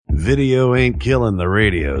Video ain't killing the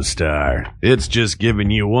radio star. It's just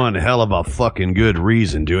giving you one hell of a fucking good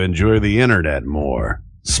reason to enjoy the internet more.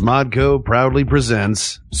 Smodco proudly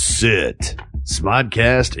presents SIT,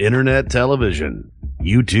 Smodcast Internet Television.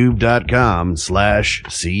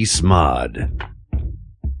 YouTube.com/csmod.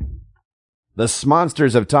 The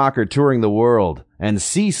Smonsters of Talk are touring the world, and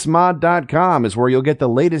csmod.com is where you'll get the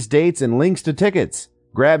latest dates and links to tickets.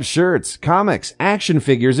 Grab shirts, comics, action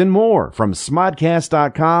figures, and more from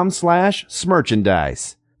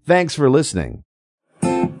smodcast.com/smerchandise. Thanks for listening.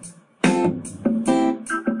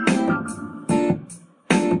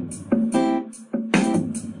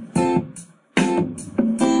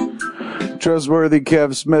 Trustworthy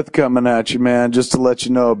Kev Smith coming at you, man, just to let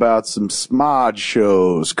you know about some Smod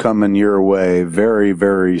shows coming your way very,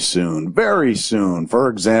 very soon. Very soon. For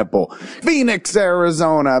example, Phoenix,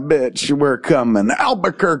 Arizona, bitch, we're coming.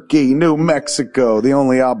 Albuquerque, New Mexico, the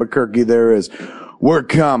only Albuquerque there is. We're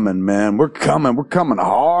coming, man. We're coming. We're coming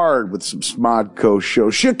hard with some Smodco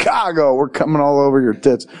shows. Chicago, we're coming all over your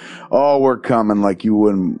tits. Oh, we're coming like you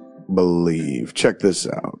wouldn't believe. Check this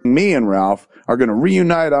out. Me and Ralph are going to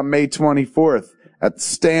reunite on May 24th at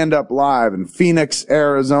Stand Up Live in Phoenix,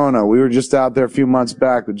 Arizona. We were just out there a few months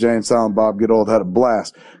back with Jay and Silent Bob Get Old, had a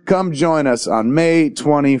blast. Come join us on May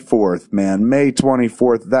 24th, man. May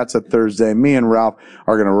 24th. That's a Thursday. Me and Ralph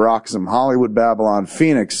are going to rock some Hollywood Babylon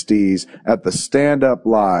Phoenix steez at the Stand Up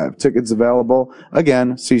Live. Tickets available.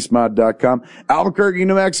 Again, csmod.com. Albuquerque,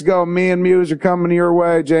 New Mexico. Me and Muse are coming your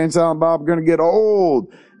way. Jay and Silent Bob are going to get old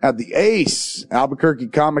at the Ace Albuquerque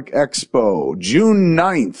Comic Expo, June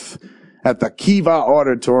 9th at the Kiva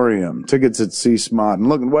Auditorium. Tickets at CSMOD. And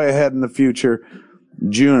looking way ahead in the future,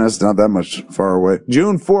 June, that's not that much far away.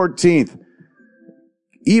 June 14th,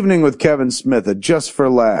 Evening with Kevin Smith at Just for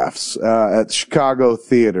Laughs at Chicago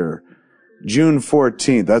Theater. June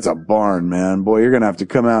 14th, that's a barn, man. Boy, you're going to have to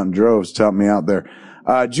come out in droves to help me out there.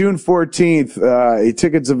 June 14th,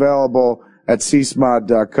 tickets available at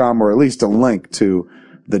csmod.com, or at least a link to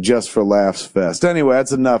the Just for Laughs Fest. Anyway,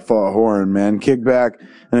 that's enough whoring, man. Kick back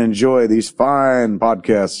and enjoy these fine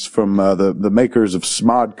podcasts from the makers of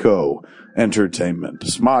Smodco Entertainment.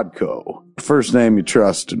 Smodco. First name you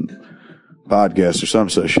trust in podcasts or some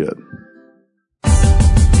such shit.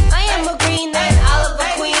 I am a green knight, Oliver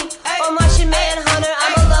Queen. A Martian manhunter,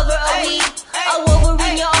 I'm a lover of weed. A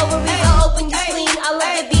Wolverine, your ovaries, I'll open your spleen. I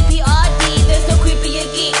love the BPRD, there's no creepier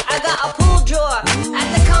geek. I got a pool drawer at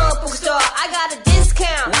the comic book store. I got a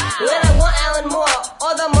discount when I want Alan Moore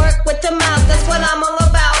or the Merc with the mouth. That's what I'm all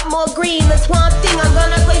about. More green than Swamp Thing. I'm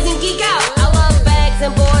gonna blaze and geek out. I love bags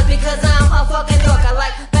and boards because I'm a fucking dork. I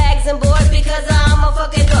like bags and boards because I'm a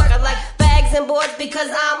fucking dork. I like bags and boards because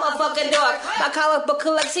I'm a fucking dork. My comic book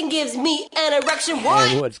collection gives me an erection. What?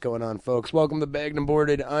 Hey, what's going on, folks? Welcome to Bagged and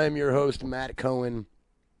Boarded. I'm your host, Matt Cohen.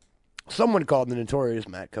 Someone called the notorious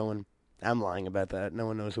Matt Cohen. I'm lying about that. No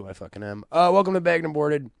one knows who I fucking am. Welcome to Bagged and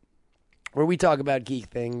Boarded, where we talk about geek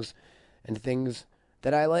things and things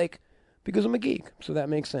that I like because I'm a geek, so that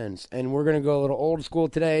makes sense. And we're going to go a little old school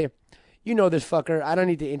today. You know this fucker. I don't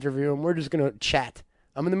need to interview him. We're just going to chat.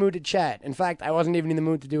 I'm in the mood to chat. In fact, I wasn't even in the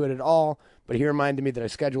mood to do it at all, but he reminded me that I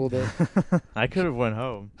scheduled it. I could have went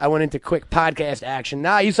home. I went into quick podcast action.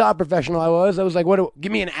 Nah, you saw how professional I was. I was like,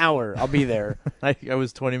 give me an hour. I'll be there. I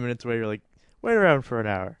was 20 minutes away. You're like, wait around for an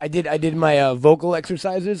hour. I did my vocal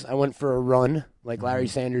exercises. I went for a run like Larry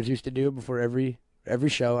Sanders used to do before every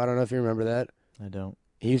show. I don't know if you remember that. I don't.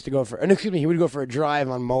 He used to go for, he would go for a drive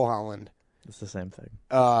on Mulholland. It's the same thing.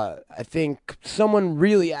 I think someone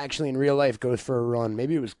really actually in real life goes for a run.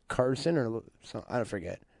 Maybe it was Carson or some, I don't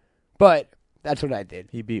forget. But that's what I did.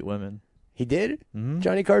 He beat women. He did? Mm-hmm.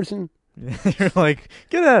 Johnny Carson? You're like,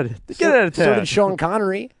 get out of town. So did Sean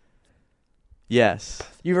Connery. Yes.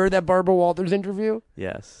 You heard that Barbara Walters interview?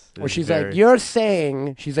 Yes. Where she's like, you're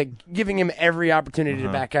saying, she's like giving him every opportunity to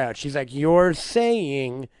back out. She's like, you're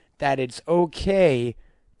saying that it's okay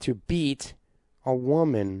to beat a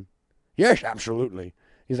woman. Yes, absolutely.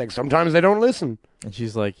 He's like, sometimes they don't listen. And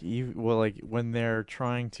she's like, when they're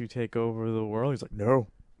trying to take over the world, he's like, no.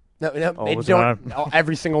 No, they don't.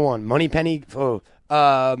 Every single one. Moneypenny. Oh.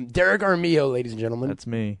 Derek Armillo, ladies and gentlemen. That's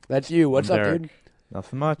me. That's you. What's up, Derek. dude?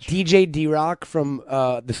 Nothing much. DJ D-Rock from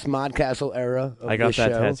the Smodcastle era of I got this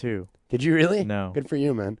that show. tattoo. Did you really? No. Good for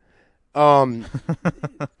you, man. Co-host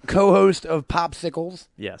of Popsicles.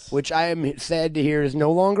 Yes. Which I am sad to hear is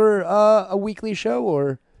no longer a weekly show,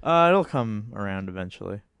 or? It'll come around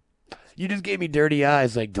eventually. You just gave me dirty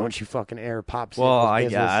eyes, like, don't you fucking air Popsicles. Well,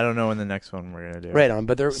 I don't know when the next one we're going to do. Right on,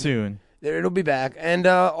 but soon. It'll be back. And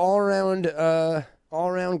all around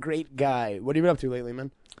great guy. What have you been up to lately,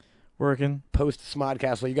 man? Working. post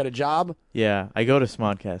Smodcastle? You got a job? Yeah, I go to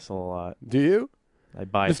Smodcastle a lot. Do you? I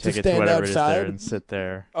buy Just to tickets, stand whatever it is outside? there, and sit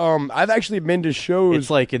there. I've actually been to shows. It's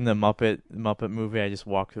like in the Muppet movie. I just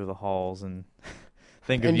walk through the halls and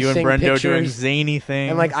think of And you and sing Brendo doing pictures. zany things.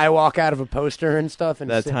 and like I walk out of a poster and stuff, and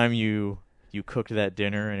that sit- time you cooked that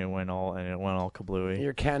dinner and it went all kablooey.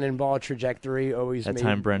 your cannonball trajectory always. That made,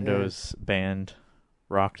 time Brendo's band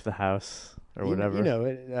rocked the house or whatever. You know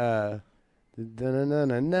it.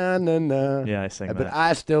 Na-na-na-na-na-na. Yeah, I sang But that.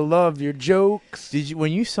 I still love your jokes.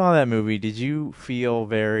 When you saw that movie, did you feel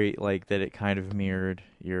very like that it kind of mirrored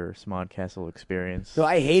your Smodcastle experience? No,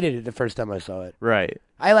 I hated it the first time I saw it. Right.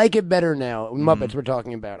 I like it better now. Mm-hmm. Muppets we're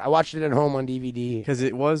talking about. I watched it at home on DVD. Because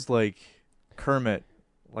it was like Kermit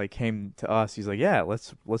came to us. He's like, yeah,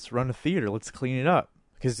 let's run a theater. Let's clean it up.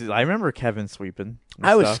 Because I remember Kevin sweeping. and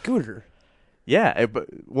I was stuff. Scooter. Yeah,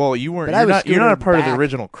 well, you weren't. But I was You're not a Scooter part of the back.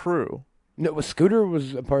 original crew. No, Scooter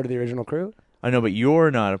was a part of the original crew, I know, but you're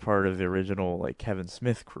not a part of the original Kevin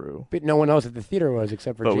Smith crew. but no one else at the theater was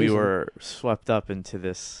except for But we Jason. were swept up into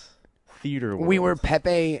this theater world. We were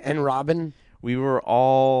Pepe and Robin. We were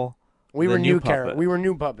all. We the were new new characters. puppet. We were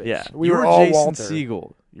new puppets. Yeah, we you were were all Jason Walter.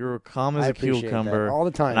 Segel. You were calm as I a appreciate cucumber that all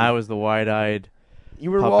the time. and I was the wide-eyed.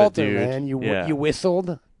 You were puppet Walter, dude. man. You Yeah. you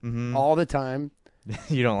whistled Mhm. all the time.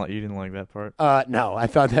 You didn't like that part. No, I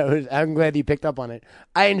thought that was. I'm glad you picked up on it.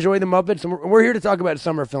 I enjoy the Muppets, and we're here to talk about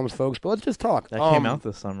summer films, folks. But let's just talk. That came out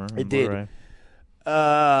this summer. on it did. Blu-ray.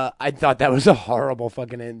 I thought that was a horrible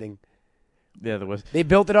fucking ending. Yeah, there was. They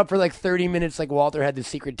built it up for like 30 minutes, like Walter had the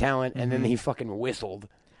secret talent, and Mm-hmm. then he fucking whistled.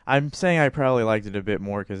 I'm saying I probably liked it a bit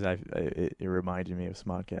more because it reminded me of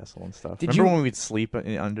Smodcastle and stuff. Did Remember you- when we'd sleep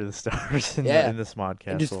under the stars in Yeah. the Smodcastle?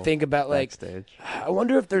 And just think about like, backstage. I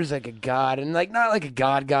wonder if there's like a god, and like not like a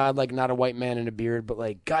god, like not a white man in a beard, but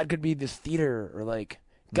like God could be this theater, or like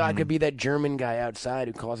God could be that German guy outside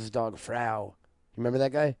who calls his dog Frau. You remember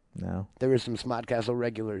that guy? No. There were some Smodcastle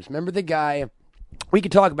regulars. Remember the guy? We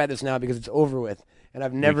could talk about this now because it's over with, and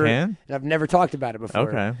I've never talked about it before.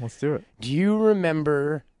 Okay, let's do it. Do you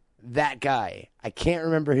remember that guy? I can't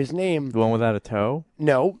remember his name. The one without a toe?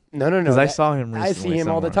 No. Because I That- saw him recently I see him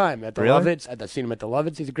all the somewhere. time at the Really? Lovitz. I've seen him at the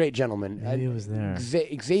Lovitz. He's a great gentleman. Maybe he was there.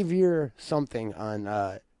 Xavier something on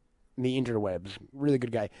the interwebs. Really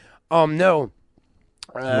good guy. No.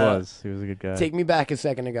 He was. He was a good guy. Take me back a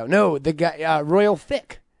second ago. No, the guy, Royal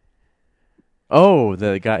Thick, Oh,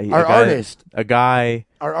 the guy. our artist. A guy,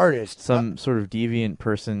 Our artist. some sort of deviant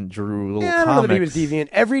person drew little Yeah, I don't know that he was comics. deviant.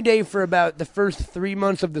 Every day for about the first 3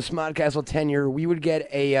 months of the Smodcastle tenure, we would get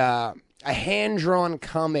a hand-drawn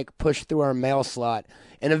comic pushed through our mail slot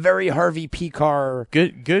in a very Harvey Picar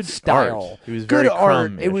Good style. art. It was good very art.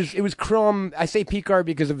 Crumb-ish. It was Crumb. I say Picar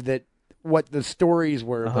because of what the stories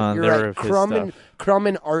were. Uh-huh, But you're they were right. of his Crumb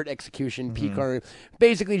and art execution. Picar,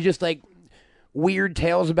 basically just like weird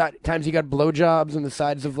tales about times he got blowjobs on the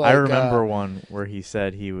sides of like. I remember one where he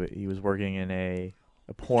said he was working in a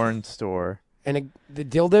porn store and the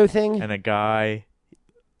dildo thing. and a guy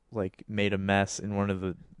made a mess in one of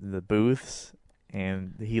the booths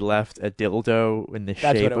and he left a dildo in the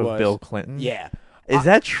That's shape what it of was. Bill Clinton. Yeah. Is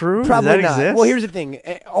that true? Probably Does that not. exist? Well, here's the thing.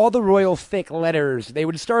 All the Royal Thick letters, they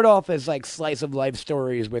would start off as like slice of life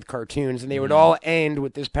stories with cartoons, and they would all end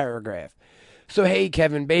with this paragraph. So, hey,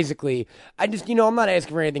 Kevin, basically, I just, I'm not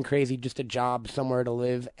asking for anything crazy, just a job, somewhere to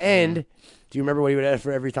live. And do you remember what he would ask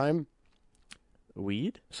for every time?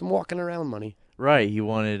 Weed? Some walking around money. Right. He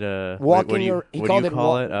wanted Walking What do you, ar- he what called do you it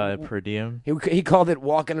call wa- it? Per diem. He called it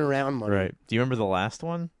walking around money. Right. Do you remember the last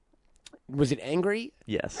one? Was it angry?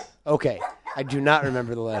 Yes. Okay. I do not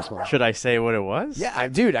remember the last one. Should I say what it was? Yeah,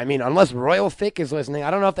 dude. I mean, unless Royal Thick is listening,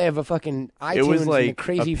 I don't know if they have a fucking iTunes was in like the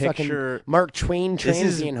crazy a picture- fucking Mark Twain This is-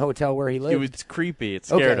 transient hotel where he lived. It was creepy. It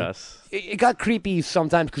scared Okay. us. It got creepy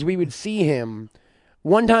sometimes because we would see him.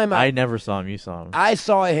 One time I never saw him. You saw him. I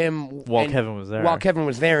saw him While and- Kevin was there. While Kevin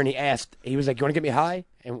was there, and he was like, "You want to get me high?"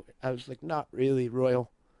 And I was like, "Not really, Royal."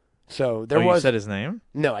 So there You was said his name?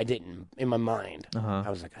 no, I didn't. In my mind, Uh-huh. I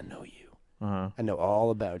was like, "I know you. Uh-huh. I know all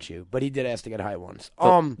about you." But he did ask to get high once.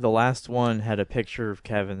 The last one had a picture of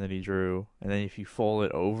Kevin that he drew, and then if you fold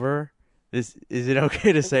it over, is it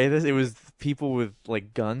okay to say this? It was people with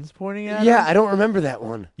like guns pointing at yeah, him? I don't remember that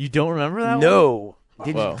one. You don't remember that one? No.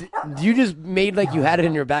 Did Whoa. you just made like you had it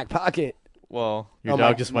in your back pocket? Well, your Oh my-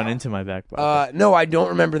 dog just went into my back pocket. No, I don't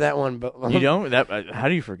remember that one. But You don't? How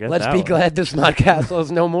do you forget Let's that be one? glad this Smodcastle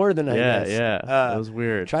is no more than I Yeah, guess. yeah. That was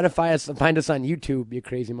weird. Try to find us on YouTube, you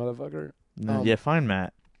crazy motherfucker. Yeah, fine,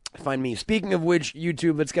 Matt. Find me. Speaking of which,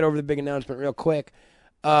 YouTube, let's get over the big announcement real quick.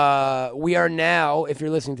 We are now, if you're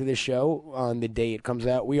listening to this show on the day it comes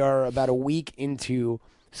out, we are about a week into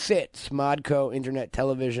SIT, Smodco Internet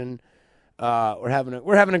Television. We're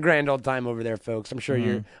having a grand old time over there, folks. I'm sure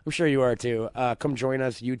you are too. Come join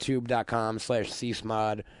us,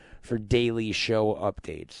 youtube.com/csmod for daily show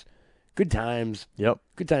updates. Good times. Yep.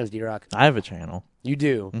 Good times, D-Rock. I have a channel. You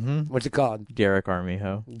do? Mm-hmm. What's it called? Garrick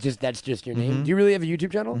Armijo. That's just your name? Do you really have a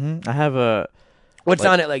YouTube channel? Mm-hmm. I have a... What's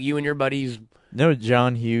on it, like you and your buddies? No,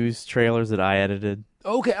 John Hughes trailers that I edited.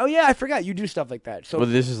 Okay. Oh, yeah, I forgot. You do stuff like that. So Well,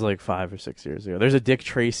 this is like 5 or 6 years ago. There's a Dick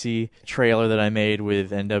Tracy trailer that I made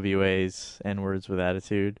with NWA's N-Words with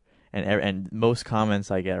Attitude. And most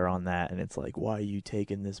comments I get are on that, and it's like, why are you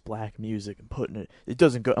taking this black music and putting it? It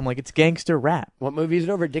doesn't go. I'm like, it's gangster rap. What movie is it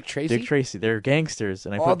over? Dick Tracy? Dick Tracy. They're gangsters,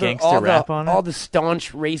 and I put gangster rap on it. All the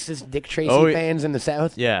staunch racist Dick Tracy fans in the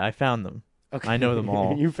South? Yeah, I found them. Okay. I know them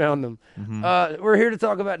all. You found them. Mm-hmm. We're here to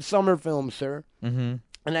talk about summer films, sir. Mm-hmm.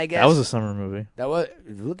 And I guess that was a summer movie.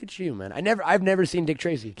 Look at you, man. I've never seen Dick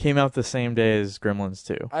Tracy. Came out the same day as Gremlins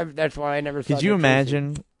 2. That's why I never saw Could you Dick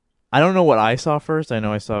imagine... Tracy. I don't know what I saw first. I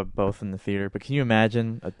know I saw both in the theater, but can you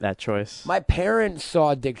imagine that choice? My parents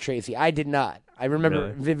saw Dick Tracy. I did not. I remember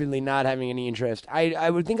Really? vividly not having any interest. I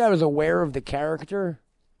would think I was aware of the character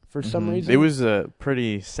for some reason. It was a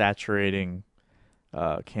pretty saturating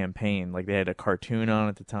campaign. Like, they had a cartoon on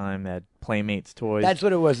at the time. They had Playmates toys. That's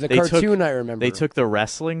what it was. The cartoon, I remember. They took the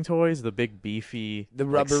wrestling toys, the big beefy, the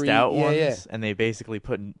rubbery, stout ones, yeah. and they basically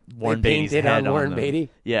put Warren They Beatty's painted head on Warren them. Beatty?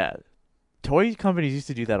 Yeah. Toy companies used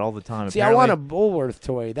to do that all the time. See, I want a Bullworth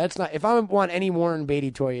toy. That's not. If I want any Warren Beatty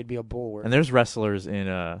toy, it'd be a Bullworth. And there's wrestlers in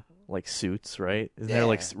like Suits, right? Isn't there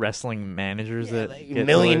like wrestling managers that like get $1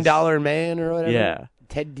 Million toys? Man or whatever? Yeah.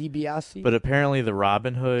 Ted DiBiase? But apparently the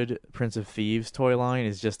Robin Hood Prince of Thieves toy line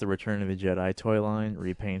is just the Return of the Jedi toy line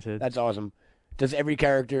repainted. That's awesome. Does every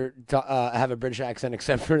character have a British accent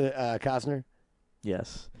except for Costner?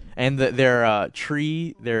 Yes. And their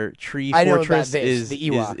tree I know fortress about this. is The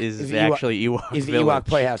Ewok. is actually Ewok Is the Village. Ewok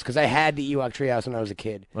Playhouse, because I had the Ewok Treehouse when I was a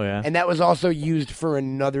kid. Oh, yeah? And that was also used for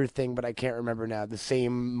another thing, but I can't remember now. The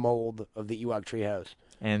same mold of the Ewok Treehouse.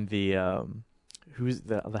 And the who's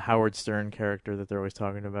the Howard Stern character that they're always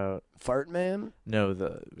talking about? Fart Man? No,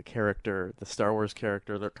 the character, the Star Wars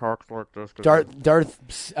character that talks like this. Darth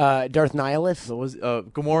Nihilus? What was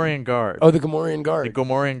Gamorrean Guard? Oh, the Gamorrean Guard. The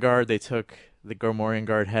Gamorrean Guard. They took the Gamorrean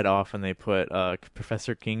Guard head off, and they put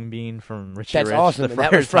Professor Kingbean from Richie That's Rich. awesome. The And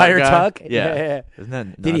that was Friar guy. Tuck? Yeah. Isn't that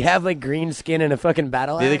nuts? Did he have like green skin and a fucking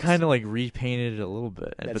battle axe? They kind of like repainted it a little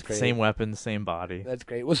bit, That's but great. the same weapons, same body. That's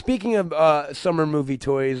great. Well, speaking of summer movie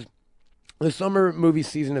toys, the summer movie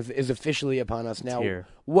season is officially upon us now. Here.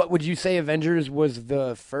 What would you say? Avengers was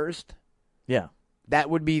the first? Yeah. That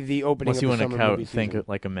would be the opening Unless you of the want to summer movie think season.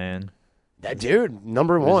 like a man. That dude,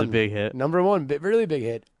 number It was one, a big hit. Number one, really big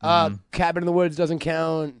hit. Cabin in the Woods doesn't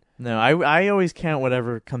count. No, I always count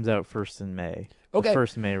whatever comes out first in May. Okay. The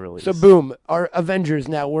first May release. So boom, our Avengers.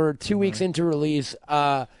 Now we're 2 weeks into release.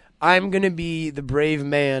 I'm gonna be the brave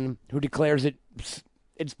man who declares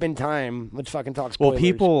it's been time. Let's fucking talk spoilers. Well,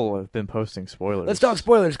 people have been posting spoilers. Let's talk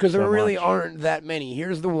spoilers because there so really much. aren't that many.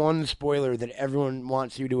 Here's the one spoiler that everyone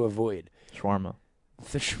wants you to avoid: Shawarma.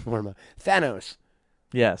 the shawarma. Thanos.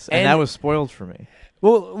 Yes, and And- that was spoiled for me.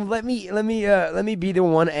 Well, let me be the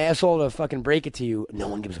one asshole to fucking break it to you. No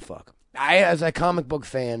one gives a fuck. I, as a comic book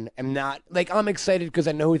fan, am not like I'm excited because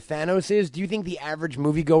I know who Thanos is. Do you think the average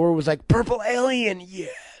moviegoer was like purple alien?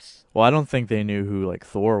 Yes. Well, I don't think they knew who like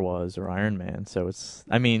Thor was or Iron Man. So it's.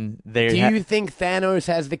 I mean, they. Do you think Thanos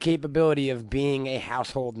has the capability of being a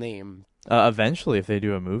household name? Eventually, if they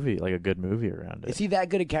do a movie, like a good movie around it. Is he that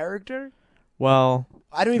good a character? Well,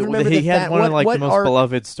 I don't even remember. he had one of like what the most arc-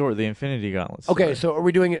 beloved story, the Infinity Gauntlet. Okay, story. so are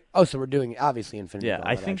we doing it? Oh, so we're doing obviously Infinity. Yeah, I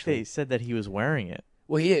Gauntlet, think actually. they said that he was wearing it.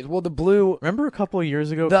 Well, he is. Well, the blue. Remember a couple of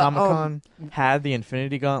years ago, The, Comic-Con had the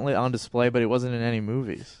Infinity Gauntlet on display, but it wasn't in any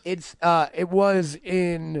movies. It was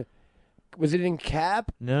in. Was it in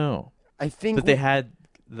Cap? No, I think. but they had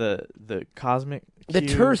the cosmic. the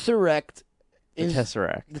cube, Tesseract. the Is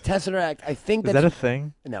Tesseract. the Tesseract? I think Is that's that a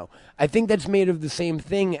thing? no. I think that's made of the same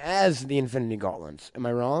thing as the Infinity Gauntlets. Am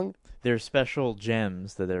I wrong? They're special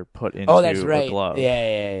gems that are put into Oh, that's right. a glove.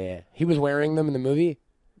 Yeah. He was wearing them in the movie.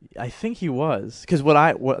 I think he was because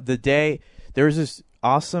the day there was this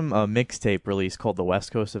awesome mixtape release called the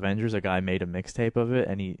West Coast Avengers. A guy made a mixtape of it,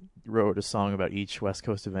 and he wrote a song about each West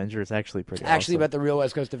Coast Avenger. It's actually pretty. Actually, awesome. about the real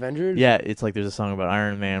West Coast Avengers. Yeah, it's like there's a song about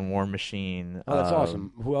Iron Man, War Machine. Oh, that's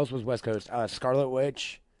awesome. Who else was West Coast? Scarlet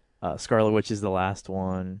Witch. Scarlet Witch is the last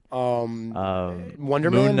one. Wonder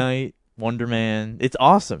Moon Man. Knight, Wonder Man. It's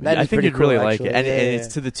awesome. That I is think pretty you'd really cool, like actually. it, and, Yeah, and yeah.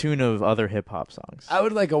 it's to the tune of other hip hop songs. I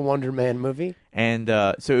would like a Wonder Man movie. And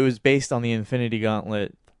so it was based on the Infinity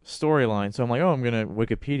Gauntlet storyline. So I'm like, I'm gonna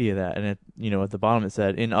Wikipedia that, and at the bottom it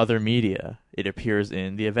said in other media, it appears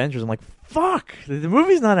in the Avengers. I'm like, fuck, the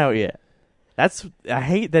movie's not out yet. I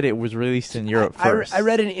hate that it was released in Europe first. I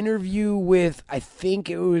read an interview with, I think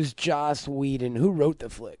it was Joss Whedon. Who wrote the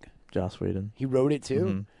flick? Joss Whedon. He wrote it too?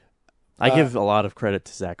 Mhm. I give a lot of credit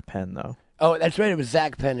to Zach Penn, though. Oh, that's right. It was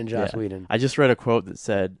Zach Penn and Joss Yeah. Whedon. I just read a quote that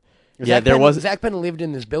said, Zach Penn lived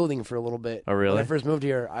in this building for a little bit. Oh, really? When I first moved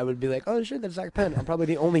here, I would be like, oh, shit, that's Zach Penn. I'm probably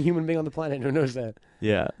the only human being on the planet who knows that.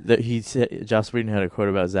 Yeah, he said Joss Whedon had a quote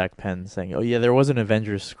about Zach Penn saying, "Oh yeah, there was an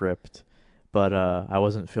Avengers script, but I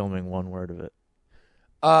wasn't filming one word of it."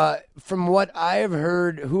 From what I have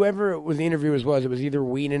heard, whoever the interviewers was, it was either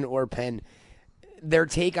Whedon or Penn. Their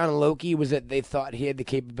take on Loki was that they thought he had the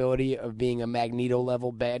capability of being a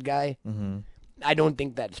Magneto-level bad guy. Mm-hmm. I don't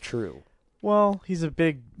think that's true. Well, he's a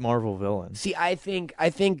big Marvel villain. See, I think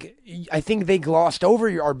they glossed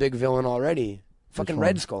over our big villain already. Fucking one?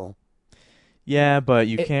 Red Skull. Yeah, but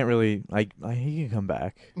you can't really he can come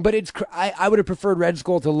back. But I would have preferred Red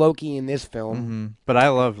Skull to Loki in this film. Mm-hmm. But I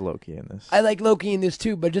loved Loki in this. I like Loki in this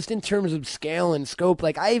too, but just in terms of scale and scope,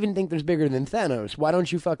 like I even think there's bigger than Thanos. Why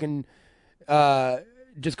don't you fucking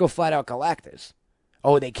just go flat out Galactus?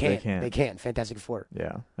 Oh, they can't. They can't. Fantastic Four.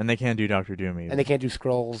 Yeah, and they can't do Doctor Doom either. And they can't do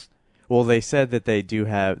Skrulls. Well, they said that they do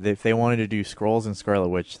have. If they wanted to do Skrulls and Scarlet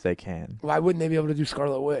Witch, they can. Why wouldn't they be able to do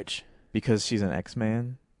Scarlet Witch? Because she's an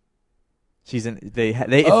X-Man. She's an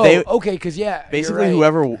okay, because basically right.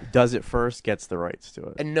 whoever does it first gets the rights to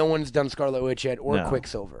it. And no one's done Scarlet Witch yet or No.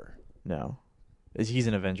 Quicksilver. No, he's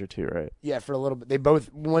an Avenger too, right? Yeah, for a little bit. They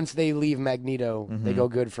both once they leave Magneto, they go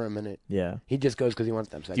good for a minute. Yeah. He just goes because he wants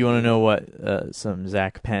them. Do you want to know what some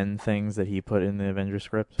Zach Penn things that he put in the Avenger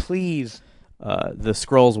script? Please. The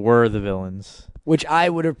Skrulls were the villains. Which I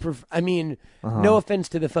would have no offense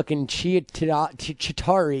to the fucking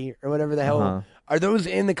Chitauri or whatever the hell. Are those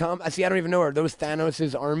in the comic? See, I don't even know. Are those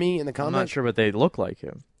Thanos' army in the comic? I'm not sure, but they look like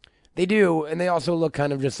him. They do, and they also look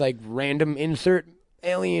kind of just like random insert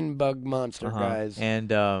alien bug monster guys.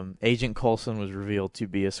 And Agent Coulson was revealed to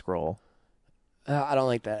be a Skrull. I don't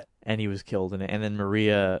like that. And he was killed in it. And then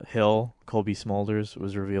Maria Hill, Colby Smulders,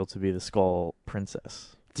 was revealed to be the Skull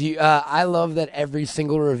Princess. I love that every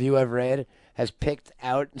single review I've read has picked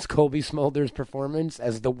out Colby Smulders' performance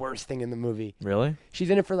as the worst thing in the movie. Really? She's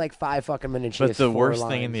in it for like 5 fucking minutes. But the worst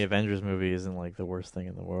thing in the Avengers movie isn't like the worst thing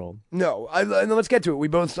in the world. No. Let's get to it. We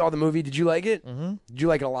both saw the movie. Did you like it? Mm-hmm. Did you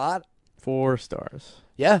like it a lot? 4 stars.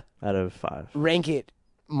 Yeah? Out of 5. Rank it.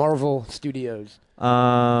 Marvel Studios.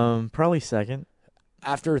 Probably second.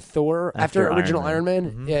 After Thor? After original Iron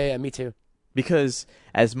Man? Mm-hmm. Yeah, me too. Because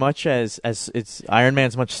as much as it's Iron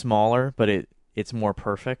Man's much smaller, but it's more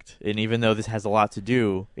perfect, and even though this has a lot to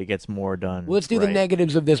do, it gets more done. Well, let's do the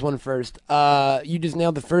negatives of this one first. You just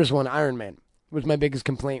nailed the first one. Iron Man was my biggest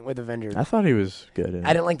complaint with Avengers. I thought he was good.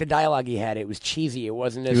 I didn't like the dialogue he had. It was cheesy. It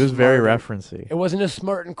wasn't as he was very referencey. It wasn't as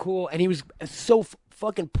smart and cool, and he was so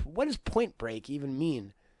fucking. What does Point Break even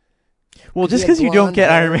mean? Well, just because you don't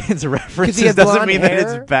get Iron Man's references doesn't mean that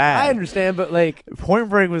it's bad. I understand, but like Point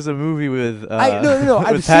Break was a movie with no.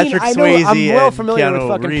 I've Patrick Swayze I'm well familiar and with Keanu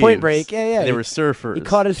fucking Reeves. Point break. Yeah. They were surfers. He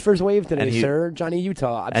caught his first wave today, And he- sir. Johnny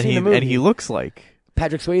Utah. I've and seen he the movie. and he looks like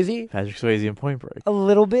Patrick Swayze. Patrick Swayze in Point Break. A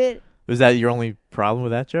little bit. Was that your only problem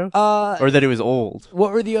with that joke? Or that it was old?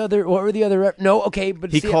 What were the other? No, okay,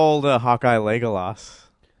 but He see, called Hawkeye Legolas.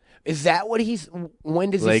 Is that what he's? When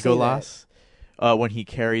does he say Legolas? When he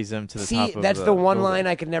carries him to the top of See, that's the one building. line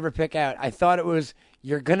I could never pick out. I thought it was,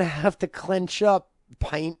 "You're gonna have to clench up,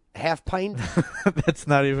 half pint." That's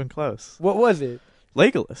not even close. What was it?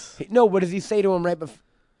 Legolas. No, what does he say to him right before?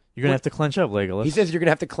 You're gonna have to clench up, Legolas. He says you're gonna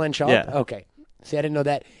have to clench up. Yeah. Okay. See, I didn't know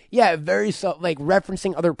that. Yeah, very like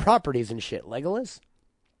referencing other properties and shit. Legolas.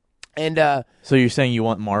 And so you're saying you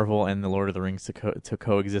want Marvel and the Lord of the Rings to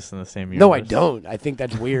coexist in the same universe? No, I don't. I think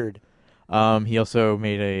that's weird. He also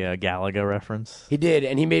made a Galaga reference. He did,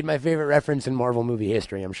 and he made my favorite reference in Marvel movie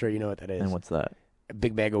history. I'm sure you know what that is. And what's that? A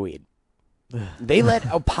big bag of weed. They let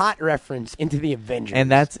a pot reference into the Avengers. And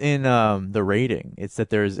that's in the rating. It's that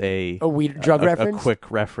there's a weed drug reference? A quick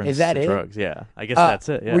reference is that to it? drugs. Yeah. I guess that's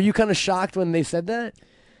it. Yeah. Were you kind of shocked when they said that?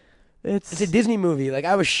 It's a Disney movie. Like,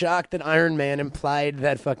 I was shocked that Iron Man implied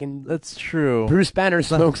that fucking... That's true. Bruce Banner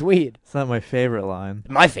smokes weed. It's not my favorite line.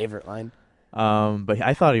 My favorite line. But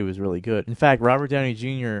I thought he was really good. In fact, Robert Downey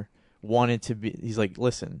Jr. wanted to be... He's like,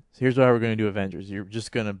 listen, here's how we're going to do Avengers. You're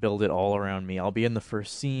just going to build it all around me. I'll be in the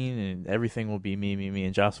first scene, and everything will be me.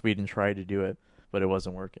 And Joss Whedon tried to do it, but it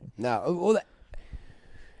wasn't working. No. Well,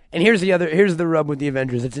 and here's the rub with the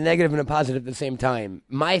Avengers. It's a negative and a positive at the same time.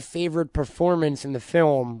 My favorite performance in the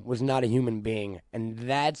film was not a human being, and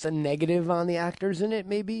that's a negative on the actors in it,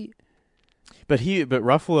 maybe? But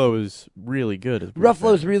Ruffalo is really good as Bruce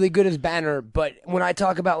Ruffalo's Banner. really good as Banner, but Ruffalo's really good as Banner. But when I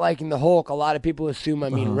talk about liking the Hulk, a lot of people assume I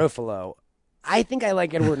mean Ruffalo. I think I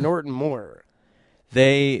like Edward Norton more.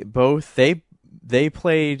 They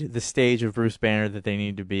played the stage of Bruce Banner that they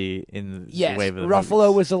need to be in the wave of the Ruffalo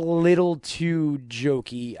movies. was a little too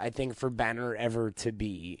jokey, I think, for Banner ever to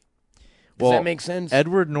be. Does that make sense?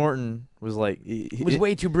 Edward Norton was like It was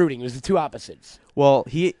way too brooding. It was the two opposites. Well,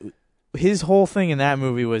 his whole thing in that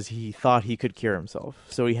movie was he thought he could cure himself.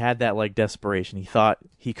 So he had that like desperation. He thought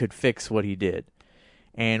he could fix what he did.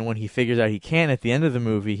 And when he figures out he can't at the end of the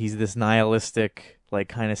movie, he's this nihilistic, like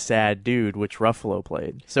kind of sad dude, which Ruffalo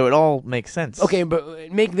played. So it all makes sense. Okay,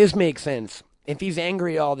 but make this make sense. If he's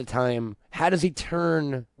angry all the time, how does he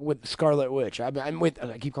turn with Scarlet Witch? I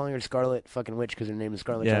keep calling her Scarlet fucking Witch because her name is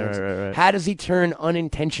Scarlet Johansson. Right. How does he turn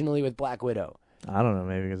unintentionally with Black Widow? I don't know,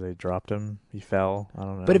 maybe because they dropped him. He fell. I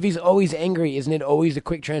don't know. But if he's always angry, isn't it always a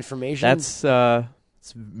quick transformation? That's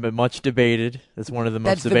it's much debated. That's one of the most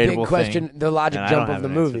That's the debatable big question, thing. the logic And I jump don't of have the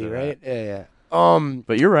an answer movie, to right? that. Yeah.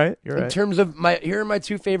 But you're right. In terms of here are my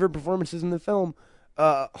two favorite performances in the film,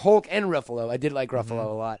 Hulk and Ruffalo. I did like Ruffalo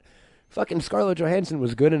a lot. Fucking Scarlett Johansson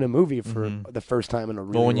was good in a movie for the first time in a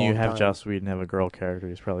really Well, when long you have time. Joss Whedon have a girl character,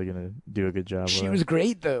 he's probably going to do a good job. She with her. was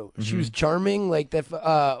great though. She was charming. Like that.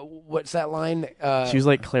 What's that line? She was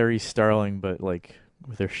like Clarice Starling, but like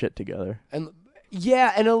with her shit together. And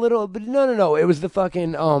yeah, and a little, but no. It was the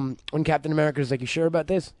fucking when Captain America's like, "You sure about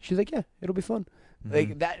this?" She's like, "Yeah, it'll be fun."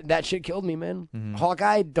 Like that shit killed me, man.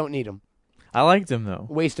 Hawkeye, don't need him. I liked him though.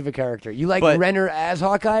 Waste of a character. You like But- Renner as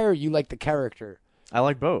Hawkeye, or you like the character? I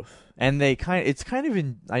like both, and it's kind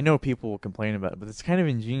of I know people will complain about it, but it's kind of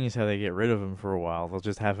ingenious how they get rid of him for a while. They'll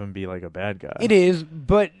just have him be like a bad guy. It is,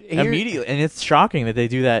 but Immediately, and it's shocking that they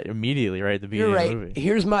do that immediately, right at the beginning You're of right. the movie.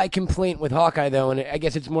 Here's my complaint with Hawkeye, though, and I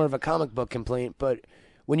guess it's more of a comic book complaint, but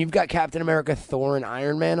when you've got Captain America, Thor, and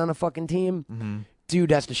Iron Man on a fucking team,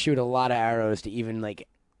 dude has to shoot a lot of arrows to even, like,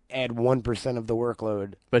 add 1% of the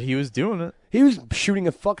workload. But he was doing it. He was shooting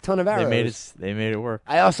a fuck ton of arrows. They made it work.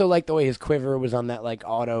 I also like the way his quiver was on that, like,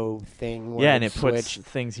 auto thing. Where Yeah, and it switch puts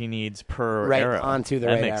things he needs per right arrow. onto the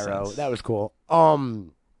That right makes arrow. sense. That was cool.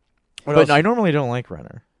 What But else? I normally don't like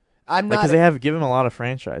Renner. I'm not Because they have given him a lot of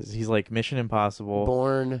franchises. He's like Mission Impossible,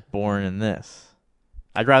 born. and this.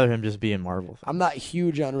 I'd rather him just be in Marvel. I'm not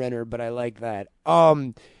huge on Renner, but I like that.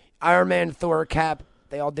 Iron Man, Thor, Cap,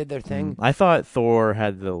 they all did their thing. I thought Thor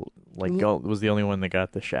had was the only one that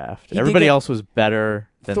got the shaft. He did Everybody get- else was better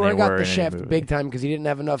than Thor they got were the in any shaft movie. big time because he didn't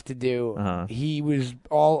have enough to do. Uh-huh. He was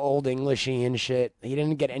all old Englishy and shit. He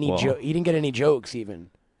didn't get any Well. he didn't get any jokes even.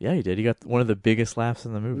 Yeah, he did. He got one of the biggest laughs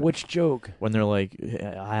in the movie. Which joke? When they're like,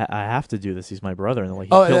 I have to do this. He's my brother. And they're like,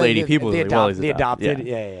 he killed 80 people. The, He's like, well, he's the adopted.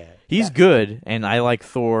 Yeah. Yeah. He's good, and I like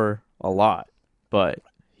Thor a lot, but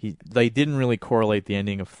they didn't really correlate the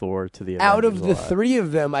ending of Thor to the Out of Avengers the a lot. three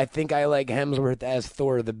of them, I think I like Hemsworth as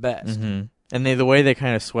Thor the best. Mhm. And the way they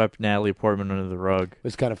kind of swept Natalie Portman under the rug. It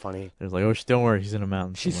was kind of funny. It was like, oh, don't worry, he's in a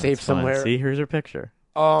mountain. She's somewhere. safe It's fine. somewhere. See, here's her picture.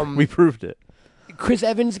 We proved it. Chris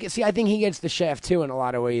Evans. See, I think he gets the shaft too in a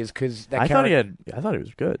lot of ways because I thought he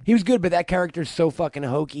was good. He was good, but that character's so fucking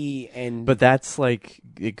hokey and. But that's like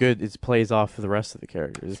good. It plays off of the rest of the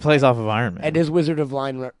characters. It plays off of Iron Man. And his Wizard of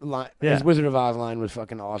his Wizard of Oz line was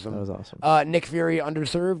fucking awesome. That was awesome. Nick Fury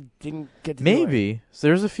underserved, didn't get to do Maybe. So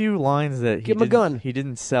there's a few lines that Give him a gun. he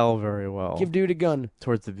didn't sell very well it. Give dude a gun.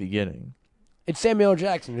 towards the beginning. It's Samuel L.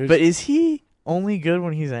 Jackson. But is he only good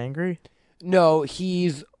when he's angry? No,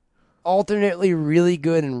 he's alternately really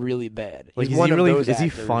good and really bad. Like, He's is one he of really? those Is he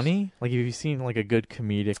actors. funny? Like, have you seen like a good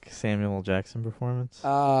comedic Samuel L. Jackson performance?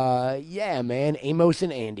 Yeah, man. Amos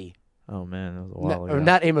and Andy. Oh man, that was a while ago. Or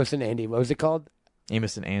not Amos and Andy. What was it called?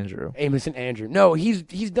 Amos and Andrew. Amos and Andrew. No, he's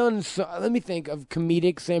done. So, let me think of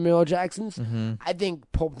comedic Samuel L. Jacksons. Mm-hmm. I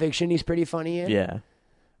think Pulp Fiction. He's pretty funny in. Yeah.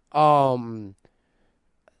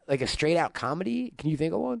 Like a straight out comedy. Can you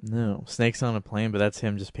think of one? No, Snakes on a Plane, but that's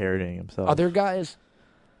him just parodying himself. Other guys.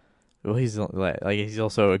 Well, he's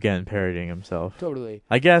also again parodying himself. Totally.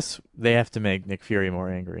 I guess they have to make Nick Fury more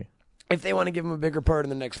angry. If they want to give him a bigger part in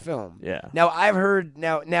the next film. Yeah. Now I've heard.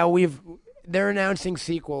 Now they're announcing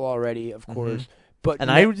sequel already, of course. But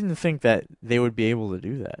And I didn't think that they would be able to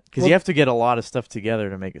do that because you have to get a lot of stuff together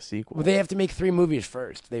to make a sequel. Well, they have to make 3 movies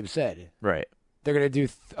first. They've said Right. they're gonna do.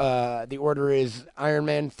 The order is Iron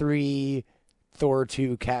Man 3, Thor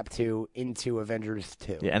 2, Cap 2, into Avengers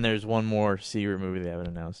 2. Yeah, and there's one more Secret movie they haven't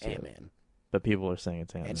announced yet. Ant-Man. But people are saying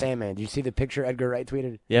it's Ant-Man. It's Ant-Man. Did you see the picture Edgar Wright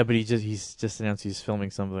tweeted? Yeah, but he's just announced he's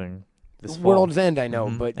filming something this fall. World's End, I know,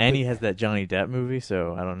 Mhm. but and he has that Johnny Depp movie,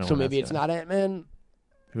 so I don't know. so when maybe that's it's not Ant-Man.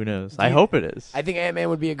 Who knows? I hope it is. I think Ant-Man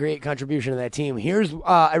would be a great contribution to that team. Here's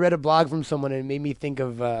I read a blog from someone and it made me think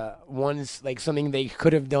of like something they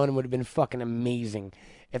could have done and would have been fucking amazing.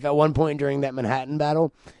 If at one point during that Manhattan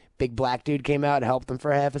battle, big black dude came out and helped them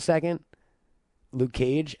for half a second, Luke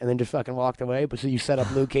Cage, and then just fucking walked away. But so you set up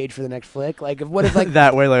Luke Cage for the next flick. Like, what if like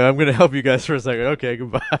that way? Like, I'm gonna help you guys for a second. Okay,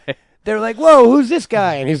 goodbye. they're like, "Whoa, who's this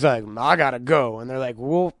guy?" And he's like, "I gotta go." And they're like,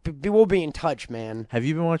 "We'll be in touch, man." Have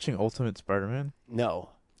you been watching Ultimate Spider-Man? No,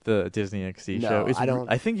 The Disney XD No, show? I don't-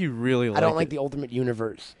 I think you really like I don't like it. the Ultimate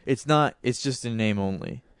Universe. It's not. It's just in name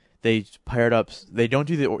only. They paired up. They don't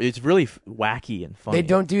do the. It's really wacky and funny. They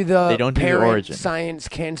don't do the They don't do the parent origin. science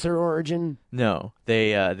cancer origin. No,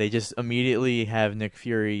 they just immediately have Nick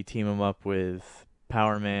Fury team him up with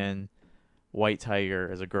Power Man, White Tiger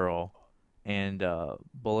as a girl, and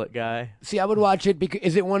Bullet Guy. See, I would watch it because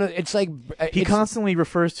is it one of? It's like He it's, constantly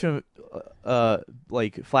refers to him,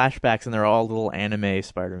 like flashbacks, and they're all little anime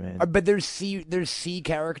Spider-Man. but there's C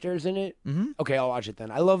characters in it. Mhm. Okay, I'll watch it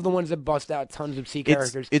then. I love the ones that bust out tons of C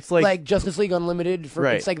characters. It's like Justice League Unlimited.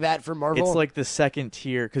 Right. It's like that for Marvel. It's like the second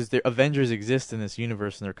tier because the Avengers exist in this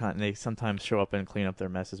universe, and they sometimes show up and clean up their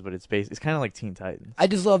messes. But it's kind of like Teen Titans. I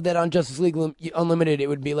just love that on Justice League Unlimited, it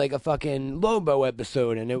would be like a fucking Lobo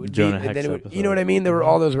episode, and it would Jonah be. Hex Then it would, episode. you know what I mean? There were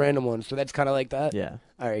all those random ones, so that's kind of like that. Yeah,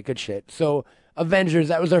 All right, good shit. So Avengers,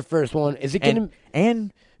 that was our first one. Is it gonna?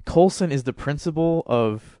 and Coulson is the principal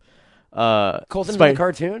of Coulson's in the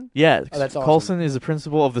cartoon? Yeah, Oh, that's awesome. Coulson is the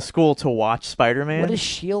principal of the school to watch Spider-Man. What does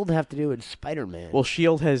S.H.I.E.L.D. have to do with Spider-Man? Well,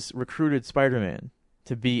 S.H.I.E.L.D. has recruited Spider-Man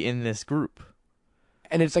to be in this group.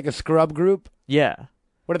 And it's like a scrub group? Yeah.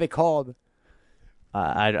 What are they called?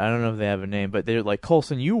 I don't know if they have a name, but they're like,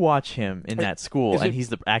 Coulson, you watch him in that school, is and it- he's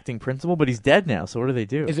the acting principal, but he's dead now, so what do they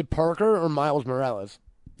do? Is it Parker or Miles Morales?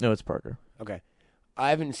 No, it's Parker. Okay. I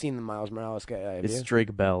haven't seen the Miles Morales guy. Have It's you?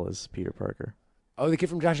 Drake Bell as Peter Parker. Oh, the kid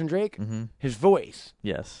from Josh and Drake? Mm-hmm. His voice.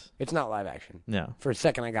 Yes. It's not live action. No. For a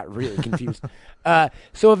second, I got really confused.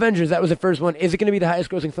 So Avengers, that was the first one. Is it going to be the highest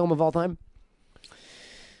grossing film of all time?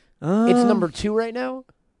 It's number 2 right now.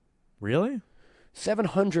 Really?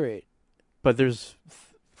 700. But there's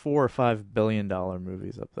 $4 or $5 billion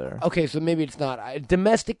movies up there. Okay, so maybe it's not.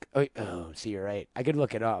 Domestic. Oh, see, you're right. I could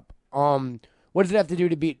look it up. What does it have to do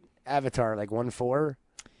to beat Avatar? Like 1.4?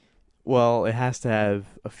 Well, it has to have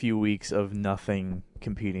a few weeks of nothing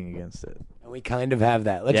competing against it. And we kind of have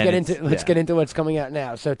that. Let's Yeah, get and into it's- yeah. get into what's coming out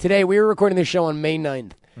now. So today we were recording this show on May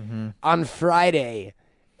 9th. Mm-hmm. On Friday,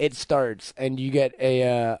 it starts, and you get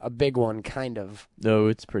a big one, kind of. No,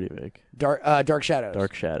 it's pretty big. Dark Shadows.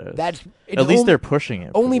 Dark Shadows. It's At least only- they're pushing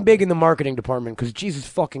it. only pretty big in the marketing department because Jesus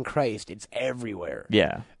fucking Christ, it's everywhere.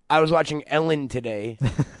 Yeah. I was watching Ellen today,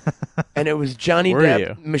 and it was Johnny Were Depp,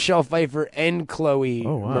 you? Michelle Pfeiffer, and Chloe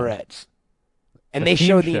Oh, wow. Moretz. And A they theme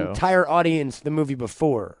showed the show. entire audience the movie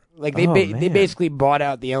before. Like they Oh, they man. basically bought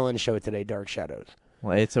out the Ellen show today, Dark Shadows.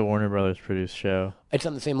 Well, it's a Warner Brothers produced show. It's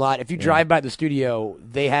on the same lot. If you drive by the studio,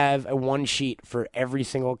 they have a one sheet for every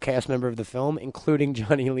single cast member of the film, including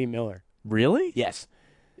Johnny Lee Miller. Really? Yes,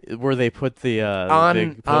 Where they put the big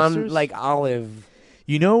on posters? like Olive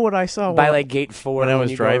You know what I saw by when- like Gate 4 when I was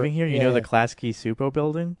you go- driving here? You know Yeah. the Klasky Supo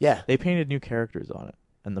building? Yeah. They painted new characters on it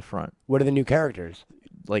in the front. What are the new characters?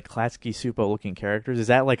 Like Klasky Supo looking characters. Is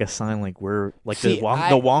that like a sign like we're like See, the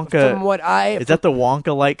Wonka From what is that the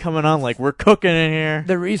Wonka light coming on like we're cooking in here?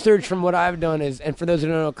 the research from what I've done is, and for those who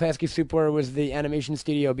don't know, Klasky Super was the animation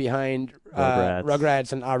studio behind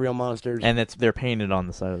Rugrats and Our Real Monsters. And they're painted on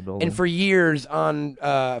the side of the building. And for years on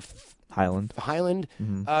Highland. Highland,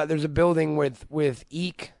 Mhm. there's a building with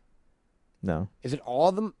Eek. No. Is it all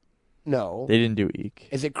of them? No. They didn't do Eek.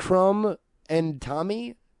 Is it Crumb and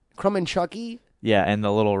Tommy? Crumb and Chucky? Yeah, and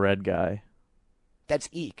the little red guy. That's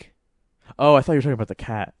Eek. Oh, I thought you were talking about the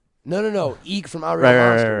cat. No. Eek from Our Real Right, right,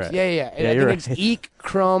 Monsters. right. Yeah. And Yeah, I think you're it's right. Eek,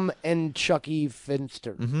 Crumb, and Chucky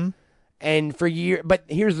Finster. Mm-hmm. And for years, but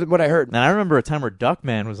here's what I heard. And I remember a time where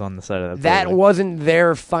Duckman was on the side of that That building. wasn't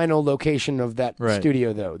their final location of that Right.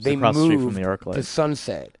 studio, though. It's They across the street moved from the ArcLight. to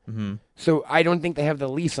Sunset. Mm-hmm. So I don't think they have the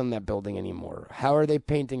lease on that building anymore. How are they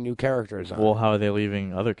painting new characters on Well, it? how are they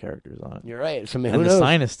leaving other characters on it? You're right. So who And the knows?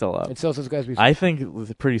 sign is still up. It still says guys. I think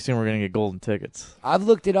pretty soon we're going to get golden tickets. I've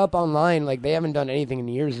looked it up online. Like they haven't done anything in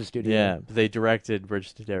years. The studio. Yeah, they directed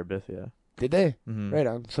Bridge to Terabithia. Did they? Mhm. Right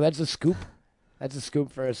on. So that's a scoop. That's a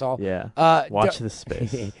scoop for us all. Yeah. Uh, Watch Dar- this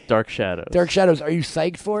space. Dark Shadows. Dark Shadows. Are you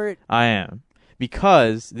psyched for it? I am.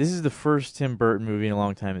 Because this is the first Tim Burton movie in a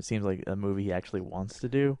long time. It seems like a movie he actually wants to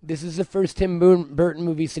do. This is the first Tim Burton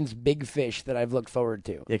movie since Big Fish that I've looked forward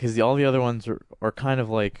to. Yeah, because all the other ones are kind of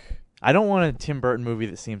like... I don't want a Tim Burton movie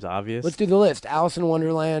that seems obvious. Let's do the list. Alice in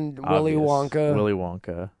Wonderland, Willy Obvious. Wonka. Willy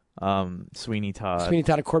Wonka. Sweeney Todd. Sweeney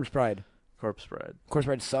Todd of Corpse Bride. Corpse Bride. Corpse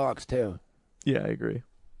Bride sucks too. Yeah, I agree.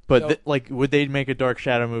 But So- like, would they make a Dark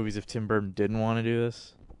Shadow movies if Tim Burton didn't want to do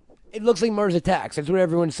this? It looks like Mars Attacks. That's what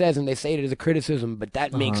everyone says, and they say it as a criticism. But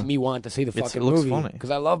that makes me want to see the fucking it looks movie funny.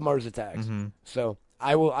 because I love Mars Attacks. Mm-hmm. So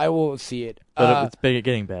I will see it. But it's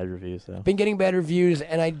getting bad reviews, though. Been getting bad reviews,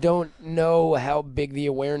 and I don't know how big the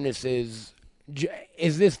awareness is.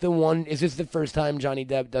 Is this the one? Is this the first time Johnny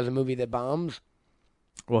Depp does a movie that bombs?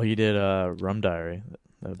 Well, he did Rum Diary.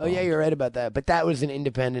 Oh yeah, you're right about that. But that was an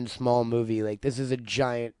independent, small movie. Like this is a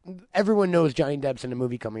giant. Everyone knows Johnny Depp's in a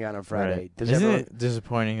movie coming out on Friday. Right. Does Isn't everyone? it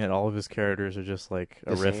disappointing that all of his characters are just like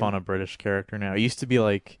a The riff same? on a British character now? It used to be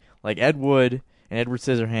like Ed Wood and Edward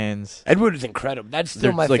Scissorhands, Edward is incredible. That's still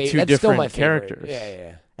They're my like favorite. two That's still my different favorite. characters.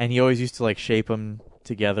 Yeah. and he always used to like shape them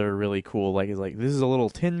together really cool. Like he's like, this is a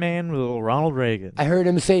little Tin Man with a little Ronald Reagan. I heard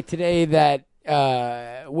him say today that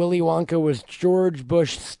Willy Wonka was George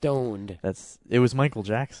Bush stoned. It was Michael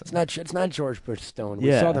Jackson. It's not George Bush stoned. We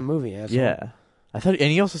Yeah. saw the movie. Asshole. Yeah, I thought,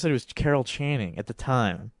 and he also said it was Carol Channing at the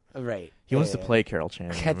time. Right. He wants to play Carol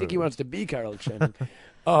Channing. I think he wants to be Carol Channing.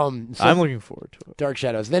 So I'm looking forward to it. Dark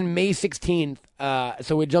Shadows. Then May 16th.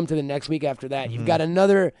 So we jump to the next week after that. Mm-hmm. You've got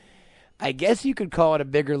another. I guess you could call it a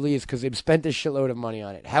big release because they've spent a shitload of money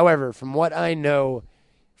on it. However, from what I know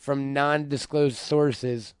from non-disclosed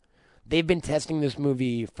sources, they've been testing this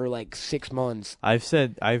movie for like 6 months.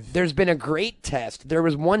 There's been a great test. There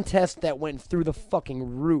was one test that went through the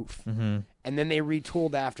fucking roof, and then they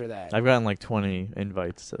retooled after that. I've gotten like 20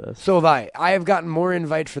 invites to this. So have I. I have gotten more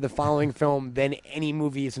invites for the following film than any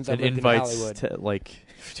movie since I've And lived in invites Hollywood. to, like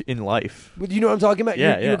in life. But you know what I'm talking about?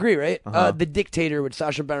 Yeah, You yeah. agree, right? Uh-huh. The Dictator with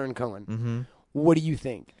Sacha Baron Cohen. Mm-hmm. What do you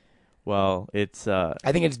think? Well, it's I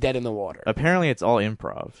think it's dead in the water. apparently it's all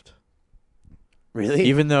improv. Really?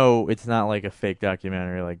 Even though it's not like a fake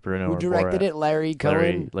documentary like Bruno Who or directed Borat. it? Larry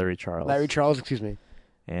Cohen? Larry Charles. Larry Charles, excuse me.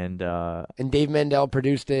 And And Dave Mandel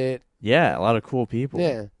produced it. yeah, a lot of cool people.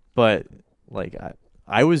 Yeah. But like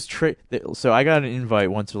I was so I got an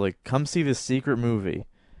invite once. They're like, come see this secret movie,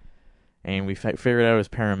 and we figured out it was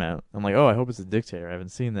Paramount. I'm like, oh, I hope it's The Dictator. I haven't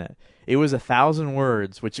seen that. It was 1,000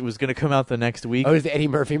 words, which was going to come out the next week. Oh, it was the Eddie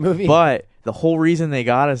Murphy movie? But the whole reason they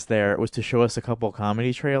got us there was to show us a couple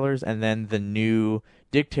comedy trailers and then the new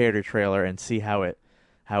Dictator trailer and see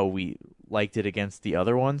how we liked it against the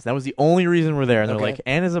other ones. That was the only reason we're there. And they're Okay. like,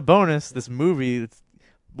 and as a bonus, this movie, it's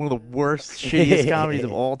one of the worst, shittiest comedies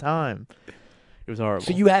of all time. It was horrible.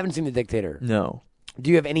 So you haven't seen The Dictator? No. Do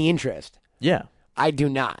you have any interest? Yeah. I do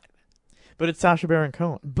not. But it's Sacha Baron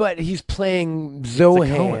Cohen. But he's playing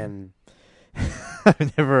Cohen. Zohan.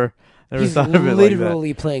 I've never He's thought of it like that.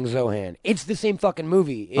 literally playing Zohan. It's the same fucking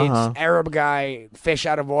movie. It's Uh-huh. Arab guy, fish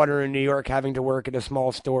out of water in New York, having to work at a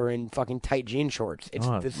small store in fucking tight jean shorts. It's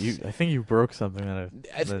Oh, this. I think you broke something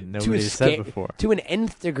that to nobody a has said sca- before. To an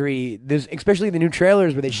nth degree, there's especially the new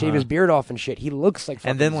trailers where they shave Uh-huh. his beard off and shit. He looks like fucking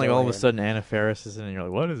And then, like, all of a Zohan. sudden, Anna Faris is in it, and you're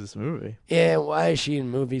like, what is this movie? Yeah, why is she in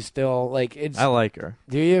movies still? Like, it's. I like her.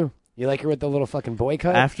 Do you? You like her with the little fucking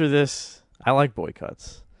boycott? After this, I like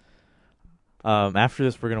boycotts. After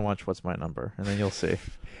this, we're going to watch What's My Number, and then you'll see.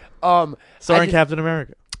 I Starring just- Captain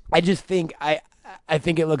America. I just think I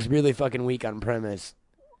think it looks really fucking weak on premise.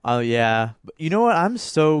 Oh, yeah. But you know what? I'm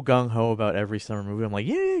so gung-ho about every summer movie. I'm like,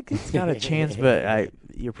 yeah, it's got a chance, but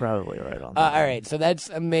you're probably right on that. All right, so that's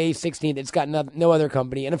May 16th. It's got no other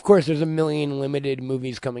company, and of course, there's a million limited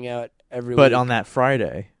movies coming out every But week. on that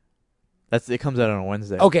Friday, it comes out on a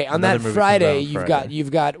Wednesday. Okay, on Another that movie comes out Friday, on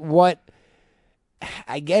you've got what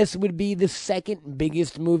I guess would be the second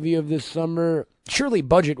biggest movie of the summer. Surely,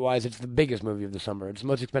 budget-wise, it's the biggest movie of the summer. It's the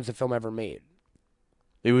most expensive film ever made.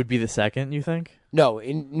 It would be the second, you think? No,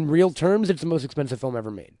 in real terms, it's the most expensive film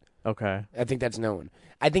ever made. Okay. I think that's known.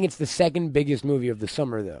 I think it's the second biggest movie of the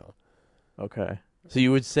summer, though, Okay. So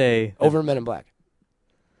you would say... over Men in Black.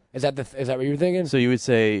 Is that what you were thinking? So you would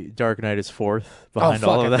say Dark Knight is fourth behind oh, fuck,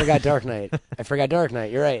 all of that? I forgot Dark Knight. I forgot Dark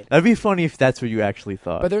Knight. You're right. That'd be funny if that's what you actually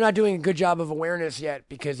thought. But they're not doing a good job of awareness yet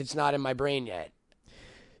because it's not in my brain yet.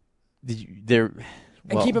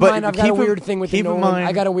 And keep in mind, I've got a weird thing with the Nolan.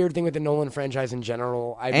 I got a weird thing with the Nolan franchise in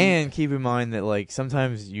general. And keep in mind that, like,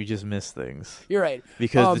 sometimes you just miss things. You're right.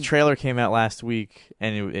 Because the trailer came out last week,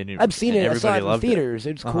 and I've seen it. I saw it in loved theaters.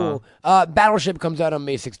 It's Uh-huh. cool. Battleship comes out on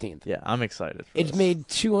May 16th. Yeah, I'm excited. It's made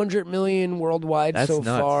 $200 million worldwide That's so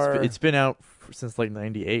nuts. far. It's been out since like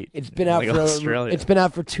 '98. It's been out like for Australia. It's been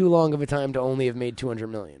out for too long of a time to only have made $200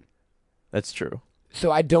 million. That's true. So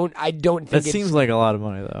I don't think that seems like a lot of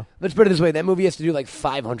money, though. Let's put it this way: that movie has to do like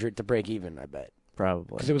 500 to break even. I bet.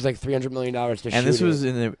 Probably. Because it was like $300 million to shoot. And this was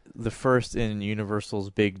it. in the first in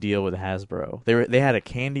Universal's big deal with Hasbro. They had a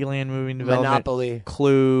Candyland movie in development. Monopoly.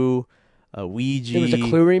 Clue, Ouija. It was a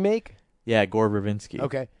Clue remake? Yeah, Gore Verbinski.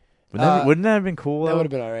 Okay. Wouldn't that have been cool? That though? would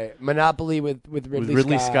have been all right. Monopoly with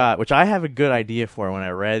Ridley Scott, which I have a good idea for. When I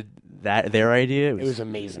read their idea, It was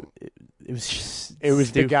amazing. It was just It was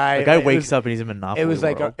the stupid. guy. The guy it wakes was- up and he's in Monopoly. It was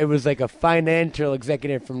like world. a financial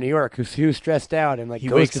executive from New York who's stressed out and like He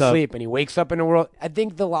goes wakes to up- sleep and he wakes up in a world. I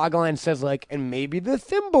think the log line says like, and maybe the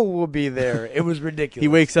thimble will be there. It was ridiculous. he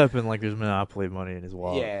wakes up and like there's Monopoly money in his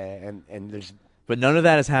wallet. Yeah, and there's But none of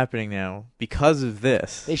that is happening now because of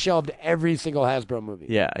this. they shelved every single Hasbro movie.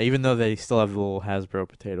 Yeah, even though they still have the little Hasbro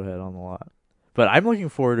potato head on the lot. But I'm looking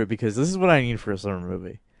forward to it because this is what I need for a summer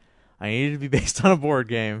movie. I need it to be based on a board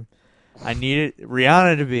game. I need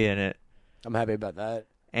Rihanna to be in it. I'm happy about that.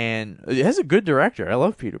 And it has a good director. I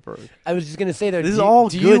love Peter Berg. I was just gonna say though, This is do, all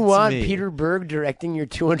do good you to want me. Peter Berg directing your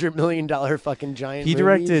 $200 million fucking giant? He movies?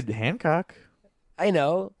 directed Hancock. I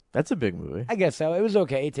know. That's a big movie. I guess so. It was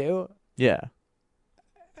okay too. Yeah.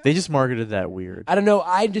 They just marketed that weird. I don't know.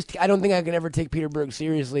 I don't think I can ever take Peter Berg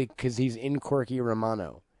seriously because he's in Corky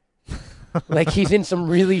Romano. Like he's in some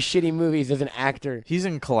really shitty movies as an actor. He's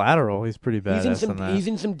in Collateral. He's pretty badass on that. He's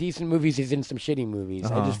in some decent movies. He's in some shitty movies.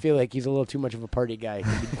 I Uh-huh. just feel like he's a little too much of a party guy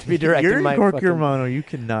to be directing You're in my Corky fucking Romano. You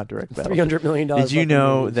cannot direct that. $300 million. Did you fucking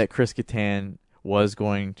know movies. that Chris Kattan was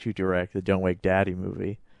going to direct the Don't Wake Daddy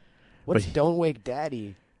movie? What's but- Don't Wake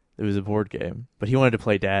Daddy? It was a board game, but he wanted to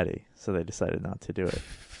play Daddy, so they decided not to do it.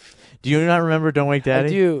 Do you not remember Don't Wake Daddy?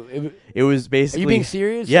 I do. It was Are basically. you being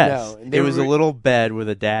serious? Yes. No. They It was a were- little bed with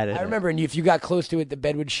a dad in I it. remember, and if you got close to it, the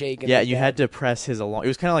bed would shake. And Yeah, like you that. had to press his alarm. It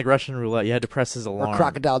was kind of like Russian roulette. You had to press his Or alarm.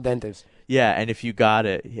 Crocodile Dentist. Yeah, and if you got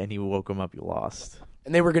it and you woke him up, you lost.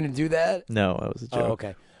 And they were going to do that? No, that was a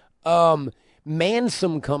joke. Oh, okay.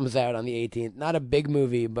 Mansome comes out on the 18th. Not a big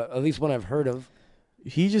movie, but at least one I've heard of.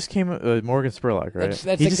 He just came. Morgan Spurlock, right? That's he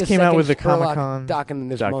like just the came out second with the Spurlock Comic Con document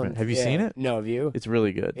this document. month. Have you Yeah. seen it? No, have you? It's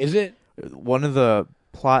really good. Is it? One of the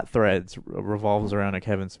plot threads revolves around a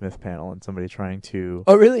Kevin Smith panel and somebody trying to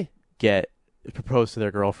Oh, really? propose to their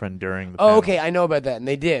girlfriend during the Oh, panel. okay. I know about that, and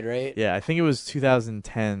they did, right? Yeah, I think it was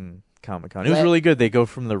 2010 Comic Con. It was That- really good. They go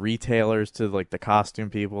from the retailers to like the costume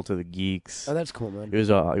people to the geeks. Oh, that's cool, man. It was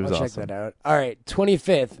I'll awesome. check that out. All right,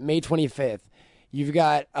 25th, May 25th. You've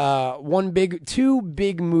got two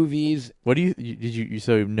big movies. What do you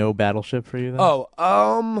so no Battleship for you then? Oh,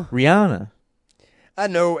 Rihanna. I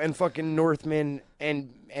know, and fucking Northman and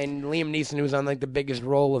Liam Neeson, who's on like the biggest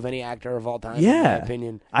role of any actor of all time. in my Yeah.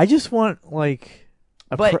 opinion. I just want like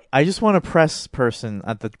But- I just want a press person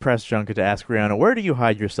at the press junket to ask Rihanna, where do you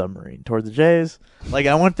hide your submarine? Toward the Jays? Like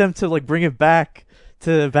I want them to like bring it back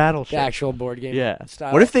to Battleship. The actual board game. Yeah.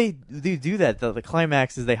 Style. What if they do that? The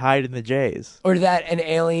climax is they hide in the Jays. Or that an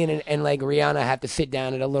alien and like Rihanna have to sit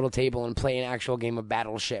down at a little table and play an actual game of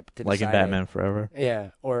Battleship to Like in decide. Batman Forever. Yeah.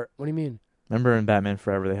 Or what do you mean? Remember in Batman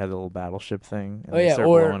Forever they had the little battleship thing? And Oh they yeah. start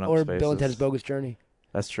Or blowing up Bill spaces. and Ted's Bogus Journey.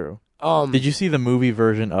 That's true. Did Did you see the movie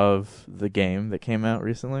version of the game that came out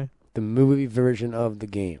recently? the movie version of the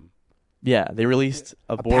game? Yeah, they released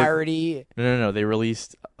a A board. parody? No. They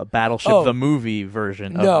released a Battleship, Oh. the movie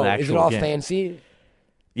version of No. the actual Is it all game. fancy?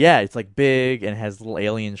 Yeah, it's like big and has little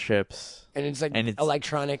alien ships. And it's like And it's-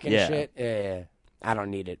 electronic and yeah. shit. Yeah. I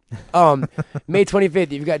don't need it. May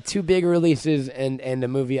 25th, you've got two big releases and a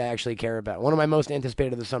movie I actually care about. One of my most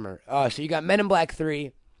anticipated of the summer. So you got Men in Black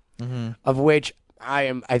 3, of which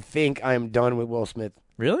I think I am done with Will Smith.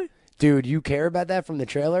 Really? Dude, you care about that from the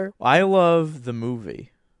trailer? I love the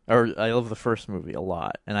movie. Or I love the first movie a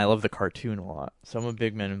lot. And I love the cartoon a lot. So I'm a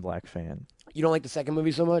big Men in Black fan. You don't like the second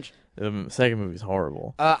movie so much? The second movie's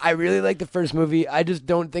horrible. I really like the first movie. I just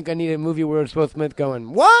don't think I need a movie where it's Will Smith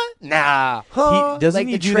going, what? Nah. Huh? Doesn't Like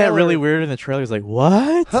he the do that trailer. really weird in the trailer? He's like,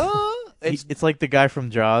 what? Huh? It's like the guy from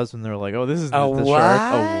Jaws when they're like, oh, this is A the what?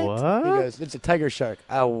 shark. A what? He goes, it's a tiger shark.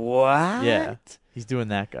 A what? Yeah. He's doing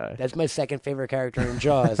that guy. That's my second favorite character in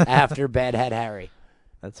Jaws after Bad Hat Harry.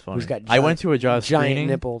 That's funny. Who's got I went to a Jaws giant screening,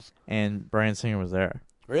 nipples. and Bryan Singer was there.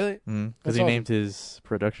 Really? Because That's he awesome. named his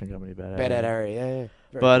production company Bad Hat Bad Hat Harry. Harry,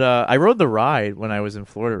 yeah. But I rode the ride when I was in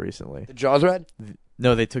Florida recently. the Jaws ride?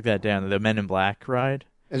 No, they took that down. The Men in Black ride.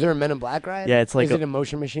 Is there a Men in Black ride? Yeah, it's like Is it a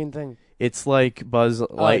motion machine thing? It's like Buzz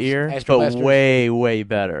Lightyear, Astro but Blasters? way, way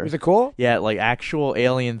better. Is it cool? Yeah, like actual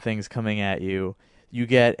alien things coming at you. You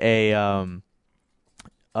get a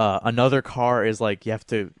another car is like you have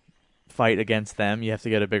to fight against them. You have to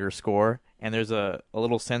get a bigger score. And there's a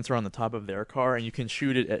little sensor on the top of their car, and you can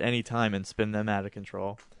shoot it at any time and spin them out of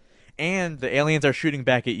control. And the aliens are shooting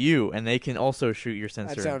back at you, and they can also shoot your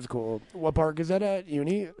sensor. That sounds cool. What park is that at?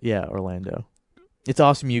 Uni? Yeah, Orlando. It's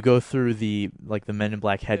awesome. You go through the Men in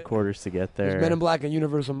Black headquarters to get there. Is Men in Black a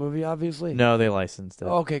Universal movie, obviously? No, they licensed it.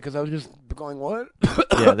 Oh, okay, because I was just going, what?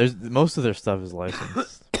 Yeah, there's most of their stuff is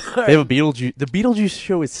licensed. They have a Beetlejuice. The Beetlejuice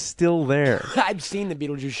show is still there. I'd seen the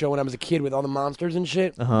Beetlejuice show when I was a kid with all the monsters and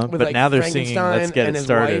shit. But like, now they're singing "Let's Get and It his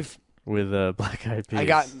Started" wife. with Black Eyed Peas. I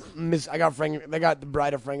got they got the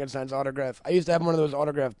Bride of Frankenstein's autograph. I used to have one of those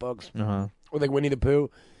autograph books with like Winnie the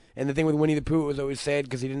Pooh. And the thing with Winnie the Pooh, it was always sad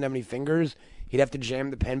because he didn't have any fingers. He'd have to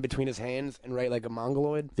jam the pen between his hands and write like a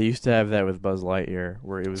mongoloid. They used to have that with Buzz Lightyear,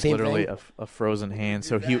 where it was Same literally thing? a frozen hand.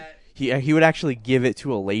 So he would actually give it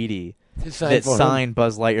to a lady that for him. signed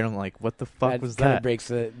Buzz Lightyear. And I'm like, what the fuck was Kind of that? breaks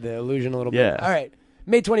the illusion a little bit. Yeah. All right.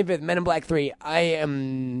 May 25th, Men in Black 3.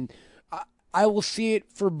 I will see it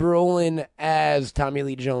for Brolin as Tommy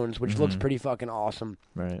Lee Jones, which looks pretty fucking awesome.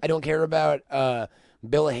 Right. I don't care about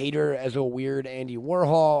Bill Hader as a weird Andy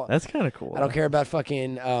Warhol. That's kind of cool. I don't care about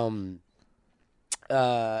fucking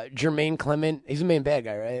Jermaine Clement. He's the main bad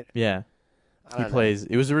guy, right? Yeah. I He don't plays.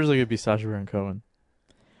 It was originally going to be Sacha Baron Cohen.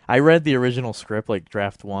 I read the original script, like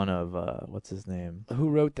draft one of what's his name? know. Who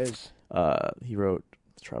wrote this? He wrote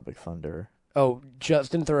Tropic Thunder. Oh,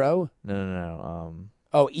 Justin Theroux? No.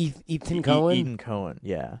 Oh, Ethan Cohen? Ethan Cohen.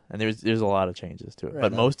 Yeah, and there's a lot of changes to it, Right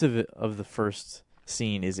but on. most of the first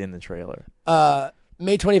scene is in the trailer.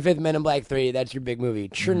 May 25th, Men in Black 3. That's your big movie.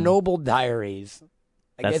 Chernobyl Diaries.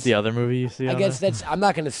 That's the other movie you see. I on guess there? that's. I'm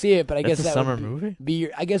not going to see it, but I That's guess a that summer would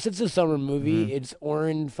movie? I guess it's a summer movie. It's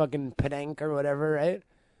Oren fucking Padank or whatever, right?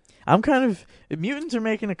 I'm kind of mutants are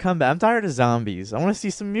making a comeback. I'm tired of zombies. I want to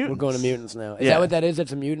see some mutants. We're going to mutants now. Is Yeah. that what that is?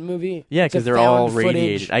 It's a mutant movie? Yeah, It's a because they're all found footage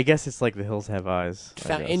radiated. I guess it's like The Hills Have Eyes.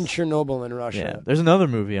 I in guess. Chernobyl in Yeah, Russia. there's another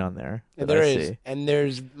movie on there. Yeah, that there I is, see. and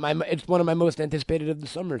there's it's one of my most anticipated of the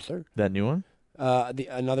summer, sir. That new one.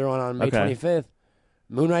 Another one on May Okay. 25th,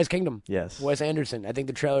 Moonrise Kingdom. Yes. Wes Anderson. I think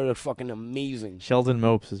the trailer looks fucking amazing. Sheldon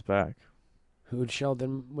Mopes is back. Who's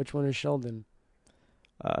Sheldon? Which one is Sheldon?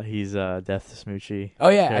 He's Death to Smoochie. Oh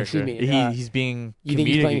yeah, character. excuse me. He's being. You think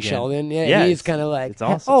he's comedic playing again. Sheldon? Yeah, Yeah, he's it's- kind of like, it's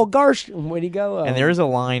awesome. oh, Garsh, where'd he go? And there is a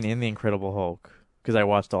line in The Incredible Hulk, because I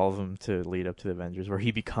watched all of them to lead up to the Avengers, where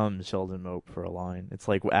he becomes Sheldon Mope for a line. It's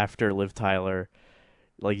like after Liv Tyler,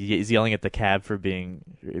 like he's yelling at the cab for being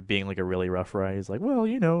like a really rough ride. He's like, well,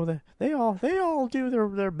 you know, they all do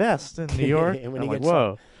their best in New York. And when I'm he like, gets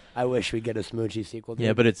whoa. I wish we'd get a Smoochie sequel. Dude.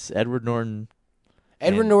 Yeah, but it's Edward Norton.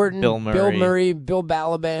 Edward and Norton, Bill Murray. Bill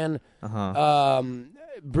Balaban, Uh-huh.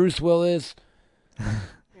 Bruce Willis.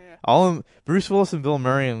 Bruce Willis and Bill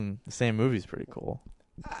Murray in the same movie is pretty cool.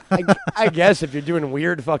 I guess if you're doing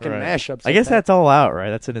weird fucking Right. mashups. I like guess that. that's all out, right?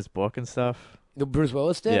 That's in his book and stuff. The Bruce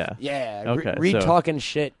Willis stuff? Yeah. Yeah. Okay, Read so- talking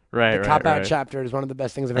shit. Right, The right, Cop Out right. chapter is one of the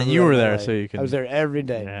best things I've And ever you read were in my there, life. so you can. I was there every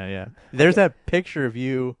day. Yeah. There's that picture of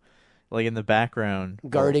you, like in the background,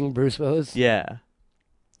 Guarding Bruce Willis. Yeah.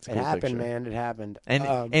 It's a It cool happened, picture. man. It happened.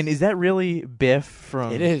 And is that really Biff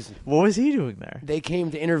from? It is. What was he doing there? They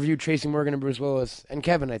came to interview Tracy Morgan and Bruce Willis and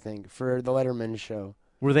Kevin, I think, for the Letterman show.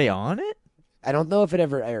 Were they on it? I don't know if it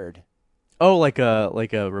ever aired. Oh, like a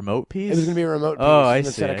remote piece. It was going to be a remote piece Oh, I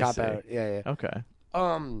instead see, of I Cop see. Out. Yeah.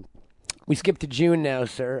 Okay. We skipped to June now,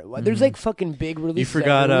 sir. There's like fucking big releases. You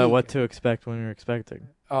forgot every week. what to expect when you're expecting.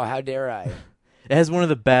 Oh, how dare I? It has one of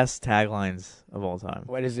the best taglines of all time.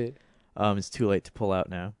 What is it? It's too late to pull out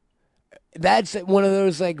now. That's one of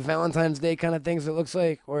those like Valentine's Day kind of things. It looks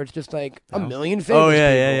like, or it's just like a million famous. Oh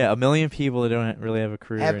yeah, people yeah. A million people that don't really have a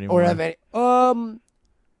career anymore. or have any.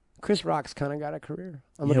 Chris Rock's kind of got a career.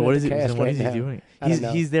 I'm Yeah, looking what at is the it? cast What right is he now. doing? I don't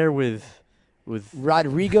know. He's there with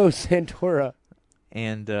Rodrigo Santoro.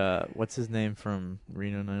 and what's his name from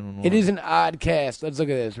Reno 911? It is an odd cast. Let's look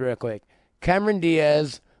at this real quick. Cameron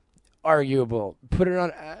Diaz, arguable. Put it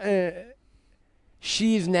on.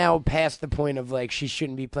 She's now past the point of like she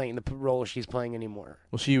shouldn't be playing the role she's playing anymore.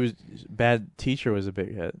 Well, she was Bad Teacher was a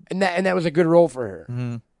big hit. And that was a good role for her.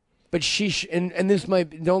 Mm-hmm. But she and this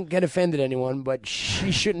might, don't get offended anyone, but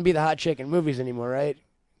she shouldn't be the hot chick in movies anymore, right?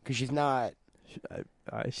 Because she's not.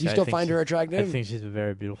 You still find her attractive? I think she's a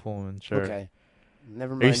very beautiful woman. Sure. Okay.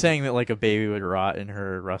 Never mind. Are you saying that like a baby would rot in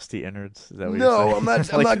her rusty innards? Is that what you're No, saying? I'm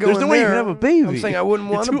not. I'm Like, not going There's no way you there. can have a baby. I'm saying I wouldn't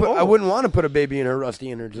You're want to. too Put, I old. wouldn't want to put a baby in her rusty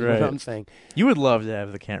innards. Is Right. what I'm saying. You would love to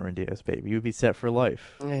have the Cameron Diaz baby. You would be set for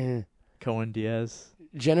life. Eh. Cohen Diaz,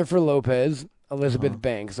 Jennifer Lopez, Elizabeth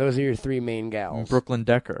Banks. Those are your three main gals. and Brooklyn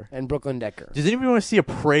Decker. And Brooklyn Decker. Does anybody want to see a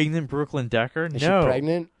pregnant Brooklyn Decker? Is No. she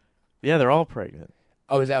pregnant? Yeah, they're all pregnant.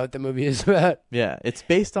 Oh, is that what the movie is about? Yeah, it's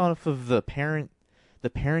based off of the parenting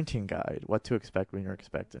guide. What to expect when you're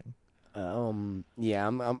expecting.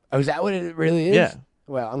 Yeah. Oh, is that what it really is? Yeah.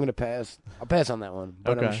 Well, I'm gonna pass. I'll pass on that one,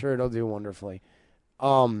 but I'm Okay. sure it'll do wonderfully.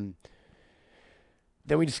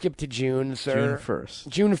 Then we skip to June, sir. June 1st.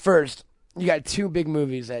 June 1st. You got two big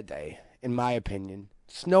movies that day, in my opinion.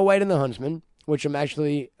 Snow White and the Huntsman, which I'm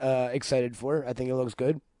actually excited for. I think it looks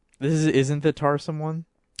good. Isn't the Tarsum one?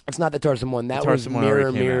 It's not the Tarsum one. That The was Tarsum one Mirror,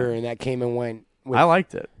 already came Mirror, out. and that came and went. I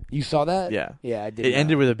liked it. You saw that? Yeah. Yeah, I did. It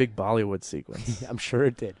ended with a big Bollywood sequence. I'm sure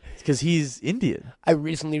it did. Because he's Indian. I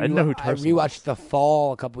recently I didn't know who I Tarsum rewatched was. The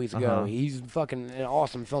Fall a couple weeks ago. Uh-huh. He's fucking an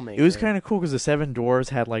awesome filmmaker. It was kind of cool because the Seven Dwarfs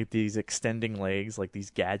had like these extending legs, like these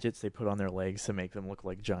gadgets they put on their legs to make them look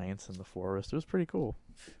like giants in the forest. It was pretty cool.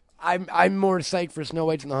 I'm more psyched for Snow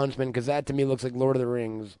White and the Huntsman because that to me looks like Lord of the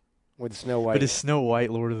Rings with Snow White. But is Snow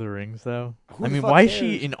White Lord of the Rings though? Who I the mean, fuck why is cares?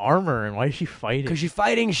 she in armor and why is she fighting? Because she's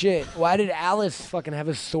fighting shit. Why did Alice fucking have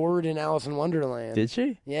a sword in Alice in Wonderland? Did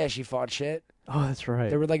she? Yeah, she fought shit. Oh, that's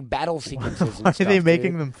right. There were like battle sequences. And Why stuff, are they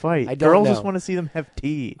making dude. them fight? I don't Girls know. just want to see them have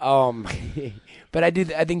tea. But I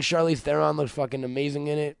think Charlize Theron looks fucking amazing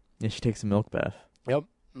in it. Yeah, she takes a milk bath. Yep.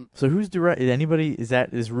 So who's direct?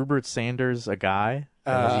 Is Rupert Sanders a guy?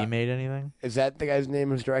 Has he made anything? Is that the guy's name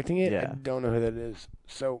who's directing it? Yeah. I don't know who that is.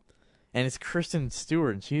 So, And it's Kristen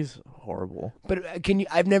Stewart, and she's horrible. but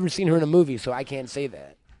I've never seen her in a movie, so I can't say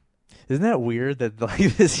that. Isn't that weird that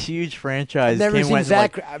like this huge franchise I've never came seen went,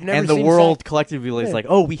 Zac- like, I've never and the seen world Zac- collectively is Yeah. like,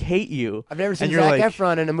 oh, we hate you. I've never seen And you're Zac like-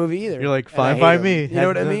 Efron in a movie either. You're like, And I fine hate by him. me. You know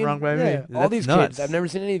what I Nothing mean? wrong by me. Yeah. All That's these nuts. kids. I've never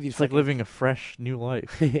seen any of these. It's like living a fresh new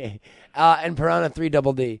life. And Piranha 3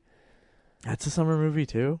 Double D. That's a summer movie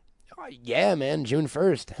too. Yeah, man, June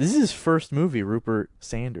 1st. This is his first movie, Rupert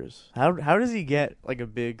Sanders. How does he get like a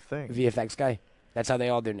big thing? VFX guy. That's how they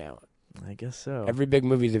all do now. I guess so. Every big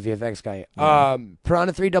movie's a VFX guy. Yeah.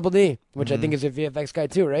 Piranha 3 Double D, which I Mhm. think is a VFX guy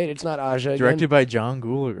too, right? It's not Aja. Directed by John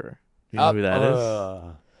Gulager. You know who that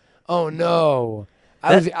is? Oh no.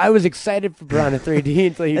 I was excited for Piranha 3D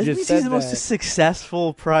until you That just means said he's the most that.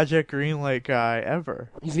 successful Project Greenlight guy ever.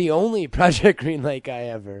 He's the only Project Greenlight guy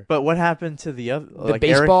ever. But what happened to the other?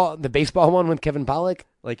 The baseball one with Kevin Pollak.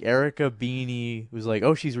 Like Erica Beanie was like,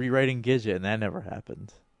 oh, she's rewriting Gidget, and that never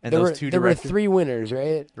happened. And There those were two there were directors, 3 winners,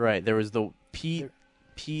 right? right? There was the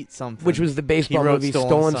Pete something, Which was the baseball He wrote movie Stolen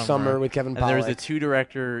Stolen Summer. Summer with Kevin and there was Pollak. the 2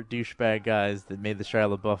 director douchebag guys that made the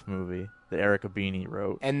Shia LaBeouf movie that Erica Beanie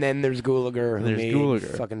wrote, And then there's Gulager who There's made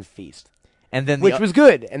Gulager. fucking Feast, and then which was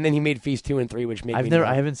good. And then he made Feast 2 and 3, which made me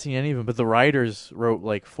I haven't seen any of them, but the writers wrote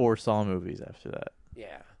like 4 Saw movies after that.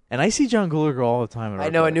 Yeah. And I see John Gulager all the time. At I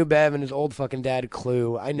our know a club. new Bev and his old fucking dad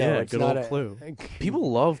Clue. I know Yeah, it's good not old a Clue.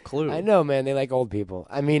 People love Clue. I know, man. They like old people.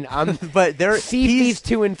 I mean, I'm but they're see Feast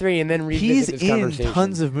 2 and 3 and then he's revisit this in conversation.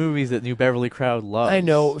 tons of movies that New Beverly Crowd loves. I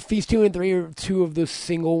know Feast 2 and 3 are 2 of the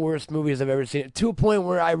single worst movies I've ever seen. To a point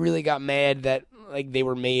where I really got mad that like they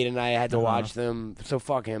were made and I had to watch them. So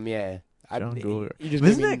fuck him. Yeah. John Gulager. You just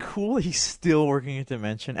Isn't made me- that cool? He's still working at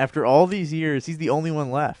Dimension after all these years. He's the only one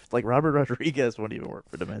left. Like Robert Rodriguez won't even work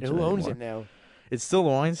for Dimension. Who owns anymore. it now? It's still the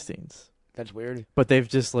Weinsteins, That's weird. but they've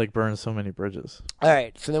just like burned so many bridges. All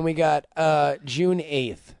right. So then we got June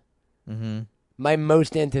 8th. Mm-hmm. My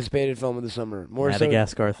most anticipated film of the summer. More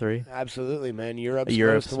Madagascar 3. so. Absolutely, man. Europe's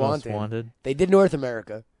Europe's Most Most Wanted. They did North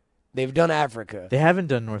America. They've done Africa. They haven't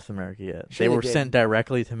done North America yet. Sure they they were did. sent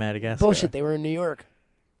directly to Madagascar. Bullshit. They were in New York.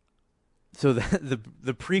 So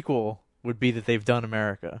the prequel would be that they've done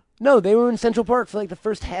America No, they were in Central Park for like the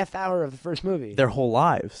first half hour of the first movie. their whole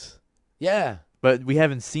lives, Yeah. but we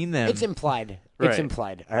haven't seen them. It's implied. Right. It's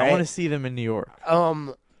implied. All I right. want to see them in New York.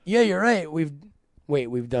 Yeah, you're right.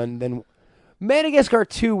 We've done then. Madagascar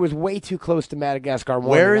 2 was way too close to Madagascar 1.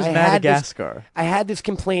 Where is I had this- Madagascar? I had this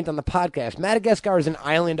complaint on the podcast. Madagascar is an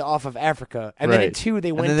island off of Africa, and then in Right. 2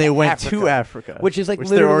 they went. and then to they went Africa, to Africa, which is like they're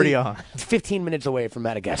literally already on. 15 minutes away from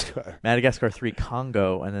Madagascar. Madagascar 3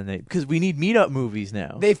 Congo, and then because we need meetup movies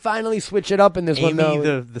now. They finally switch it up in this one Amy,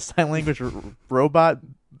 though. the sign language robot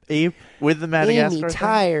ape with the Madagascar. Amy thing?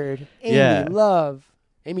 tired. Amy Yeah. love.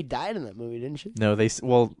 Amy died in that movie, didn't she? No,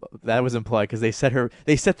 that was implied because they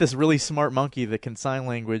set this really smart monkey that can sign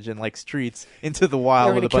language and like streets into the wild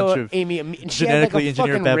They're with a gonna bunch kill of Amy. And she had like genetically a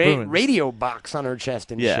engineered fucking baboons. radio box on her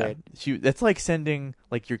chest and yeah. shit. That's like sending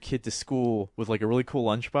like your kid to school with like a really cool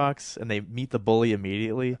lunchbox and they meet the bully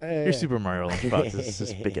immediately. Yeah. Your Super Mario lunchbox is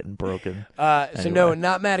just getting broken. So no, Anyway.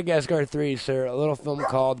 not Madagascar 3, sir. A little film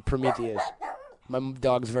called Prometheus. My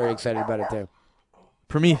dog's very excited about it too.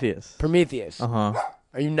 Prometheus. Prometheus. Uh-huh.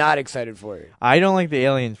 Are you not excited for it? I don't like the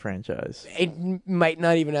Alien franchise. It might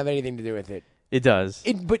not even have anything to do with it. It does.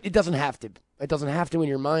 But it doesn't have to. It doesn't have to in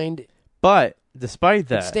your mind. But despite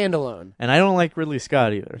that, It's standalone. and I don't like Ridley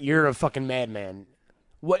Scott either. You're a fucking madman.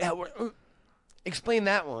 What? Explain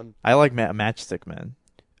that one. I like Matchstick Men.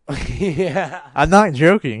 Yeah. I'm not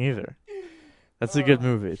joking either. That's a good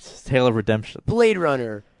movie. It's Tale of Redemption. Blade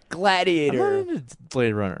Runner. I'm Gladiator, not into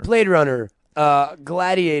Blade Runner. Blade Runner,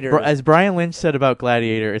 Gladiator. As Brian Lynch said about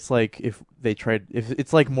Gladiator, it's like if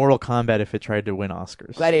it's like Mortal Kombat if it tried to win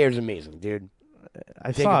Oscars. Gladiator's amazing, dude.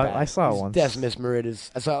 I Take saw it it. back. I saw it It's once. Decimus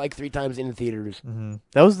Meritus. I saw it like 3 times in the theaters. Hmm.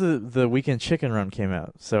 That was the weekend Chicken Run came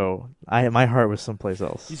out, so my heart was someplace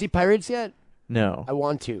else. You see Pirates yet? No, I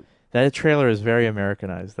want to. that trailer is very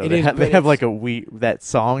Americanized. Though It they, is, they but have it's- like that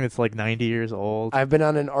song that's like 90 years old. I've been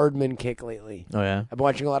on an Aardman kick lately. Oh yeah, I've been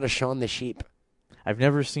watching a lot of Shaun the Sheep. I've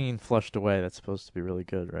never seen Flushed Away. That's supposed to be really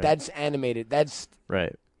good, right? That's animated. That's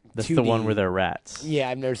right. That's the one 2D. where they're rats. yeah.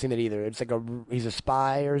 I've never seen that either. It's like he's a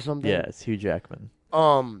spy or something. Yeah, it's Hugh Jackman.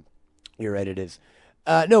 You're right. It is.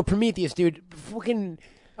 No, Prometheus, dude. Fucking.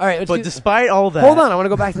 All right. Let's But do, despite all that, hold on. I want to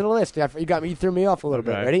go back to the list. You threw me off a little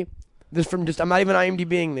bit. Okay. Ready? This from just. I'm not even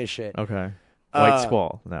IMDbing this shit. Okay, White Uh,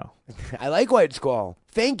 Squall. No, I like White Squall.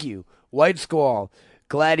 Thank you. White Squall,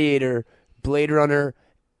 Gladiator, Blade Runner,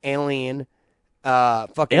 Alien,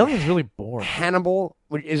 fucking Alien's really boring. Hannibal,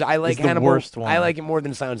 which is I like It's the Hannibal. worst one. I like it more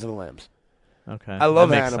than Silence of the Lambs. Okay, I love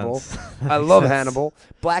that makes Hannibal. sense. I love Hannibal.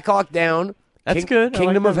 Black Hawk Down. That's good. I like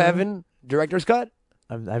Kingdom that of movie. Heaven, director's cut.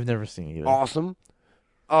 I've never seen it either. Awesome.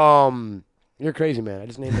 You're crazy, man. I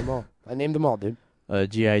just named them all. I named them all, dude.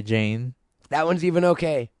 G.I. Jane. That one's even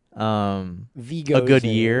okay. Vigo. A Good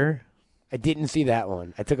Year. I didn't see that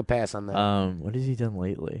one. I took a pass on that. What has he done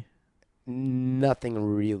lately?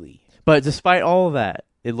 Nothing really. But despite all of that,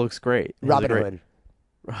 it looks great. It has a Robin great- Hood.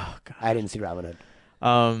 Oh god. I didn't see Robin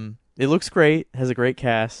Hood. It looks great. Has a great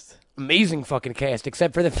cast. Amazing fucking cast,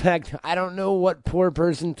 except for the fact I don't know what poor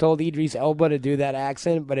person told Idris Elba to do that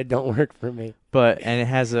accent, but it don't work for me. And it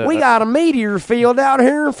has a We got a meteor field out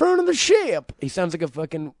here in front of the ship. He sounds like a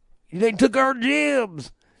fucking. They took our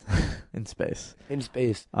jibs in space. in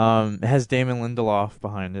space. It has Damon Lindelof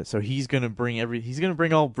behind it, so he's gonna bring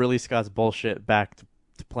all Ridley Scott's bullshit back to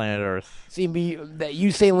planet Earth. See me that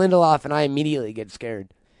you say Lindelof, and I immediately get scared.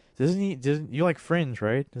 Doesn't you like Fringe,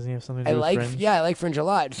 right? Doesn't he have something to do with Fringe? I like Fringe a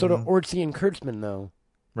lot. So do Mhm. Ortsy and Kurtzman, though.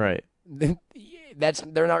 Right.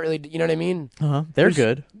 They're not really. You know what I mean? They're There's-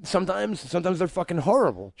 good. Sometimes they're fucking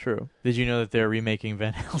horrible. True. Did you know that they're remaking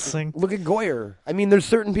Van Helsing? Look at Goyer. I mean, there's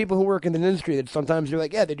certain people who work in the industry that sometimes you're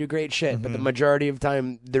like, yeah, they do great shit, but the majority of the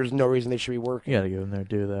time, there's no reason they should be working. You gotta give them their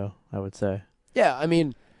due, though. I would say. Yeah, I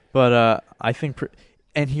mean, But I think,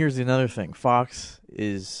 and here's another thing: Fox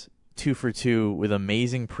is 2 for 2 with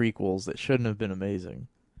amazing prequels that shouldn't have been amazing,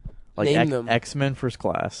 like Name them. X-Men First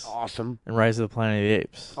Class awesome. and Rise of the Planet of the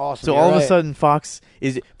Apes. Awesome, So you're all of a right. sudden, Fox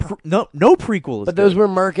is no prequel. Is But those good. were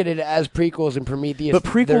marketed as prequels in Prometheus. But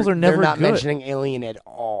prequels are never They're not good. mentioning Alien at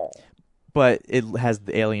all. But it has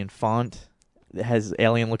the Alien font. It has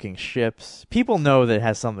alien-looking ships. People know that it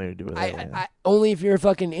has something to do with Alien. I only if you're a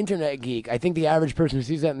fucking internet geek. I think the average person who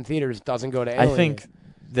sees that in theaters doesn't go to I Alien. think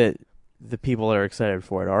that the people that are excited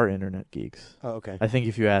for it are internet geeks. Oh, okay. I think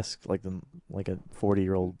if you ask like a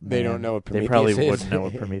 40-year-old, They don't know what They probably Prometheus is. wouldn't know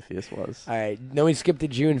what Prometheus was. All right. Then we skipped to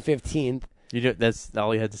June 15th. That's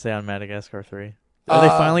all you had to say on Madagascar 3. Are they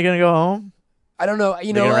finally gonna go home? I don't know. You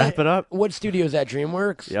They know gonna what? wrap it up? What studio is that?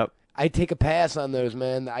 DreamWorks? Yep. I take a pass on those,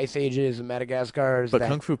 man. The Ice Ages, the Madagascars, But the,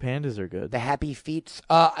 Kung Fu Pandas are good. the Happy Feets.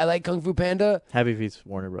 I like Kung Fu Panda. Happy Feet's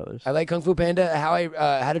Warner Brothers. I like Kung Fu Panda.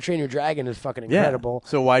 How to Train Your Dragon is fucking incredible. Yeah.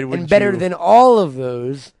 So why wouldn't And better you... than all of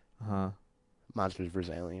those, Huh. Monsters vs.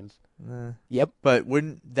 Aliens. Nah. Yep. But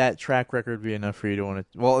wouldn't that track record be enough for you to want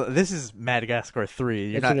to? Well, this is Madagascar 3.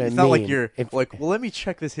 You're That's not. what I It's not like mean. you're If- like, well, let me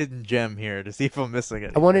check this hidden gem here to see if I'm missing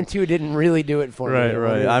it. 1 and 2 didn't really do it for me. Right, It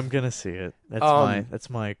right. was- I'm gonna see it. That's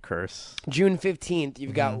my curse. June 15th,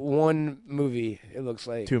 you've got one movie, it looks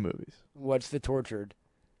like. 2 movies. What's The Tortured?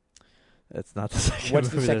 That's not the second. What's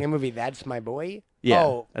the movie. second movie? That's My Boy? Yeah,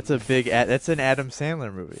 Oh, that's a big. That's an Adam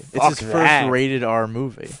Sandler movie. It's Fuck his first that. rated R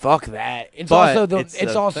movie. fuck that. It's But also it's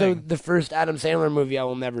it's a also thing. the first Adam Sandler movie I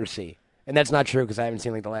will never see. And that's not true because I haven't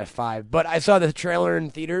seen like the last 5. But I saw the trailer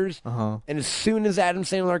in theaters, and as soon as Adam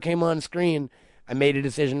Sandler came on screen, I made a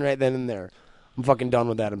decision right then and there. I'm fucking done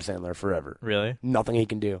with Adam Sandler forever. Really? Nothing he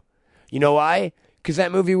can do. You know why? Because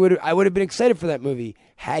that movie I would have been excited for that movie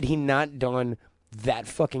had he not done that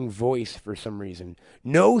fucking voice for some reason.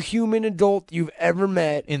 No human adult you've ever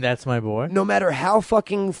met, And That's My Boy. no matter how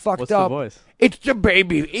fucking fucked What's up. the voice? It's the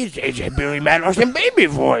baby. It's a Billy Madison baby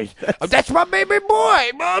voice. That's my baby boy.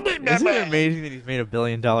 Isn't it amazing that he's made $1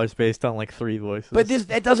 billion based on like 3 voices? But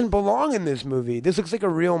that doesn't belong in this movie. This looks like a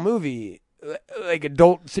real movie, like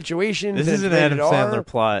adult situations. This and is it's an Adam rated R. Sandler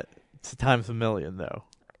plot. It's times a million, though.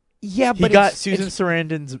 Yeah, He but got it's- Susan it's-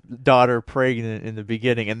 Sarandon's daughter pregnant in the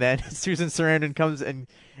beginning, and then Susan Sarandon comes and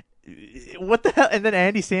What the hell? And then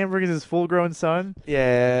Andy Samberg is his full-grown son.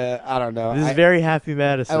 Yeah, I don't know. This is very Happy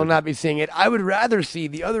Madison. I will not be seeing it. I would rather see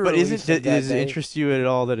the other. But release of does that it day. interest you at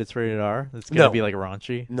all that it's rated R? It's gonna No. be like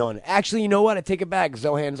raunchy. No, actually, you know what? I take it back.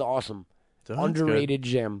 Zohan's awesome. Zohan's Underrated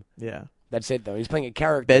gem. good. Yeah. That's it, though. He's playing a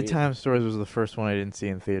character. Bedtime Stories was the first one I didn't see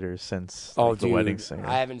in theaters since Oh, The dude, Wedding Singer.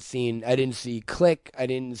 I didn't see Click. I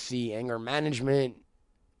didn't see Anger Management.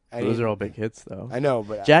 Those are all big hits, though. I know,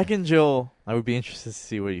 but Jack and Jill, I would be interested to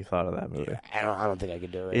see what you thought of that movie. I don't think I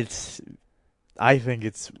could do it. I think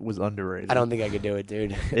it was underrated. I don't think I could do it,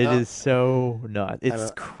 dude. It is so nuts. It's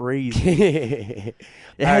don't- crazy.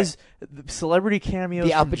 It has celebrity cameos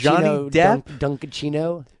the Al from Johnny Pacino, Depp,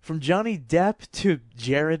 Dunkachino. from Johnny Depp to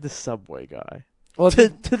Jared the Subway guy, Well, to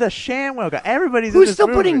the ShamWow guy. Everybody's in who's this still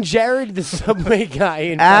movie. putting Jared the Subway guy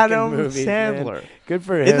in Adam fucking movies, man? Sandler Good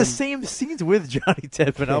for him. in the same scenes with Johnny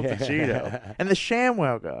Depp and Al Pacino and the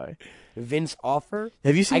ShamWow guy. Vince Offer.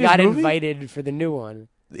 Have you seen I this got movie? invited for the new one.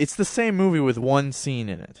 It's the same movie with one scene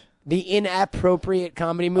in it. The inappropriate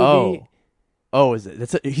comedy movie. Oh, is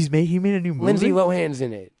it? He made a new movie. Lindsay Lohan's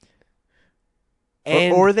in it.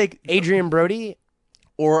 And or are they Adrian Brody.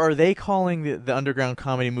 or are they calling the underground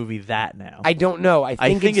comedy movie that now? I don't know. I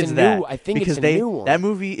think it's a that new. I think because it's a new one. that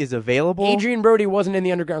movie is available. Adrian Brody wasn't in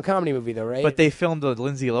the underground comedy movie though, right? But they filmed a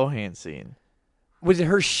Lindsay Lohan scene. Was it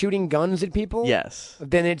her shooting guns at people? Yes.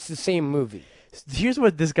 Then it's the same movie. Here's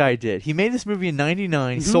what this guy did. He made this movie in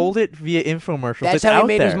 '99, sold it via infomercials. That's It's how he out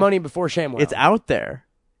made there. his money before ShamWow. It's out there.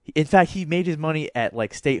 In fact, he made his money at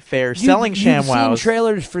like state fairs You- selling You've seen ShamWows.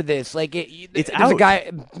 trailers for this. Like It's there's a out.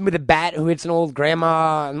 guy with a bat who hits an old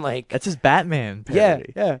grandma and like. That's his Batman Yeah,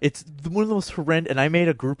 parody. yeah. It's one of the most horrendous. And I made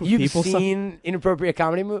a group of You've people. seen inappropriate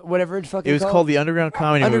comedy movie, whatever it's fucking It was called the Underground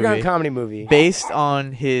Comedy Underground Movie. Comedy Movie. Based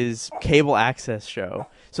on his cable access show.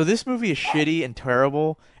 So this movie is shitty and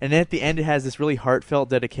terrible, and then at the end it has this really heartfelt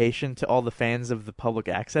dedication to all the fans of the public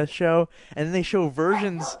access show, and then they show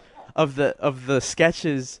versions of the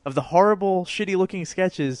sketches, of the horrible, shitty looking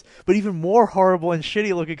sketches, but even more horrible and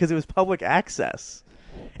shitty looking because it was public access.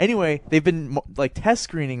 Anyway, they've been like test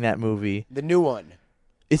screening that movie. The new one.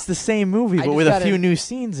 It's the same movie, I but just with a got few in- new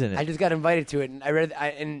scenes in it. I just got invited to it, and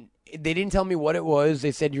and they didn't tell me what it was.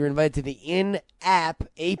 They said you're invited to the in-app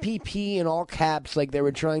APP in all caps, like they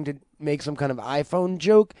were trying to make some kind of iPhone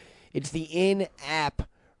joke. It's the in-app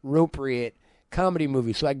appropriate comedy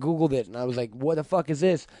movie. So I Googled it and I was like, what the fuck is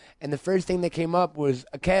this? And the first thing that came up was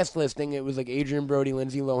a cast listing. It was like Adrian Brody,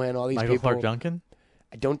 Lindsay Lohan, all these Michael people. Clark Duncan?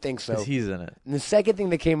 I don't think so. Because he's in it. And the second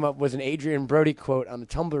thing that came up was an Adrian Brody quote on the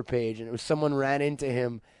Tumblr page, and it was someone ran into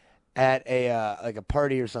him at a like a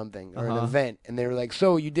party or something or an event, and they were like,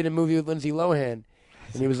 "So you did a movie with Lindsay Lohan?"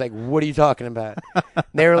 And he was like, "What are you talking about?"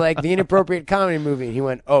 They were like, "The inappropriate comedy movie." And he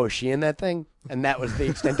went, "Oh, is she in that thing?" And that was the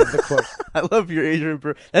extent of the quote. I love your Adrian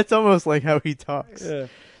Brody. That's almost like how he talks. Yeah.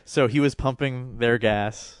 So he was pumping their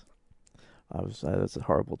gas. That's a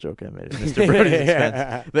horrible joke I made at Mr. Brody's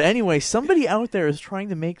expense. But anyway, somebody out there is trying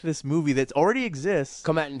to make this movie that already exists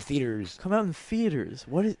Come out in theaters come out in theaters.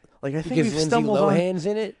 What is like? I think because we've Lindsay stumbled on. Lohan's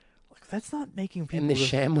in it, That's not making people. and the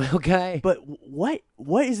ShamWow guy. But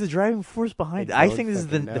what is the driving force behind it? I I don't think this is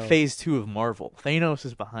fucking the know. phase 2 of Marvel. Thanos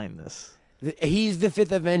is behind this. He's the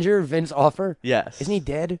fifth Avenger, Vince Offer. Yes. Isn't he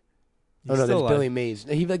dead? He's Oh no, still that's alive. Billy Mays.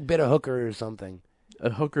 He like bit a hooker or something. A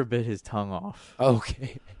hooker bit his tongue off.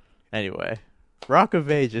 Okay. Anyway, Rock of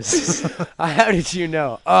Ages. How did you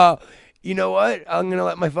know? You know what? I'm gonna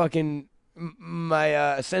let my fucking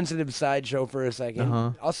my sensitive side show for a 2nd.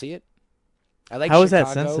 Uh-huh. I'll see it. I like. How is that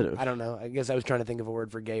Chicago. sensitive? I don't know. I guess I was trying to think of a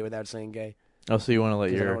word for gay without saying gay. Oh, so you want to let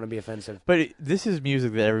 'Cause I don't your... want to be offensive. But this is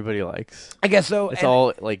music that everybody likes. I guess so. It's and,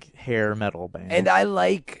 all like hair metal bands. and I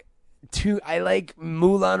like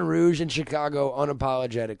Moulin Rouge in Chicago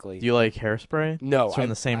unapologetically. Do you like Hairspray? No, It's from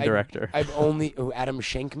the same director. I've only Adam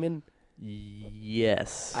Shankman.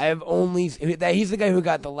 Yes. I have only he's the guy who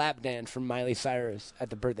got the lap dance from Miley Cyrus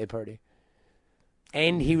at the birthday party,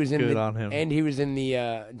 and he was in Good the on him. and he was in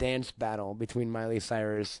the dance battle between Miley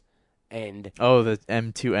Cyrus and Oh, the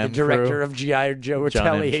M2M the director crew. of G.I. Joe John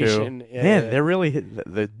M. Chu. Retaliation. Yeah, Man, yeah. they're really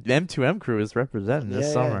the M2M crew is representing this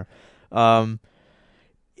Yeah, summer.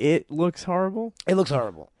 It looks horrible. It looks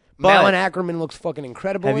horrible. But- Malin Ackerman looks fucking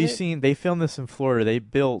incredible. Have in you it. seen? They filmed this in Florida. They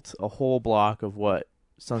built a whole block of what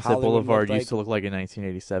Sunset Hollywood Boulevard looked used to look like in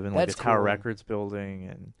 1987, like That's a Tower cool. Records building,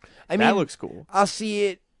 and I that mean, looks cool. I'll see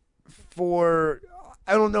it for.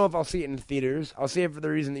 I don't know if I'll see it in theaters. I'll see it for the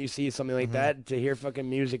reason that you see something like Mm-hmm. that, to hear fucking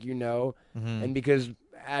music, and because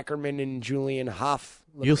Ackerman and Julian Hough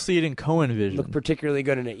You'll see it in Cohen Vision, look particularly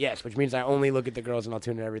good in it. Yes, which means I only look at the girls and I'll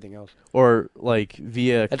tune in everything else. or like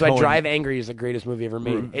via. That's Cohen, why Drive Angry is the greatest movie ever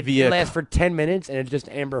made. It Via- lasts for 10 minutes and it's just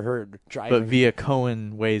Amber Heard driving. but via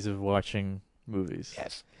Cohen ways of watching movies.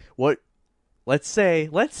 Yes. What? Let's say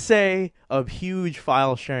a huge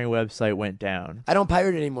file sharing website went down. I don't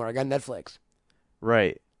pirate anymore. I got Netflix.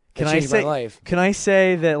 Right. That Can I changed say? my life. Can I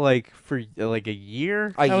say that like for like a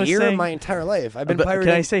year? I A was year saying, of my entire life. I've been but pirating.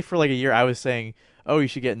 Can I say for like a year? I was saying, oh, you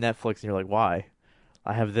should get Netflix, and you're like, why?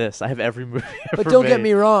 I have this. I have every movie. But don't get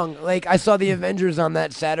me wrong. Like, I saw The Avengers on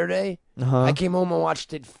that Saturday. Uh-huh. I came home and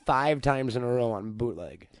watched it 5 times in a row on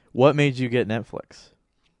bootleg. What made you get Netflix?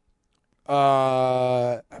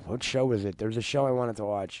 What show was it? There was a show I wanted to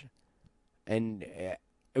watch, and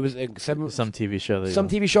it was Some TV show. That some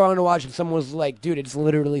TV show I wanted to watch, and someone was like, "Dude, it's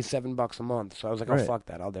literally $7 a month." So I was like, "Oh Right. fuck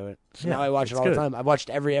that, I'll do it." So Yeah, now I watch it it's all good. the time. I've watched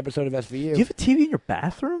every episode of SVU. Do you have a TV in your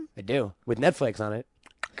bathroom? I do with Netflix on it.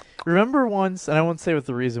 Remember once, and I won't say what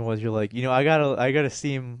the reason was. You're like, I gotta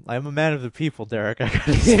see him. I'm a man of the people, Derek. I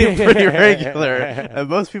gotta see him pretty regular. And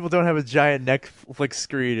most people don't have a giant Netflix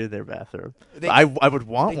screen in their bathroom. They- I would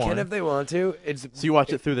want They one. can if they want to. It's So you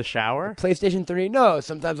watch it through the shower? PlayStation 3. No,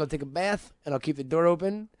 sometimes I'll take a bath and I'll keep the door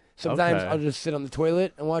open. Sometimes Okay. I'll just sit on the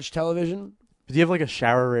toilet and watch television. Do you have like a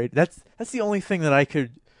shower radio? That's the only thing that I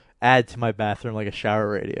could add to my bathroom, like a shower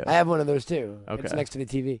radio. I have one of those too. It's Okay. next to the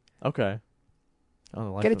TV. Okay.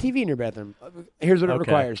 Oh, I Get a like TV in your bathroom. Here's what it Okay.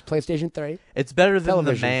 requires: PlayStation 3. It's better than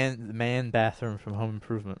Television. the man bathroom from Home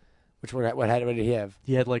Improvement. Which one? What did he have?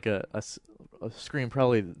 He had like a screen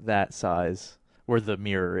probably that size where the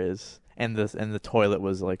mirror is, and the toilet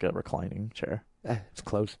was like a reclining chair. It's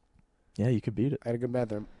close. Yeah, you could beat it. I had a good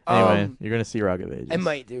bathroom. Anyway, you're gonna see Rock of Ages. I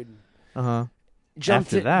might, dude. Uh-huh. Jump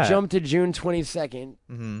After to that- jump to June 22nd,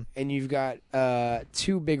 Mm-hmm. and you've got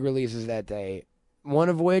 2 big releases that day. One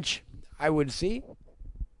of which I would see.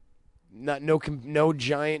 No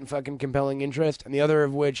giant fucking compelling interest, and the other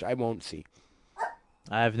of which I won't see.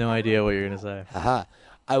 I have no idea what you're gonna say. Haha.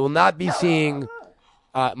 I will not be seeing.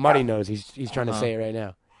 Marty knows. He's trying to Uh-huh. say it right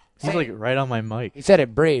now. He's like right on my mic He said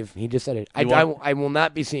it. Brave. He just said it. You want- I will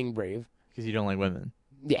not be seeing Brave. because you don't like women.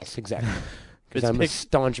 Yes, exactly. It's Because I'm a Pix-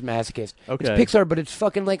 staunch masochist. Okay. It's Pixar, but it's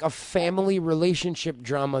fucking like a family relationship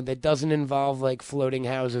drama that doesn't involve like floating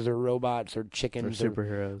houses or robots or Or chickens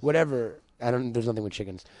superheroes. whatever. There's nothing with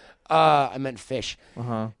chickens. I meant fish.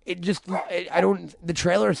 Uh-huh. The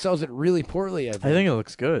trailer sells it really poorly. I I think it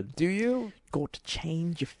looks good. Do you? Go to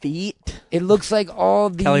change your feet. It looks like all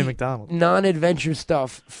the Kelly McDonald. non-adventure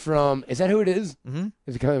stuff from. Is that who it is? Mm-hmm.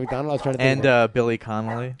 Is it Kelly McDonald? I was trying to think. And Billy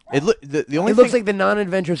Connolly. The only it looks thing, like the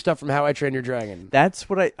non-adventure stuff from How I Trained Your Dragon. that's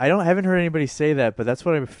what I haven't heard anybody say that, but that's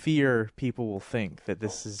what I fear people will think, that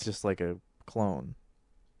this is just like a clone.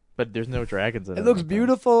 But there's no dragons in it. It looks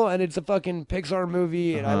beautiful, and it's a fucking Pixar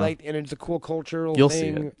movie, and Uh-huh. and it's a cool cultural You'll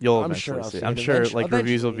thing. see it. You'll I'm eventually sure I'll see it. see I'm it. sure like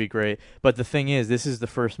reviews will Eventually. be great. But the thing is, this is the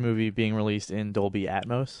first movie being released in Dolby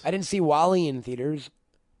Atmos. I didn't see Wall-E in theaters.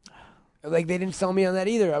 Like, they didn't sell me on that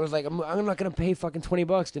either. I was like, I'm not going to pay fucking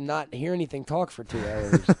 $20 to not hear anything talk for 2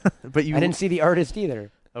 hours. But you I didn't see the artist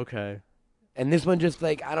either. Okay. And this one just,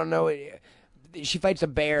 like, I don't know. She fights a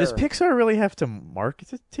bear. Does Pixar really have to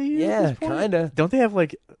market it to you? at Yeah, this point? kind of. Don't they have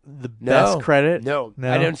like the No. best credit? No.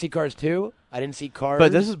 No? I didn't see Cars 2. I didn't see Cars.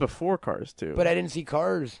 But this is before Cars 2. But I didn't see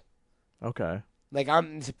Cars. Okay. Like,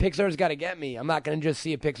 Pixar's got to get me. I'm not going to just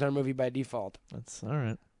see a Pixar movie by default. That's all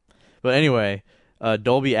right. But anyway,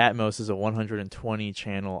 Dolby Atmos is a 120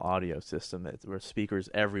 channel audio system that where speakers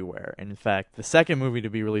everywhere. And in fact, the second movie to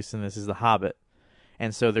be released in this is The Hobbit.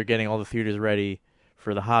 And so they're getting all the theaters ready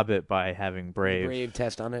for The Hobbit by having Brave.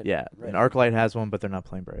 Test on it. Yeah. Right. And ArcLight has one, but they're not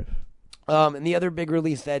playing Brave. And the other big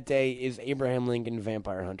release that day is Abraham Lincoln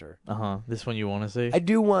Vampire Hunter. Uh-huh. This one you want to see? I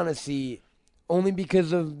do want to see, only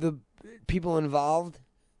because of the people involved.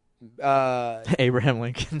 Abraham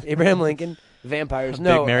Lincoln. Abraham Lincoln, vampires. A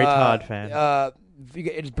No, big Mary Todd fan.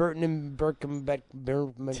 It's Burton and Berkambet.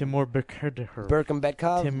 Timur Bekmambetov.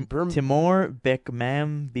 Berkambet. Timur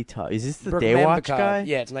Bekmambetov. Is this the Berkman Daywatch Bekov. guy?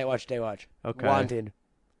 Yeah, it's Nightwatch, Daywatch. Okay. Wanted.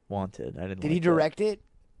 Wanted. I didn't. Did like he that. direct it?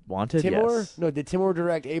 Wanted? Timur? Yes. No, did Timur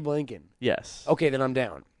direct Abe Lincoln? Yes. Okay, then I'm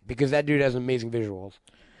down because that dude has amazing visuals.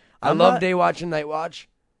 I I'm love not- Daywatch and Nightwatch,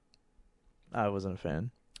 I wasn't a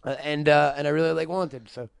fan. and I really like Wanted.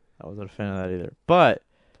 So I wasn't a fan of that either. But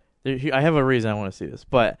I have a reason I want to see this.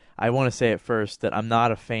 But I want to say at first that I'm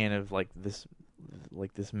not a fan of this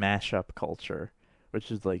mashup culture,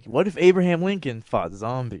 which is like, what if Abraham Lincoln fought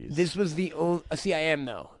zombies? this was the only. See, I am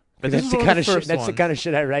though. But That's this the was kind the of shit. first That's the one. kind of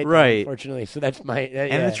shit I write. down, Right. Unfortunately, so that's my.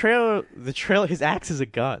 And yeah. the trailer, his axe is a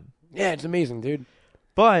gun. Yeah, it's amazing, dude.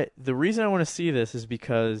 But the reason I want to see this is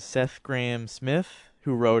because Seth Grahame-Smith,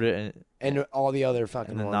 who wrote it And all the other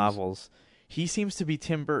fucking and the ones. novels, he seems to be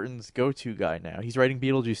Tim Burton's go-to guy now. He's writing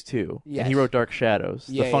Beetlejuice 2, Yes. and he wrote Dark Shadows,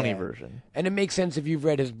 Yeah, the funny yeah. version. And it makes sense if you've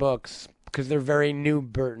read his books because they're very new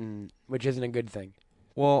Burton, which isn't a good thing.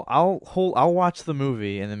 Well, I'll watch the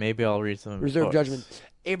movie, and then maybe I'll read some of his Reserve books. Judgment.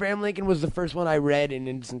 Abraham Lincoln was the first one I read in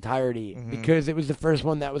its entirety Mm-hmm. because it was the first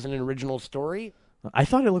one that was an original story. I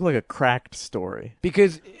thought it looked like a cracked story.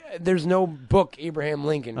 Because there's no book Abraham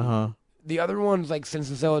Lincoln. Uh-huh. The other ones like Sense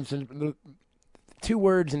and Sensibility, 2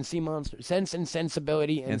 words and Sea Monsters, Sense and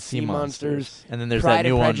Sensibility and Sea Monsters. And then there's Pride that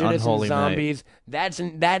new and one, Prejudice Unholy and Night. Zombies.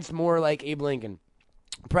 That's more like Abe Lincoln.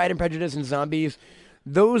 Pride and Prejudice and Zombies.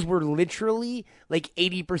 Those were literally like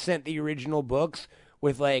 80% the original books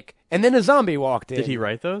with like, and then a zombie walked in. Did he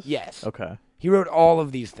write those? Yes. Okay. He wrote all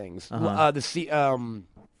of these things. Uh-huh.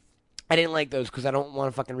 I didn't like those because I don't want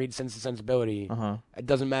to fucking read Sense and Sensibility. Uh-huh. It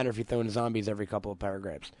doesn't matter if you throw in zombies every couple of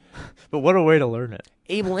paragraphs. But what a way to learn it.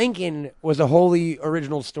 Abe Lincoln was a wholly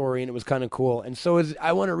original story, and it was kind of cool. And so is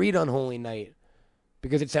I want to read Unholy Night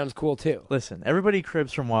because it sounds cool too. Listen, everybody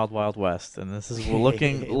cribs from Wild Wild West, and this is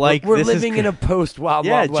looking like we're this living is in a post Wild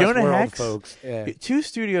yeah, Wild West Jonah world, Hex, folks. Yeah. 2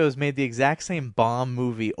 studios made the exact same bomb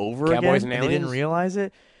movie over Cowboys again, and and they didn't Aliens? realize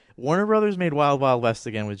it. Warner Brothers made Wild Wild West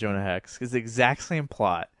again with Jonah Hex. It's the exact same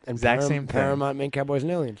plot, And exact same thing. Paramount made Cowboys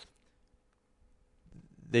and Aliens.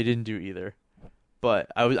 They didn't do either. But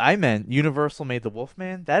I meant Universal made the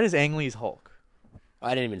Wolfman. That is Ang Lee's Hulk. I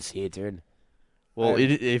didn't even see it, dude. Well,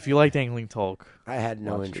 if you liked Ang Lee's Hulk, I had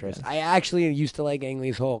no Watch it interest. again. I actually used to like Ang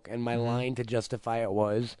Lee's Hulk, and my Mm-hmm. line to justify it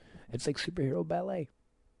was, it's like superhero ballet.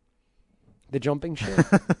 The jumping shit.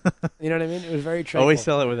 You know what I mean? It was very tranquil. always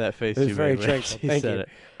sell it with that face. It was you very made, tranquil. He Thank said you. it.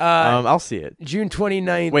 Uh, I'll see it. June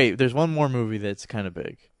 29th. Wait, there's one more movie that's kind of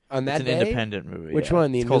big. On that It's an day? independent movie. Which yeah.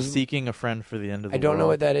 one? The It's called Invisible- Seeking a Friend for the End of the I don't know World.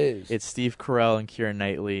 what that is. It's Steve Carell and Keira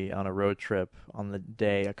Knightley on a road trip on the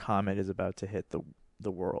day a comet is about to hit the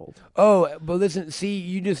world. Oh, but listen, see,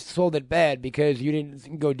 you just sold it bad because you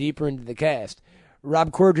didn't go deeper into the cast.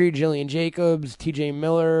 Rob Corddry, Jillian Jacobs, T.J.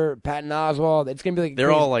 Miller, Patton Oswalt. It's gonna be like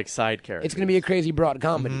They're all like side characters. It's gonna be a crazy broad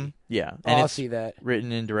comedy. Mhm. Yeah, Oh, and I'll it's see that.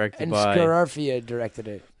 written and directed And by Scarafia directed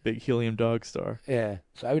it. big Helium Dog star Yeah,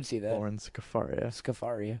 so I would see that. Lawrence Scafaria.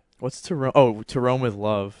 Scafaria. What's To Rome? Oh, To Rome with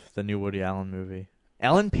Love, the new Woody Allen movie.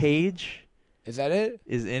 Ellen Page Is that it?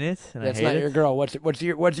 is in it, and That's I hate not it. your girl. What's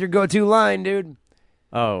your go-to line, dude?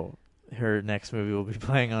 Oh, her next movie will be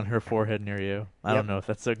playing on her forehead near you. I Yep. don't know if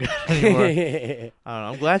that's so good anymore. I Did don't know.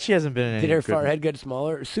 I'm glad she hasn't been in any her good. forehead get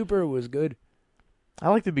smaller? Super was good. I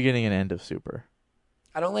like the beginning and end of Super.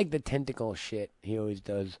 I don't like the tentacle shit he always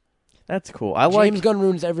does. That's cool. I like. James Gunn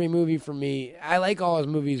ruins every movie for me. I like all his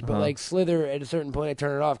movies, but Uh-huh. like Slither, at a certain point, I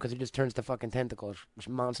turn it off because it just turns to fucking tentacle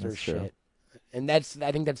monster That's true. shit. And I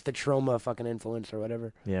think that's the trauma fucking influence or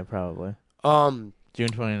whatever. Yeah, probably. June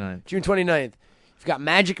 29th. June 29th. You've got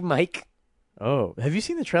Magic Mike. Oh, have you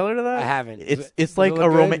seen the trailer to that? I haven't. It's Does like it a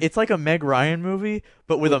look good? It's like a Meg Ryan movie,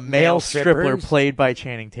 but with a With male male stripper strippers? played by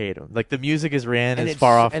Channing Tatum. Like the music is ran And as it's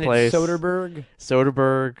far off and place. It's Soderbergh.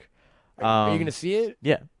 Soderbergh. Are you gonna see it?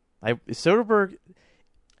 Yeah, Soderbergh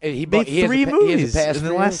He made he has a 3 pa- he has a movies pass in the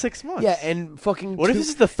through. last 6 months. Yeah, and fucking. What if two- this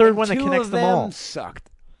is the third and one that two connects of them all?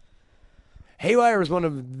 Sucked. Haywire was one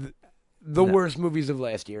of the No. worst movies of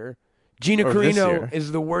last year. Gina Or this Carino year.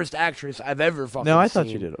 is the worst actress I've ever fucking No, I thought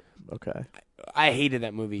seen. you did. Okay. I hated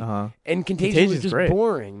that movie. Uh-huh. And Contagion was Contagion's just great.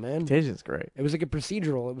 boring, man. Contagion's great. It was like a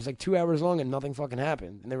procedural. It was like 2 hours long and nothing fucking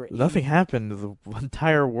happened. And they were Nothing happened to the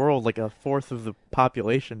entire world. Like a fourth of the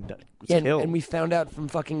population was Yeah, killed. and we found out from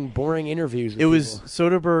fucking boring interviews. With It was people.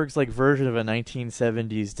 Soderbergh's like version of a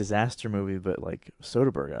 1970s disaster movie, but like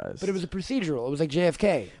Soderbergh eyes. But it was a procedural. It was like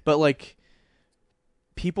JFK. But like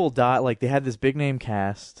people died. Like they had this big name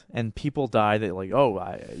cast, and people died. That like,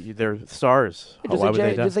 they're stars. Oh, Just why like, would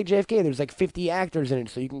they die? just like JFK, there's like 50 actors in it,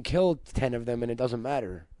 so you can kill 10 of them and it doesn't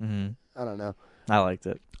matter. hmm I don't know. I liked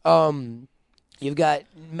it. You've got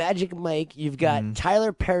Magic Mike. You've got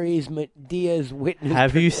Tyler Perry's Medea's Witness.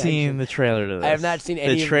 Have you Protection. seen the trailer to this? I have not seen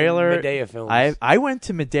any the of trailer. the Medea films. I went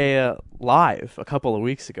to Medea live a couple of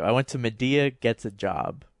weeks ago. I went to Medea Gets a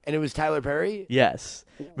Job. And it was Tyler Perry? Yes.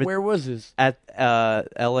 Where was this? At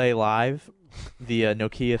LA Live, the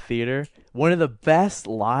Nokia Theater. One of the best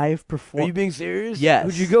live Are performances. you being serious? Yes.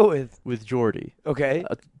 Who'd you go with? With Jordy. Okay.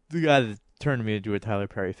 The guy that turned me into a Tyler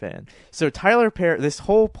Perry fan. So Tyler Perry, this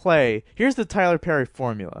whole play, here's the Tyler Perry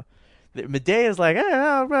formula. Medea's like,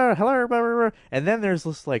 hello, and then there's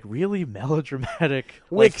this like really melodramatic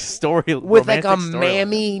like story with like a romantic story.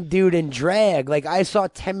 mammy dude in drag. Like I saw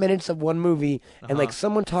 10 minutes of one movie and like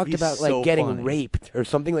someone talked He's about like so getting funny. raped or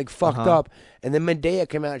something like fucked up, and then Medea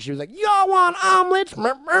came out and she was like, "Y'all want omelets?"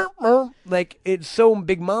 Like it's so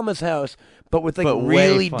Big Mama's house, but with like But way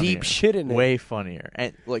really funnier. deep shit in it. Way funnier.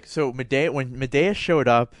 And like so when Medea showed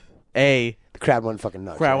up, The crowd went fucking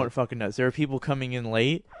nuts. crowd right? went fucking nuts. There were people coming in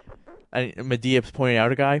late. And Medea pointed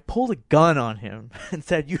out a guy, pulled a gun on him, and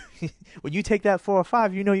said, "You, when you take that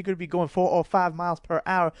 405, you know you're going to be going 4 or 5 miles per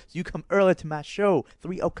hour. So you come early to my show,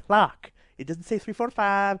 3 o'clock. It doesn't say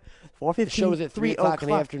 3:45, 4:15. The show was at 3 o'clock in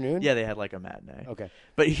the afternoon? Yeah, they had like a matinee. Okay.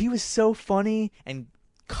 But he was so funny and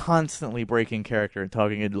constantly breaking character and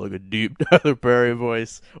talking into like a deep Tyler Perry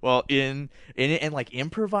voice while in it and like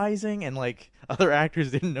improvising and like other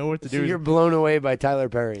actors didn't know what to So do. you're blown away by Tyler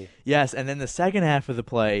Perry. Yes, and then the second half of the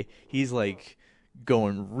play, he's like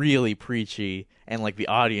going really preachy, and like the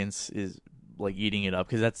audience is like eating it up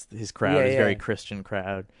because that's his crowd, Yeah, his yeah. very Christian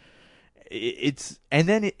crowd. And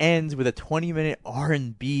then it ends with a 20-minute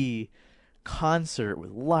R&B concert with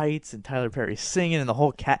lights and Tyler Perry singing and the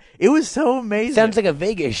whole cat. It was so amazing. Sounds like a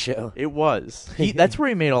Vegas show. It was. That's where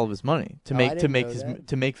he made all of his money to Oh, I make didn't know his that.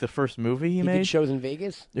 to make the first movie he He made. did shows in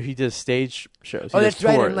Vegas. He does stage shows. He Oh, does that's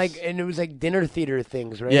right. tours. And it was like dinner theater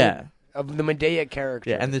things, right? Yeah. Of the Medea character.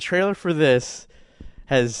 Yeah, and the trailer for this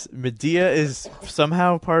has Medea is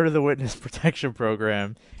somehow part of the witness protection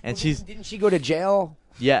program, and Didn't she go to jail?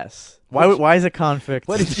 yes. Why is a convict?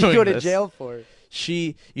 What did she doing go to this? jail for?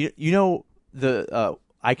 She you know the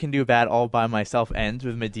I Can Do Bad All by Myself ends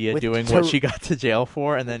with Medea With doing what she got to jail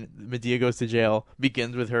for, and then Medea Goes to Jail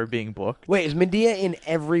begins with her being booked. Wait, is Medea in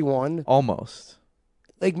every one? Almost.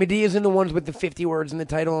 Like Medea's in the ones with the 50 words in the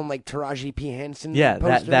title and like Taraji P. Henson Yeah,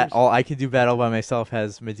 posters? that All I Can Do Bad All by Myself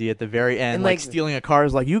has Medea at the very end, And, like like, stealing a car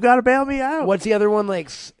is like, you gotta bail me out. What's the other one?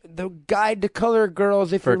 Like the Guide to Color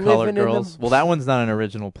Girls if For you're Colored living Girls. in the... Well, that one's not an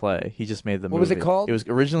original play. He just made the movie. What was it called? It was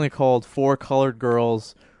originally called For Colored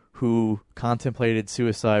Girls Who Contemplated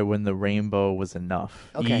Suicide When the Rainbow Was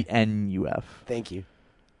Enough. Okay. ENUF. Thank you.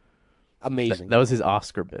 Amazing. That was his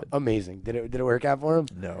Oscar bid. Amazing. Did it work out for him?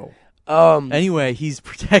 No. Um, Anyway, he's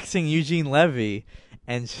protecting Eugene Levy,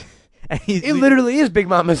 and he's it literally is Big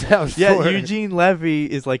Mama's house. Yeah, for her. Eugene Levy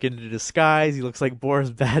is like in a disguise. He looks like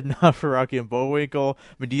Boris Badenoff for Rocky and Bullwinkle.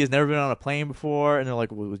 Medea's never been on a plane before, and they're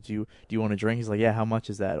like, well, do you want a drink? He's like, yeah, how much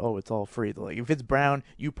is that? Oh, it's all free. They're like, if it's brown,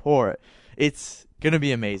 you pour it. It's gonna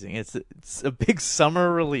be amazing. It's a big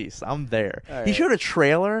summer release. I'm there. All He right. showed a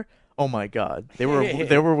trailer. Oh my god, they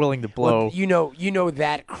were willing to blow. Well, you know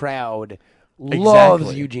that crowd loves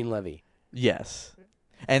Exactly. Eugene Levy. Yes.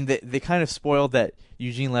 And they kind of spoiled that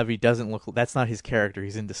Eugene Levy doesn't look. That's not his character.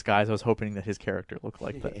 He's in disguise. I was hoping that his character looked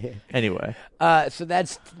like that. Anyway, So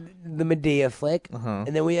that's the Medea flick. Uh-huh.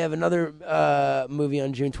 And then we have another movie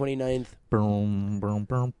on June 29th.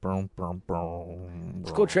 It's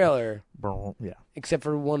a cool trailer, Yeah. except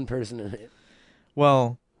for one person in it.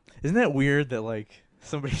 Well, isn't that weird that like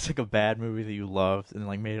somebody took a bad movie that you loved and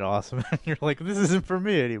like made it awesome, and you're like, this isn't for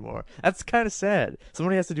me anymore. That's kind of sad.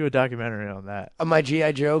 Somebody has to do a documentary on that. My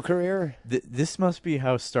G.I. Joe career? This must be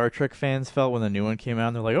how Star Trek fans felt when the new one came out.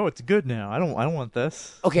 And they're like, oh, it's good now. I don't want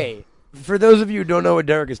this. Okay, for those of you who don't know what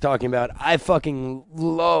Derek is talking about, I fucking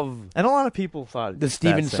love And a lot of people thought the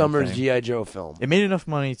Steven that same Summers thing. G.I. Joe film. It made enough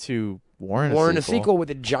money to warrant A sequel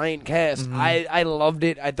with a giant cast. I loved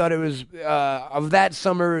it. I thought it was of that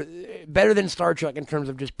summer better than Star Trek in terms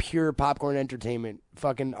of just pure popcorn entertainment.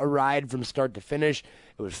 Fucking a ride from start to finish.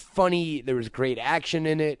 It was funny. There was great action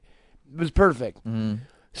in it. It was perfect.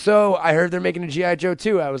 So I heard they're making a G.I. Joe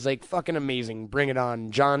 2. I was like, fucking amazing. Bring it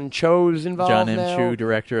on. John Cho's involved John M. now. Chu,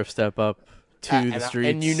 director of Step Up, to the Streets.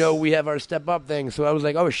 And you know we have our Step Up thing. So I was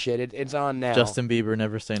like, oh shit, it's on now. Justin Bieber,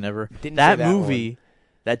 Never Say Never. Didn't that say that movie,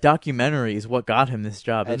 that documentary is what got him this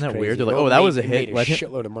job. That's Isn't that crazy. weird? They're like, Well, oh, that it was a made hit. a Let him,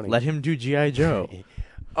 shitload of money. let him do G.I. Joe.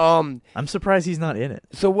 I'm surprised he's not in it.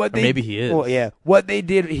 So what Or they maybe he is. Well, yeah. What they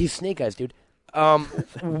did, he's Snake Eyes, dude.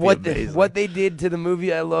 What amazing. they did to the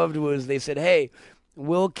movie I loved was they said, "Hey,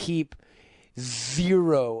 we'll keep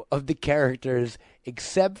 0 of the characters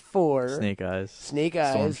except for Snake Eyes. Snake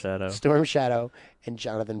Eyes, Storm Shadow, and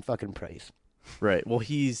Jonathan fucking Pryce. Right. Well,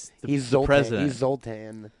 he's the Zoltan. president. He's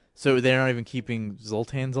Zoltan. So they're not even keeping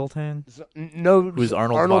Zoltan? No, Who's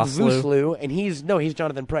Arnold Vosloo, Vosloo? and he's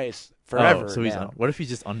Jonathan Pryce forever. Oh, so he's now. on. What if he's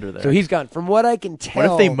just under there? So he's gone. From what I can tell,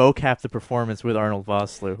 What if they mocap the performance with Arnold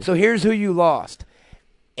Vosloo? So here's who you lost.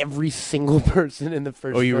 Every single person in the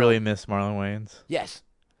first. Oh, you film. really miss Marlon Wayans? Yes.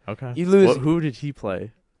 Okay. You lose- Who did he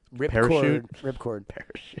play? Ripcord. Parachute? Ripcord.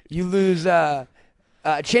 Parachute. You lose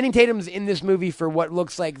Channing Tatum's in this movie for what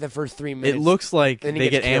looks like the first 3 minutes. It looks like Then he they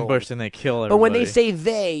gets get killed. ambushed and they kill everybody. But when they say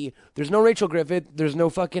they, there's no Rachel Griffith, there's no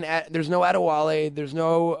fucking, there's no Adewale, there's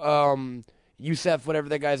no Yusef, whatever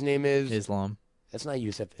that guy's name is. Islam. That's not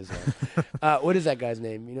Yusef Islam. What is that guy's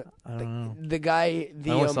name? You know, I don't know. the guy, I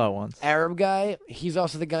only saw it once. Arab guy. He's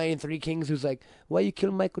also the guy in Three Kings who's like, "Why you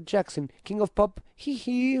kill Michael Jackson, King of Pop? Hee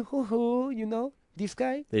hee, hoo hoo." You know this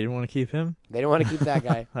guy. They didn't want to keep him. They don't want to keep that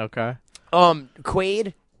guy. Okay.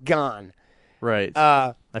 Quaid gone. Right.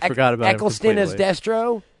 I forgot about him Eccleston as completely.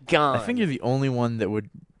 Destro gone. I think you're the only one that would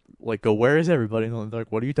like go. Where is everybody? And they're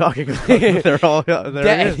like, what are you talking about? They're all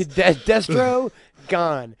there. It is. Destro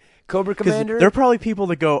gone. Cobra 'Cause Commander. there are probably people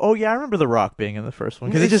that go, oh yeah, I remember The Rock being in the first one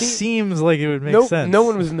because it just seems like it would make Nope, sense. no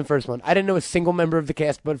one was in the first one. I didn't know a single member of the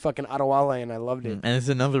cast but fucking Adewale, and I loved it. And it's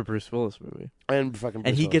another Bruce Willis movie, And fucking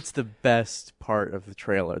and he Bruce gets the best part of the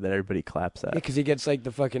trailer that everybody claps at. because he gets like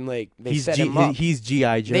the fucking like they he's set him up. He's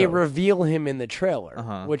G.I. Joe. They reveal him in the trailer,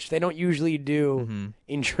 Uh-huh. which they don't usually do Mhm.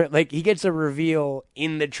 in like he gets a reveal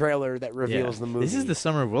in the trailer that reveals the movie. This is the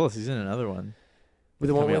Summer of Willis. He's in another one. with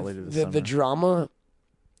the one coming out with later this the summer. drama.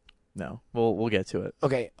 No, we'll get to it.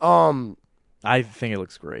 Okay, I think it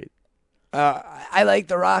looks great. I like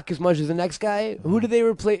The Rock as much as the next guy. Who did they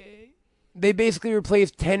replace? They basically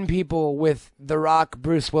replaced 10 people with The Rock,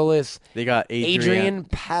 Bruce Willis, They got Adrian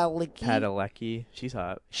Palicki. Padalecki. She's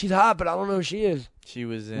hot. She's hot, but I don't know who she is. She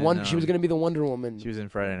was in. She was going to be the Wonder Woman. She was in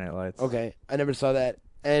Friday Night Lights. Okay, I never saw that.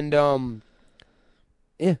 And yeah,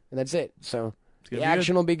 and that's it. So It's the gonna be good.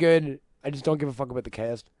 action will be good. I just don't give a fuck about the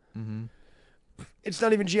cast. Mm-hmm. It's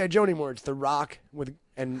not even G.I. Joe anymore. It's The Rock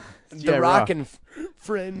and The G.I. Rock Rock. and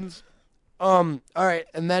friends. All right,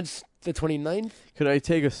 and that's the 29th. Could I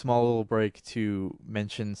take a small little break to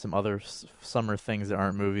mention some other summer things that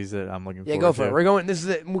aren't movies that I'm looking Yeah, forward go for to? it. We're going. This is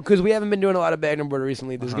it because we haven't been doing a lot of Bag and Border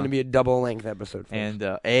recently. This is Uh-huh. going to be a double length episode. For us.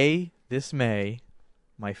 And this May,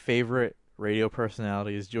 my favorite radio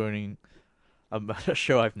personality is joining a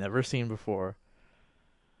show I've never seen before.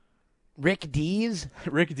 Rick Dees.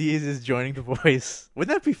 Rick Dees is joining The Voice.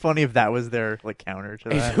 Wouldn't that be funny if that was their counter to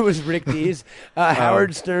If that? it was Rick Dees,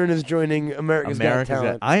 Howard Stern is joining America's Got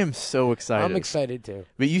Talent. I am so excited. I'm excited too.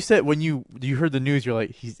 But you said when you heard the news, you're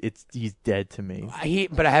like, he's dead to me.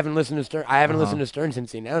 But I haven't listened to Stern. I haven't Uh-huh. listened to Stern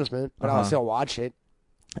since the announcement. But I'll Uh-huh. still watch it.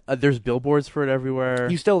 There's billboards for it everywhere.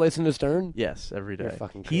 You still listen to Stern? Yes, every day. You're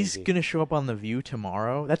fucking He's crazy. gonna show up on The View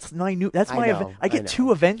tomorrow. That's my new. That's I my. know, I get I know.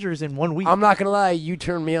 2 Avengers in 1 week. I'm not gonna lie. You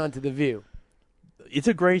turned me on to The View. It's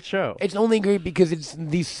a great show. It's only great because it's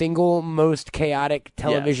the single most chaotic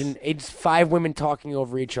television. Yes. It's 5 women talking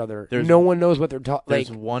over each other. There's- no one knows what they're talking. There's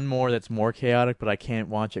Like one more that's more chaotic, but I can't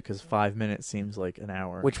watch it because 5 minutes seems like an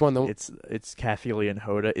hour. which one? It's Kathy Lee and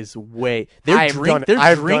Hoda is way. They're I've done it. They're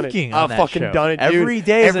I've done it. drinking. I've on that fucking show. done it, dude. Every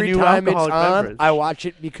day is a Every new time it's alcoholic on, beverage. I watch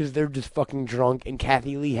it because they're just fucking drunk, and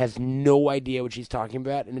Kathy Lee has no idea what she's talking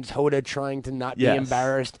about, and it's Hoda trying to not Yes. be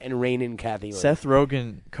embarrassed and rein in Kathy Lee. Seth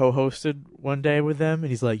Rogen co-hosted one day with them, and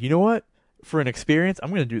he's like, you know what? For an experience, I'm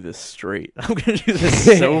going to do this straight. I'm going to do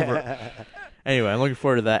this sober. Anyway, I'm looking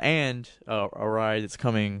forward to that. And a ride that's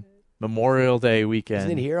coming Memorial Day weekend.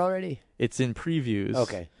 Isn't it here already? It's in previews.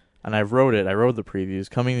 Okay. And I wrote it. I wrote the previews.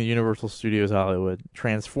 Coming to Universal Studios Hollywood.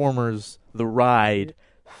 Transformers The Ride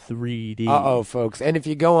 3D. Uh-oh, folks. And if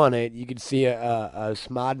you go on it, you could see a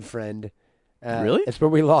Smod friend. Really? It's where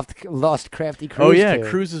we lost Crafty Cruz. Oh, yeah. to.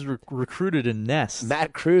 Cruz is recruited in Nest.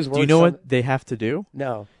 Matt Cruz. Do you know what they have to do?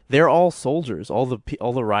 No. They're all soldiers. All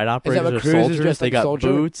the ride operators what are Cruz is soldiers. dressed They like a got soldier?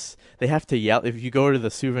 boots. They have to yell. If you go to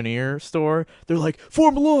the souvenir store, they're like,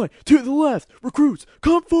 "Form a line to the left, recruits,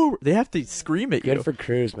 come forward." They have to scream at you. Good for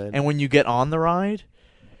Cruz, man. And when you get on the ride,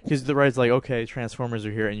 because the ride's like, okay, Transformers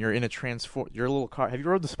are here, and you're in your little car. Have you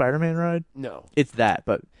rode the Spider-Man ride? No. It's that,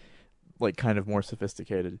 but like kind of more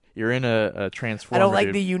sophisticated. You're in a Transformer. I don't like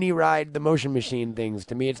dude. the uni ride, the motion machine things.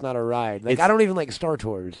 To me, it's not a ride. Like It's- I don't even like Star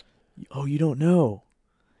Tours. Oh, you don't know.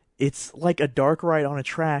 It's like a dark ride on a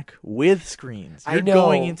track with screens. I You're know.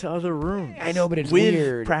 going into other rooms. I know, but it's with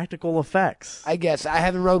weird. practical effects. I guess I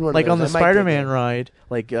haven't rode one. Like of on the those. I might take Spider-Man it. ride,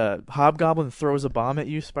 like Hobgoblin throws a bomb at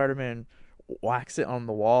you, Spider-Man whacks it on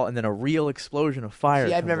the wall, and then a real explosion of fire.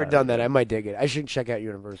 See, I've comes never out of done it. that. I might dig it. I should check out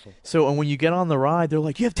Universal. So, and when you get on the ride, they're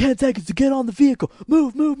like, you have 10 seconds to get on the vehicle.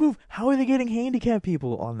 Move, move, move. How are they getting handicapped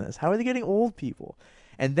people on this? How are they getting old people?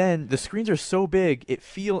 And then the screens are so big,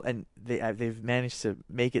 and they've managed to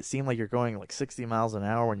make it seem like you're going like 60 miles an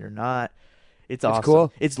hour when you're not. It's awesome.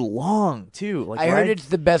 cool. It's long, too. Like I heard it's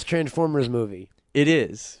the best Transformers movie. It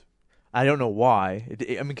is. I don't know why.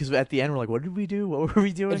 I mean, because at the end we're like, what did we do? What were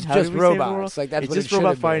we doing? It's How just did we save the robots. world? Like, that's it's what it just should robot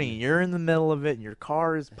have been. fighting. You're in the middle of it, and your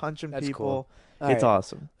car is punching That's people. cool. All It's right.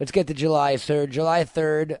 awesome. Let's get to July 3rd. July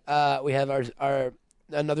 3rd, we have our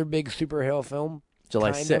another big superhero film.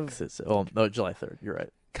 July Kind 6th. No, July 3rd. You're right.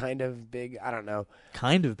 Kind of big. I don't know.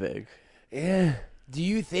 Kind of big. Yeah. Do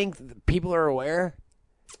you think people are aware?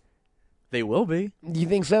 They will be. Do you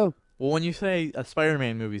think so? Well, when you say a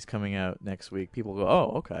Spider-Man movie's coming out next week, people go,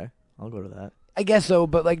 "Oh, okay, I'll go to that." I guess so,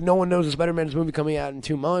 but like no one knows a Spider-Man's movie coming out in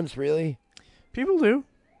 2 months, really. People do.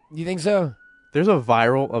 You think so? There's a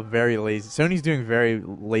very lazy. Sony's doing very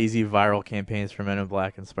lazy viral campaigns for Men in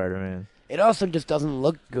Black and Spider-Man. It also just doesn't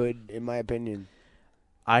look good, in my opinion.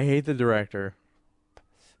 I hate the director.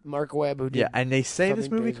 Mark Webb, who did Yeah, and they say this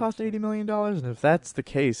something movie crazy. cost $80 million, and if that's the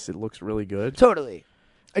case, it looks really good. Totally.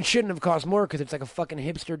 It shouldn't have cost more because it's like a fucking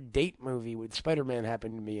hipster date movie with Spider-Man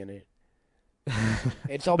happening to be in it.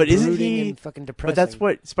 It's all But isn't brooding he- and fucking depressing. But that's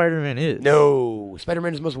what Spider-Man is. No,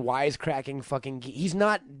 Spider-Man is the most wisecracking fucking. He's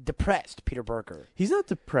not depressed, Peter Parker. He's not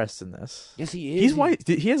depressed in this. Yes, he is. He's white.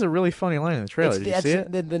 He has a really funny line in the trailer. Did you That's see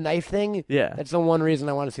it? the knife thing. Yeah. That's the one reason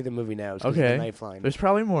I want to see the movie now. Is 'cause of Okay. the knife line. There's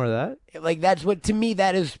probably more of that. Like that's what to me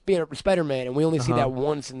that is Spider-Man, and we only see Uh-huh. that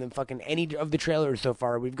once in the fucking any of the trailers so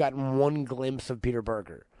far. We've gotten one glimpse of Peter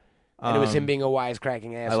Parker, and it was him being a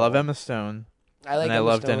wisecracking asshole. I love Emma Stone, I like and I Emma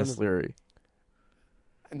love Stone. Dennis Leary.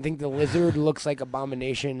 I think the lizard looks like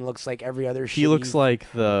Abomination. Looks like every other. He looks like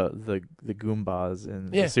the Goombas in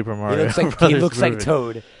Yeah. the Super He Mario looks like Brothers like movie.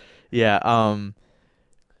 Toad, Yeah.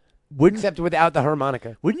 Wouldn't except without the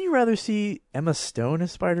harmonica. Wouldn't you rather see Emma Stone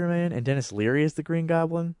as Spider-Man and Dennis Leary as the Green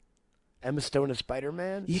Goblin? Emma Stone as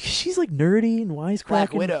Spider-Man. She's like nerdy and Black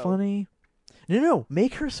wisecracking Widow. and funny. No,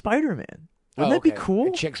 make her Spider-Man. Wouldn't that be okay. cool?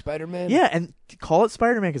 A chick Spider-Man. Yeah, and call it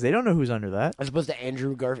Spider-Man because they don't know who's under that. as opposed to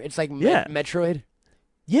Andrew Garfield. It's like Yeah. Metroid.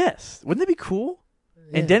 Yes, wouldn't that be cool?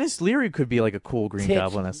 Yeah. And Dennis Leary could be like a cool Green Tits.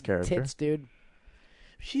 Goblin-esque character. Tits, dude.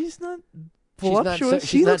 She's not She's not voluptuous. so-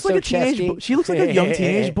 she she's looks not like so a teenage. chesty. She looks like a young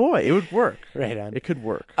teenage boy. It would work. Right on. It could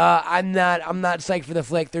work. I'm not psyched for the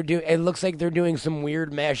flick. It looks like they're doing some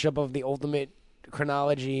weird mashup of the ultimate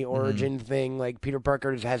chronology origin thing. Like Peter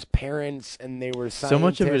Parker has parents and they were scientists. So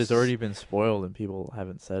much of it has already been spoiled and people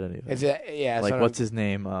haven't said anything. Is it? Yeah. Like so what's his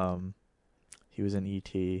name? He was in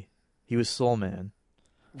E.T. He was Soul Man.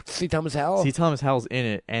 C. Thomas Howell? C. Thomas Howell's in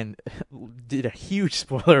it and did a huge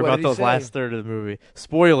spoiler What about did he the say? last third of the movie.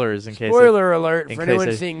 Spoilers in case. Spoiler alert in for case anyone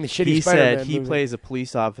I- seeing the shitty He Spider-Man said he movie. plays a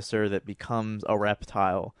police officer that becomes a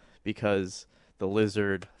reptile because the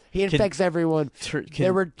lizard. He infects everyone.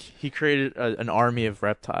 There were He created an army of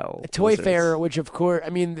reptile. a Toy lizards. Fair, which of course, I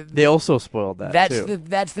mean, They also spoiled that. that's too.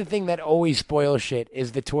 that's the thing that always spoils shit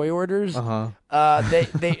is the toy orders. Uh-huh.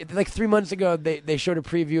 They like 3 months ago they showed a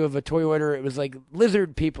preview of a toy order. It was like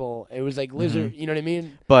lizard people. It was like lizard. You know what I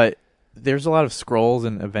mean? But there's a lot of scrolls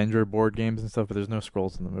in Avenger board games and stuff, but there's no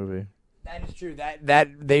scrolls in the movie. That is true.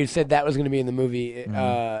 That they said that was going to be in the movie, Mm-hmm.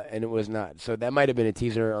 and it was not. So that might have been a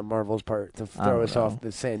teaser on Marvel's part to I throw don't us know. off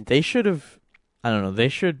the scent. They should have. I don't know. They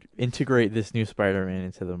should integrate this new Spider-Man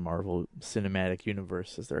into the Marvel Cinematic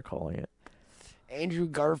Universe, as they're calling it. Andrew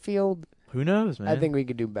Garfield. Who knows, man? I think we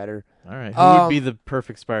could do better. All right. Who would be Um, the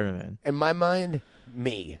perfect Spider-Man? In my mind,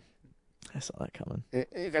 me. I saw that coming.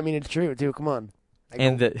 I mean, it's true too. Come on.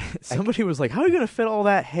 And that somebody was like, "How are you gonna fit all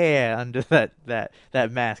that hair under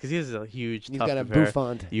that mask?" Because he has a huge. He's tuft got a of hair.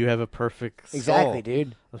 bouffant. You have a perfect skull. Exactly,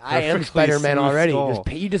 dude. A I am perfectly Spider-Man smooth already. skull.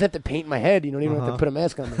 You just have to paint my head. You don't even have to Uh-huh. put a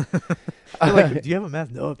mask on me. You're like, do you have a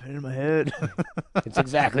mask? No, I painted my head. It's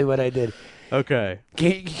exactly what I did. Okay.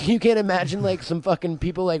 You can't imagine like some fucking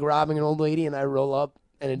people like robbing an old lady, and I roll up,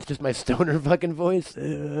 and it's just my stoner fucking voice. Get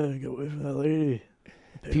away from that lady.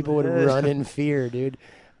 People would run in fear, dude.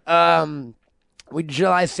 With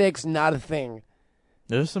July 6th, not a thing.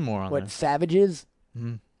 There's some more on What, there. Savages?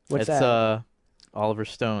 Mhm. What's it's that? Oliver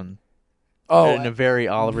Stone. Oh, In a very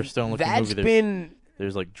Oliver Stone looking that's movie. been.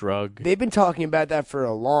 There's like drug. They've been talking about that for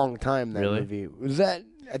a long time. That Really? movie was that.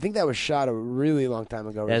 I think that was shot a really long time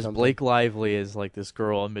ago. Or As something. Blake Lively is like this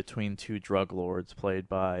girl in between two drug lords, played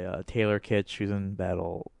by Taylor Kitsch, who's in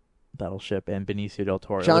Battleship, and Benicio del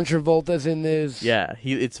Toro. John Travolta's in this. Yeah,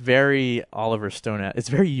 it's very Oliver Stone. It's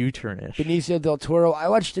very U-turn-ish. Benicio del Toro. I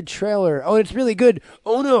watched the trailer. Oh, it's really good.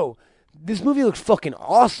 Oh no, this movie looks fucking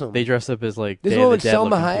awesome. They dress up as like This Day one of the with Dead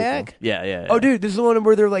Selma looking Hayek? people. Yeah. Oh, dude, this is the one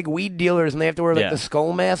where they're like weed dealers and they have to wear like Yeah. the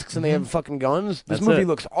skull masks and they have fucking guns. This That's movie it.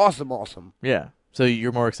 looks awesome. Yeah. So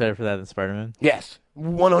you're more excited for that than Spider-Man? Yes,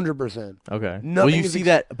 100%. Okay. Nothing Will you is see ex-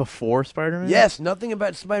 that before Spider-Man? Yes, nothing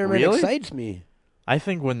about Spider-Man Really? excites me. I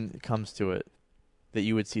think when it comes to it, that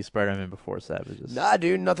you would see Spider-Man before Savages. Nah,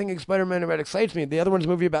 dude, nothing Spider-Man about excites me. The other one's a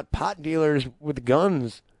movie about pot dealers with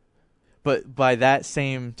guns. But by that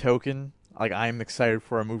same token, like I'm excited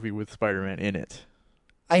for a movie with Spider-Man in it.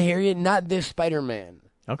 I hear you. Not this Spider-Man.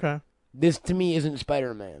 Okay. This, to me, isn't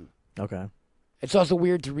Spider-Man. Okay. It's also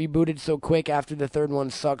weird to reboot it so quick after the third one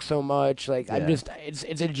sucks so much. Like, Yeah.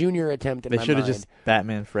 it's a junior attempt in They my should mind. have just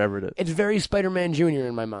Batman Forever'd it. It's very Spider-Man Junior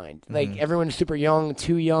in my mind. Like, everyone's super young,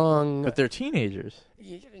 too young. But they're teenagers.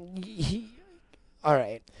 All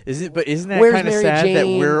right. Isn't that Where's kind of Mary sad that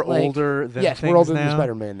Jane? we're Like, older than yes, things we're older now? than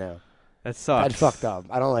Spider-Man now. That sucks. That's fucked up.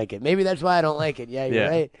 I don't like it. Maybe that's why I don't like it. Yeah, you're Yeah.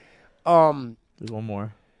 right. There's one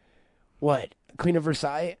more. What? Queen of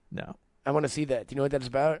Versailles? No. I want to see that. Do you know what that's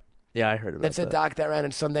about? Yeah, I heard about That's that. a doc that ran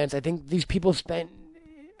in Sundance. I think these people spent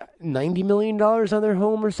 $90 million on their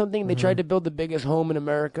home or something. They tried to build the biggest home in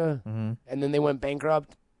America, and then they went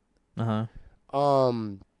bankrupt. Uh-huh. What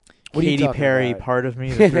are you Katy talking Perry, about? Part of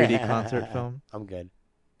Me, the 3D concert film. I'm good.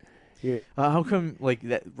 How come, like,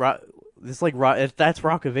 that... It's like that's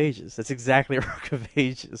Rock of Ages. That's exactly Rock of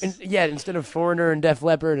Ages. Instead of Foreigner and Def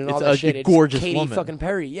Leppard and all It's that a shit, it's gorgeous Katy woman. fucking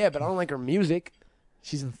Perry. Yeah, but I don't like her music.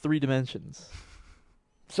 She's in 3 dimensions.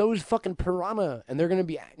 So is fucking Piranha, and they're gonna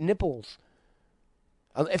be nipples.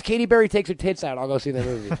 If Katy Perry takes her tits out, I'll go see that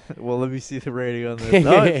movie. Well, let me see the rating on this.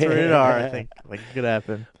 No, it's rated R, I think. Like, it could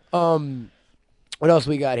happen. What else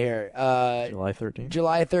we got here? July 13th?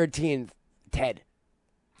 July 13th, Ted.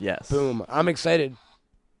 Yes. Boom. I'm excited.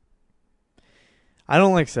 I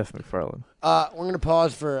don't like Seth MacFarlane. We're going to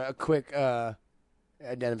pause for a quick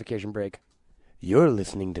identification break. You're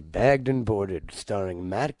listening to Bagged and Boarded, starring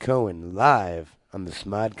Matt Cohen, live on the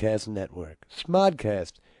Smodcast Network.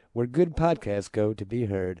 Smodcast, where good podcasts go to be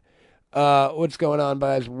heard. What's going on,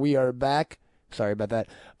 guys? We are back. Sorry about that.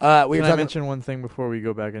 Can I mention one thing before we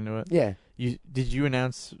go back into it? Yeah. Did you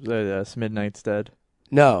announce Midnight's dead?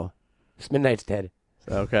 No. Midnight's dead.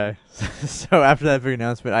 Okay. So after that big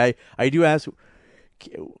announcement, I do ask,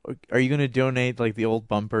 are you going to donate like the old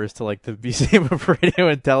bumpers to like the Museum of Radio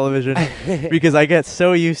and Television? Because I get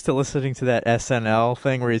so used to listening to that SNL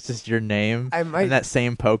thing where it's just your name and that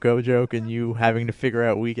same Poco joke, and you having to figure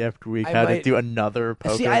out week after week how to do another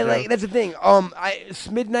Poco See, joke. that's the thing.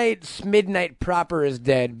 Midnight proper is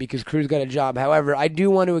dead because Crew's got a job. However, I do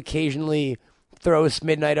want to occasionally throw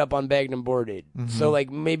Midnight up on Bagged and Boarded. So like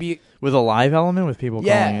maybe with a live element with people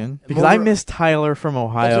calling in, because I miss Tyler from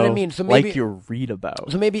Ohio. That's what I mean. So maybe, like you read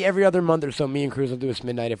about. So maybe every other month or so, me and Cruz will do a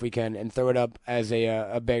Midnight if we can, and throw it up as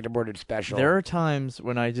a Bagged and Boarded special. There are times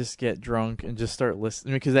when I just get drunk and just start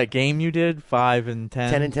listening, because that game you did 5 and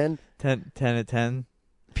 10, 10 and 10, 10 and 10.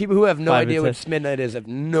 People who have no 5 and idea 10. what Midnight is have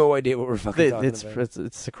no idea what we're fucking talking about.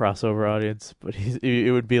 It's a crossover audience, but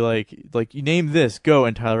it would be like you name this, go,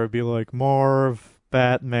 and Tyler would be like Marv,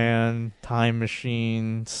 Batman, Time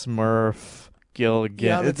Machine, Smurf, Gilligan.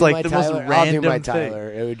 Yeah, it's like the Tyler. most random I'll do my thing.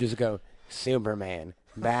 Tyler. It would just go Superman,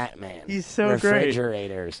 Batman. He's so great.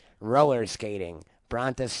 Refrigerators, roller skating,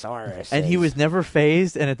 Brontosaurus. And he was never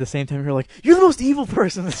phased, and at the same time, you're like, you're the most evil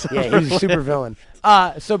person in this. Yeah, he was a super villain.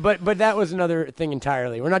 But that was another thing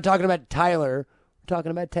entirely. We're not talking about Tyler. We're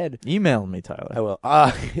talking about Ted. Email me, Tyler. I will.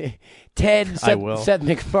 Ted, Seth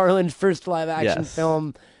MacFarlane's first live action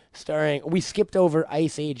film. Starring, we skipped over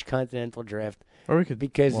Ice Age Continental Drift. Or we could,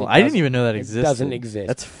 because I didn't even know that existed. It doesn't exist.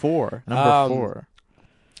 That's 4. Number 4.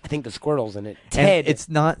 I think the Squirtle's in it. Ted. And it's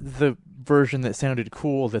not the version that sounded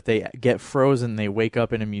cool that they get frozen, they wake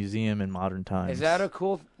up in a museum in modern times. Is that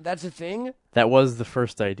that's a thing? That was the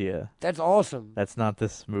first idea. That's awesome. That's not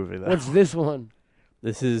this movie, though. What's this one?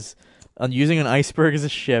 This is, using an iceberg as a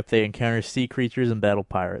ship, they encounter sea creatures and battle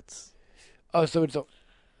pirates. Oh, so it's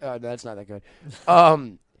no, that's not that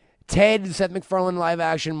good. Ted, Seth MacFarlane live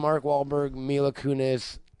action, Mark Wahlberg, Mila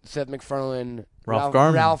Kunis, Seth MacFarlane, Ralph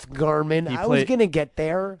Garman. Ralph Garman. I was going to get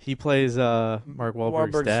there. He plays Mark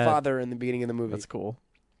Wahlberg's dad. father in the beginning of the movie. That's cool.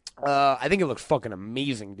 I think it looks fucking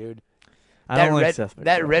amazing, dude. I don't like Seth MacFarlane.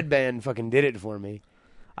 That red band fucking did it for me.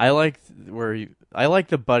 I like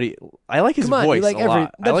the buddy. I like his voice a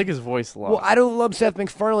lot. I like his voice a lot. Well, I don't love Seth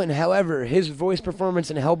MacFarlane. However, his voice performance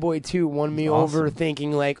in Hellboy 2 won me over,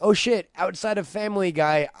 thinking like, oh shit, outside of Family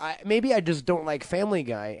Guy, maybe I just don't like Family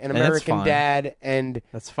Guy and American Dad and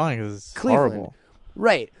that's fine because it's Cleveland. horrible.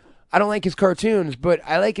 Right. I don't like his cartoons, but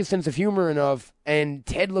I like his sense of humor enough. And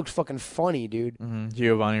Ted looks fucking funny, dude. Mm-hmm.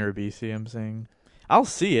 Giovanni Ribisi, I'm saying. I'll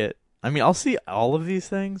see it. I mean, I'll see all of these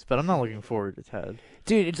things, but I'm not looking forward to Ted.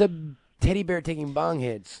 Dude, it's a teddy bear taking bong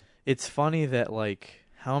hits. It's funny that, like,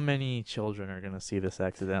 how many children are going to see this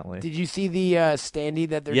accidentally? Did you see the standee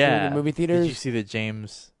that they're doing in movie theaters? Did you see that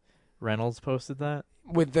James Reynolds posted that?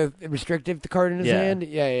 With the restrictive card in his hand?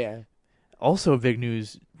 Yeah. Also, big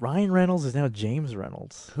news, Ryan Reynolds is now James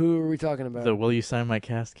Reynolds. Who are we talking about? The Will You Sign My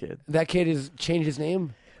Cast kid. That kid has changed his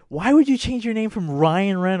name? Why would you change your name from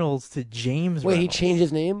Ryan Reynolds to James Reynolds? Wait, he changed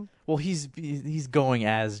his name? Well, he's going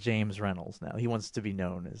as James Reynolds now. He wants to be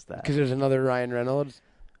known as that. Because there's another Ryan Reynolds.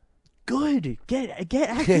 Good. Get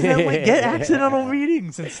accidental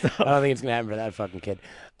meetings and stuff. I don't think it's gonna happen for that fucking kid.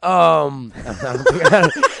 I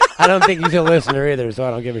don't think he's a listener either, so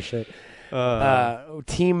I don't give a shit.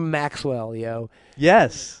 Team Maxwell, yo.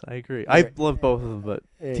 Yes, I agree. I love both of them, but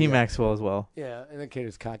Team Maxwell as well. Yeah, and the kid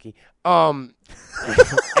is cocky. And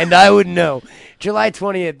I would know. July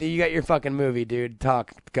 20th, you got your fucking movie, dude.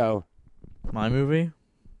 Go. My movie?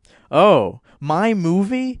 Oh, my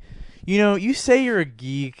movie? You know, you say you're a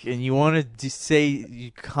geek and you want to say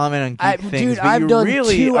you comment on geek things, but you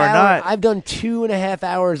really are not. I've done 2.5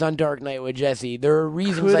 hours on Dark Knight with Jesse. There are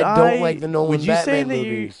reasons I don't like the Nolan Batman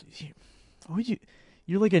movies.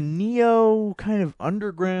 You're like a neo kind of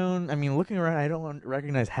underground. I mean, looking around, I don't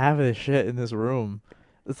recognize half of the shit in this room.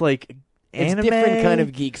 It's like anime. It's different kind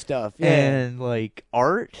of geek stuff. Yeah. And like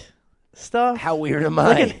art stuff. How weird am I?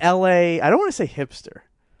 Like an LA. I don't want to say hipster.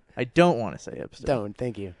 I don't want to say hipster. Don't.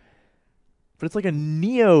 Thank you. But it's like a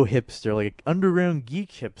neo hipster, like an underground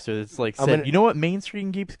geek hipster. It's like said, you know what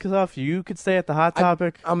mainstream geeks off? You could stay at the Hot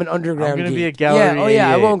Topic. I'm an underground. I'm gonna geek. be a gallery. Yeah. Oh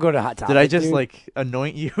yeah, I won't go to Hot Topic. Did I just dude. like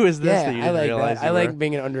anoint you as this? Yeah, that you I didn't like realize that. I like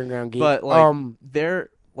being an underground geek. But like,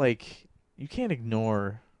 they're like, you can't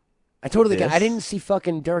ignore. I totally can. I didn't see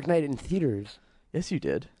fucking Dark Knight in theaters. Yes, you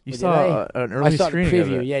did. You Did saw an early I saw the screening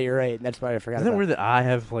preview. of it. Yeah, you're right. That's why I forgot. Isn't it weird that I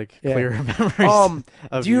have like clear memories?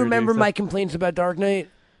 Do you remember my complaints about Dark Knight?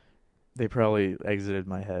 They probably exited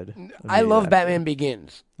my head. I love Batman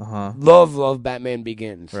Begins. Uh-huh. Love Batman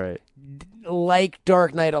Begins. Right. Like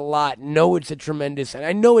Dark Knight a lot. Know it's a tremendous, and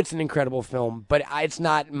I know it's an incredible film, but it's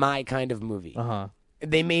not my kind of movie. Uh-huh.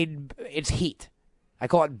 It's Heat. I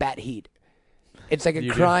call it Bat Heat. It's like a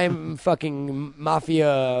crime fucking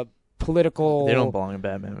mafia political. They don't belong in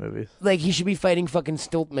Batman movies. Like he should be fighting fucking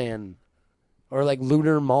Stiltman. Or like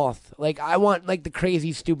Lunar Moth. Like I want like the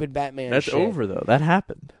crazy stupid Batman That's shit. over though. That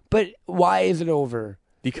happened. But why is it over?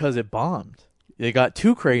 Because it bombed. They got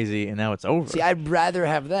too crazy and now it's over. See, I'd rather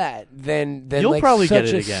have that than You'll like probably such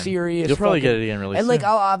get it a again. serious. You'll probably fucking, get it again really and soon. like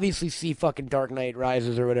I'll obviously see fucking Dark Knight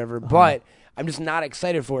Rises or whatever, but I'm just not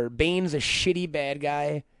excited for it. Bane's a shitty bad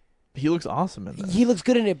guy. He looks awesome in that. He looks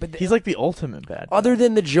good in it, but he's like the ultimate bad guy. Other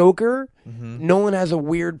than the Joker, Nolan has a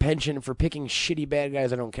weird penchant for picking shitty bad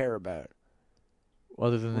guys I don't care about.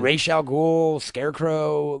 Other than Ra's al Ghul,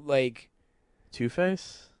 Scarecrow, like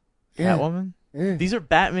Two-Face, Yeah. Catwoman. Yeah. These are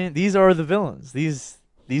Batman. These are the villains. These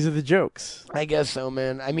are the jokes. I guess so,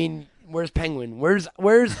 man. I mean, where's Penguin? Where's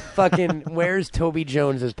fucking where's Toby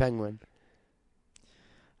Jones as Penguin?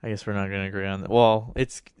 I guess we're not going to agree on that. Well,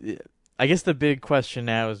 I guess the big question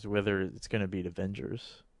now is whether it's going to beat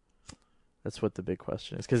Avengers. That's what the big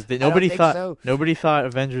question is because nobody thought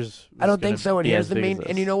Avengers. I don't think so. And here's the main.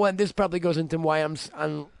 And you know what? This probably goes into why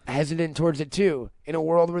I'm hesitant towards it too. In a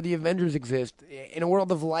world where the Avengers exist, in a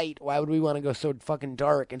world of light, why would we want to go so fucking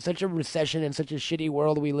dark? In such a recession and such a shitty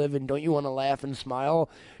world we live in, don't you want to laugh and smile?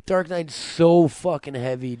 Dark Knight's so fucking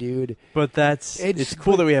heavy, dude. But it's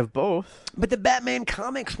cool that we have both. But the Batman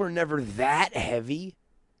comics were never that heavy.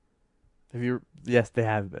 Yes, they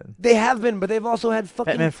have been. They have been, but they've also had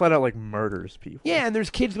fucking... Batman flat out, like, murders people. Yeah, and there's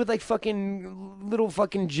kids with, like, fucking little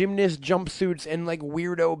fucking gymnast jumpsuits and, like,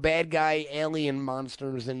 weirdo bad guy alien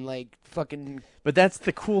monsters and, like, fucking... But that's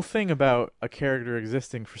the cool thing about a character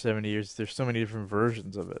existing for 70 years. There's so many different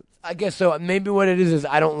versions of it. I guess so. Maybe what it is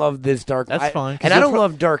I don't love this Dark Knight. That's fine. And I don't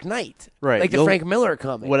love Dark Knight. Right. Like the Frank Miller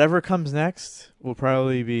comic. Whatever comes next will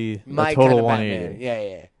probably be my a total kind of 180.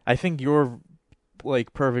 Batman. Yeah. I think your...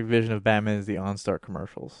 like perfect vision of Batman is the OnStar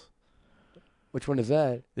commercials. Which one is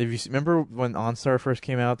that? Remember when OnStar first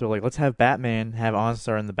came out? They're like, let's have Batman have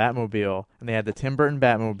OnStar in the Batmobile, and they had the Tim Burton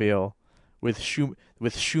Batmobile with It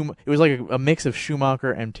was like a mix of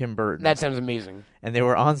Schumacher and Tim Burton. That sounds amazing. And they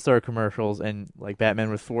were OnStar commercials, and like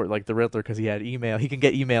Batman would thwart like the Riddler because he had email. He can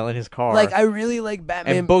get email in his car. Like I really like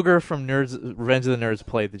Batman. And Booger from Revenge of the Nerds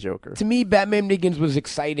played the Joker. To me, Batman Begins was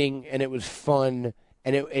exciting and it was fun.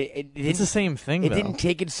 And it's the same thing. It didn't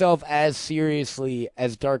take itself as seriously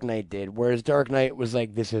as Dark Knight did. Whereas Dark Knight was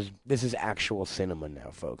like, this is actual cinema now,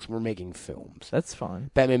 folks. We're making films. That's fine.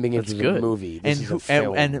 Batman Begins was a movie. This is a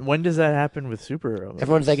film. And when does that happen with superhero movies?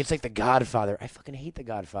 Everyone's like, it's like The Godfather. I fucking hate The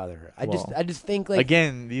Godfather. I just think like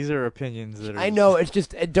again, these are opinions that are. I know it's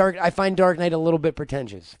just I find Dark Knight a little bit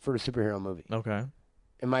pretentious for a superhero movie. Okay.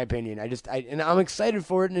 In my opinion, and I'm excited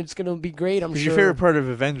for it, and it's gonna be great. I'm sure. Your favorite part of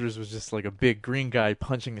Avengers was just like a big green guy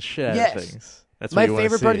punching the shit out of things. That's my what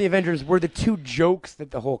favorite part of the Avengers were the two jokes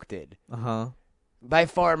that the Hulk did. By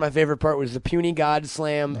far, my favorite part was the puny God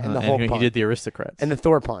slam and the Hulk punch. He did the Aristocrats and the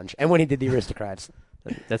Thor punch, and when he did the Aristocrats.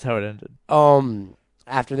 That's how it ended.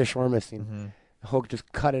 after the shawarma scene. Hulk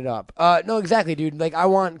just cut it up. No, exactly, dude. Like, I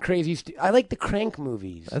want crazy. I like the Crank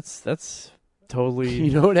movies. That's totally.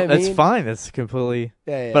 You know what I mean? That's fine. That's completely.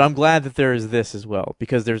 Yeah. But I'm glad that there is this as well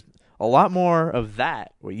because there's a lot more of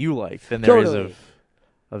that what you like than there is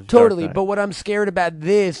of totally. Dark Knight. But what I'm scared about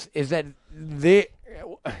this is that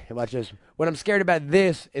watch this. What I'm scared about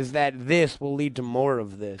this is that this will lead to more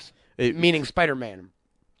of this. Meaning Spider-Man.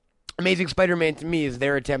 Amazing Spider-Man to me is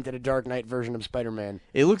their attempt at a Dark Knight version of Spider-Man.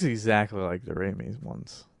 It looks exactly like the Raimi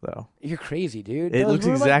ones, though. You're crazy, dude. It looks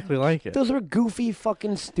exactly like it. Those were goofy,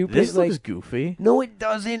 fucking stupid. This looks goofy. No, it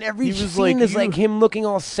doesn't. Every He was scene like, is like him looking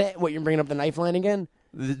all set. What, you're bringing up the knife line again?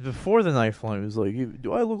 Before the knife line, it was like,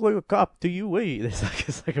 "Do I look like a cop? Do you wait?"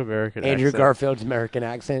 It's like American Andrew accent. Garfield's American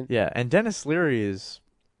accent. Yeah, and Dennis Leary is.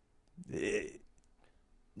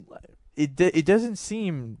 It doesn't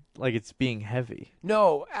seem like it's being heavy.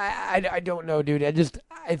 No, I don't know, dude.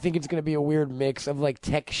 I think it's gonna be a weird mix of like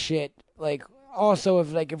tech shit. Like, also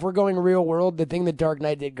if we're going real world, the thing that Dark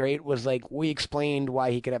Knight did great was like we explained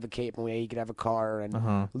why he could have a cape and why he could have a car,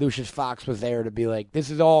 and Lucius Fox was there to be like, this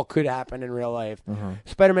is all could happen in real life.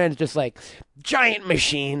 Spider-Man's just like giant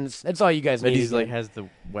machines. That's all you guys need. But he's like has the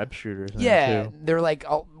web shooters. Yeah, too. they're like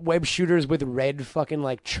web shooters with red fucking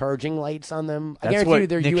like charging lights on them. I That's guarantee what you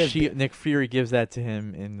they're USB. Nick Fury gives that to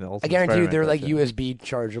him in the Ultimate I guarantee you Spider-Man they're like cartoon. USB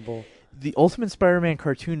chargeable. The Ultimate Spider-Man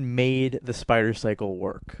cartoon made the spider cycle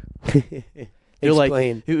work. They're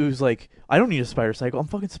Explain. like, it was like, I don't need a spider cycle. I'm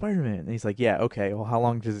fucking Spider-Man. And he's like, yeah, okay. Well, how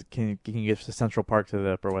long can you get to Central Park to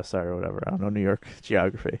the Upper West Side or whatever? I don't know New York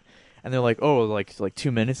geography. And they're like, oh, like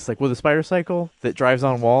 2 minutes. It's like, with a spider cycle that drives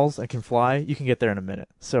on walls and can fly, you can get there in a minute.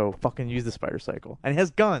 So fucking use the spider cycle. And it has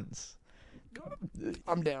guns.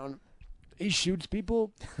 I'm down. He shoots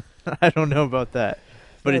people. I don't know about that,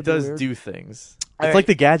 but it That'd be does weird. do things. All It's right. like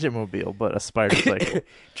the Gadget Mobile, but a spider cycle.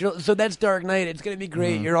 So that's Dark Knight. It's gonna be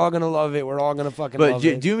great. You're all gonna love it. We're all gonna fucking But love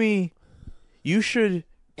it. do me, you should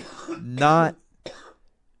not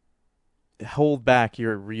hold back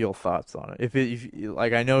your real thoughts on it. If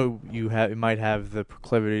like I know you might have the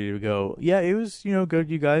proclivity to go, yeah, it was good,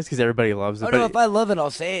 you guys, because everybody loves it. Oh but no, if I love it, I'll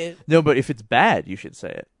say it. no, but if it's bad, you should say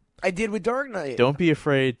it. I did with Dark Knight. Don't be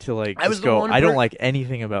afraid to I was just the go. one I don't per- like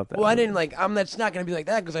anything about that. Well, I movie." didn't like. That's not gonna be like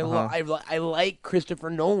that because I like Christopher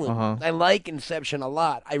Nolan. Uh-huh. I like Inception a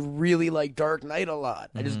lot. I really like Dark Knight a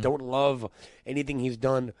lot. I Mm-hmm. just don't love anything he's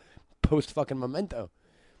done post fucking Memento.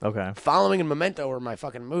 Okay. Following and Memento were my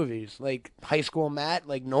fucking movies. Like High School Matt,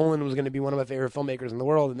 like Nolan was going to be one of my favorite filmmakers in the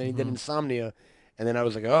world, and then he did Insomnia, and then I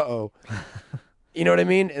was like, uh-oh. You know what I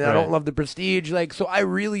mean? And I Right. don't love The Prestige. Like, so I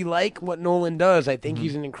really like what Nolan does. I think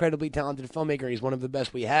he's an incredibly talented filmmaker. He's one of the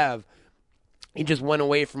best we have. He just went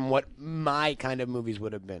away from what my kind of movies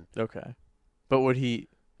would have been. Okay. But would he?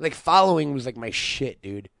 Like, Following was like my shit,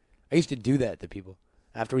 dude. I used to do that to people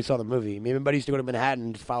after we saw the movie. Me and my buddy used to go to Manhattan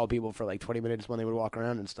and just follow people for like 20 minutes when they would walk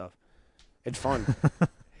around and stuff. It's fun.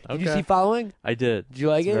 Did you Okay. see Following? I did. Did you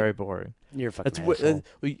like It's it? Very boring. You're a fucking That's asshole.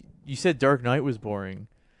 you said Dark Knight was boring,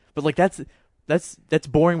 but like that's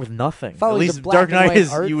boring with nothing. Following's At a least black Dark and Knight white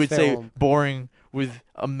is art you would film. say boring with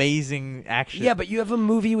amazing action. Yeah, but you have a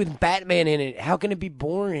movie with Batman in it. How can it be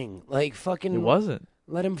boring? Like, fucking... it wasn't.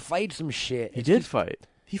 Let him fight some shit. He It's did just- fight.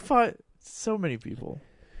 He fought so many people.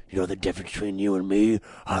 You know the difference between you and me?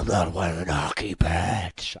 I'm not wearing hockey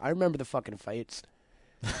pads. I remember the fucking fights.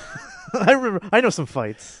 I remember. I know some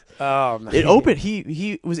fights. Oh, man. It opened.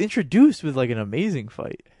 He was introduced with like an amazing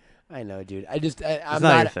fight. I know, dude. I'm not your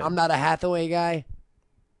not. thing. I'm not a Hathaway guy.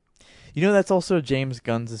 You know, that's also James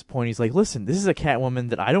Gunn's point. He's like, listen, this is a Catwoman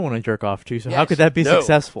that I don't want to jerk off to, so how Yes. could that be No.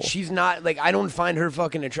 successful? She's not like I don't find her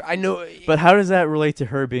fucking. I know, But how does that relate to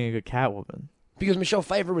her being a good Catwoman? because Michelle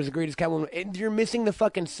Pfeiffer was the greatest Catwoman, and you're missing the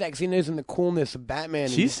fucking sexiness and the coolness of Batman.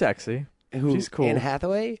 She's sexy. who, she's cool. Anne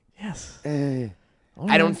Hathaway. Yes.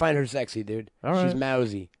 I don't find her sexy, dude. All She's right.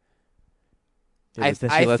 mousy. Yeah, then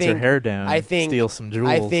she I lets her think- hair down. I think steal some jewels.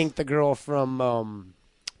 I think the girl from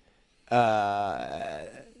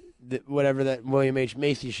whatever that William H.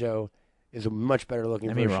 Macy show is a much better looking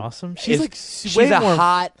Emmy version. Rossum. She's like She's way a more.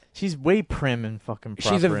 hot. She's way prim and fucking.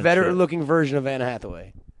 Proper She's a and better shit. looking version of Anne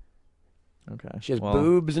Hathaway. Okay. She has well,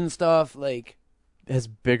 boobs and stuff. Like Has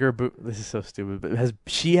bigger boob. This is so stupid. But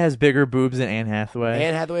she has bigger boobs than Anne Hathaway.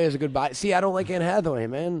 Anne Hathaway has a good body. See, I don't like Anne Hathaway,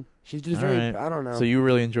 man. She's just All very. right. I don't know. So you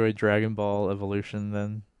really enjoyed Dragon Ball Evolution?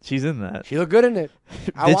 Then she's in that. She looked good in it.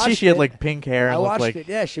 I Did she? watched She had it. like pink hair. And I looked watched like, it.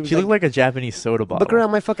 Yeah, she was. She looked like a Japanese soda bottle. Look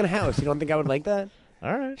around my fucking house. You don't think I would like that?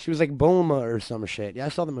 All right. She was like Bulma or some shit. Yeah, I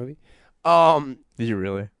saw the movie. Did you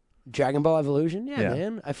really? Dragon Ball Evolution? Yeah, Yeah.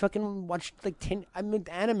 man. I fucking watched like 10. I'm an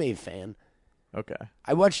anime fan. Okay.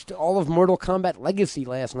 I watched all of Mortal Kombat Legacy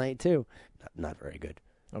last night, too. not very good.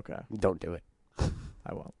 Okay, Don't do it.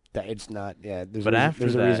 I won't. It's not. Yeah, But after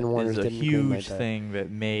there's a that reason Warner's is a didn't greenlight huge that. thing that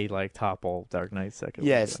may like topple Dark Knight second.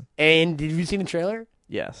 Yes, weekend. and did you see the trailer?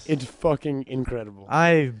 Yes. It's fucking incredible.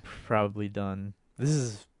 I've probably done.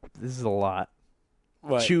 This is a lot.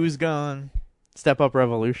 What? Choose gone. Step Up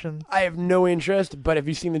Revolution. I have no interest, but have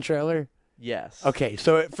you seen the trailer? Yes. Okay,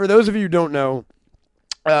 so for those of you who don't know,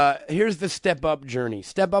 here's the Step Up journey.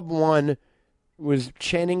 Step Up 1 was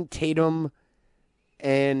Channing Tatum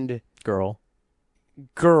and Girl.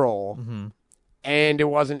 girl, and it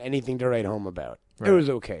wasn't anything to write home about. It Right. was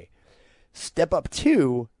okay. Step Up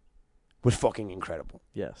 2 was fucking incredible.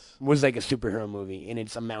 Yes. Was like a superhero movie in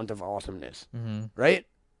its amount of awesomeness, Mm-hmm. right?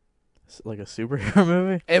 Like a superhero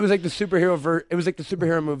movie. It was like the superhero it was like the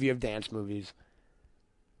superhero movie of dance movies.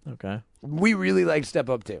 Okay. We really liked Step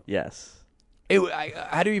Up 2. Yes.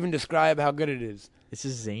 How do you even describe how good it is? It's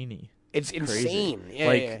just zany. It's Crazy. insane. Yeah,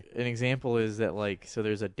 like yeah. an example is that so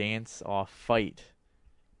there's a dance off fight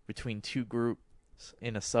between two groups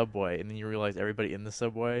in a subway, and then you realize everybody in the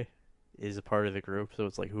subway is a part of the group. So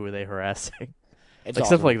it's like, who are they harassing? It's like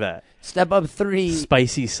awesome. stuff like that. Step Up 3.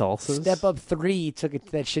 Spicy salsas. Step Up 3 took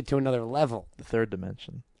that shit to another level The third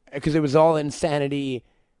dimension. because it was all insanity.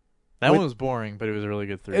 That With- one was boring, but it was a really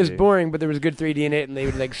good 3D. It was boring, but there was good 3D in it, and they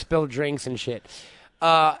would like spill drinks and shit.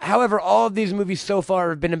 However, all of these movies so far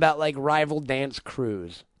have been about like rival dance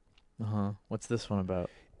crews. What's this one about?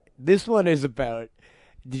 This one is about.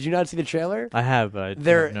 Did you not see the trailer? I have, but I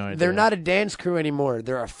They're have no idea. they're not a dance crew anymore.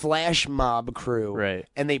 They're a flash mob crew, Right.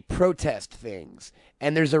 And they protest things.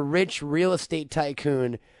 And there's a rich real estate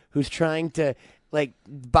tycoon who's trying to like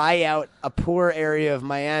buy out a poor area of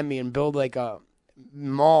Miami and build like a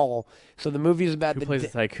mall. So the movie's about Who plays the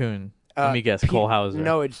tycoon? uh, Let me guess. Pe- Cole Hauser.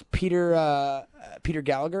 No, it's Peter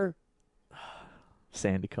Gallagher.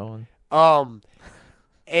 Sandy Cohen.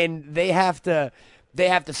 And they have to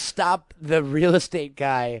stop the real estate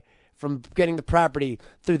guy from getting the property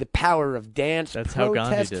through the power of dance. That's how Gandhi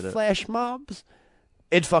protest did it. flash mobs.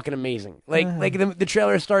 It's fucking amazing. Like the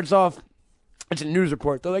trailer starts off. It's a news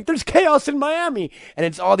report. They're like, "There's chaos in Miami," and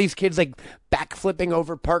it's all these kids like backflipping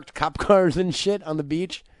over parked cop cars and shit on the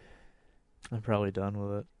beach. I'm probably done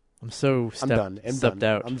with it. I'm so I'm done. stepped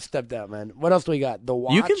out. I'm stepped out, man. What else do we got? The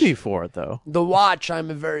Watch. You can be for it though. The Watch. I'm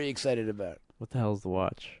very excited about. What the hell is The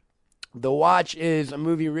Watch? The Watch is a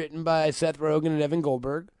movie written by Seth Rogen and Evan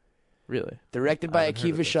Goldberg, Really? directed by I haven't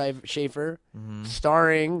heard of Akiva Schaffer,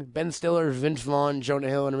 starring Ben Stiller, Vince Vaughn, Jonah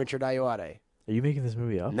Hill, and Richard Ayoade. Are you making this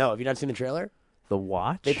movie up? No, have you not seen the trailer? The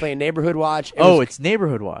Watch? They play a neighborhood watch. It's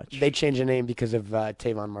Neighborhood Watch. They changed the name because of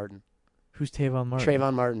Tavon Martin. Who's Tavon Martin?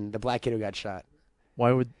 Trayvon Martin, the black kid who got shot.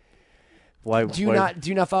 Why would? Why? Do you why-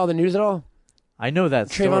 not follow the news at all? I know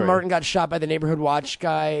that story. Trayvon Martin got shot by the neighborhood watch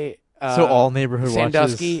guy. So all neighborhood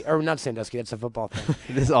Sandusky, watches. or not Sandusky? That's a football thing.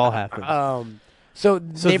 This all happened. So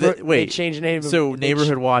They changed the name. So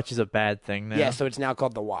Neighborhood Watch is a bad thing now. Yeah, so it's now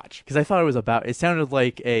called The Watch. Because I thought it was about. It sounded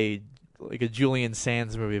like a Julian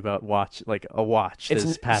Sands movie about a watch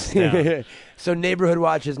that's passed down. So Neighborhood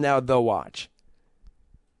Watch is now The Watch.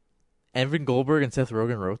 Evan Goldberg and Seth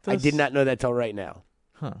Rogen wrote this. I did not know that till right now.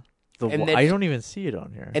 Huh. And I that's- don't even see it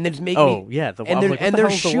on here. And it's making Oh yeah, the and I was they're, like, what and the they're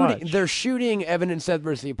hell's The shooting Watch? they're shooting Evan and Seth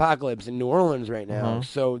versus the Apocalypse in New Orleans right now. Uh-huh.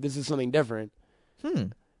 So this is something different. Hmm.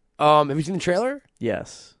 Have you seen the trailer?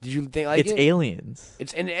 Yes. Did you think like It's it? aliens.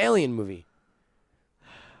 It's an alien movie.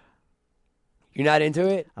 You're not into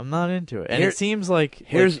it? I'm not into it, and Here- it seems like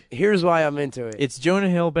Here's why I'm into it. it's Jonah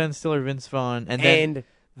Hill, Ben Stiller, Vince Vaughn, and then And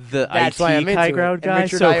the that's IT why I'm into crowd it. guy. And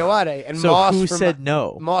Richard so, Ayoade and so Moss who from said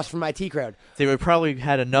no? Moss from IT Crowd. They would probably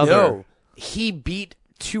had another. No, he beat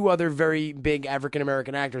two other very big African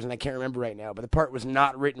American actors, and I can't remember right now. But the part was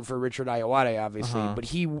not written for Richard Ayoade, obviously. Uh-huh. But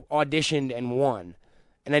he auditioned and won,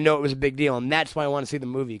 and I know it was a big deal, and that's why I want to see the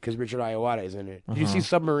movie because Richard Ayoade is in it. Did you see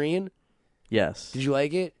Submarine? Yes. Did you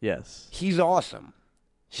like it? Yes. He's awesome.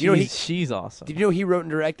 She's, You know, she's awesome. Did you know he wrote and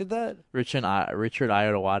directed that? Richard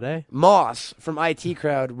Ayoade. Moss from IT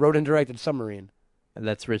Crowd wrote and directed Submarine. And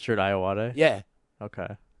that's Richard Ayoade. Yeah. Okay.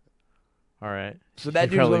 All right. So that He'd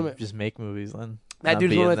dude's probably one of my, just make movies then. that not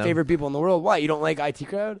dude's be one in of my them. favorite people in the world. Why? You don't like IT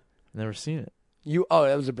Crowd? Never seen it.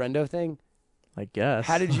 That was a Brendo thing? I guess.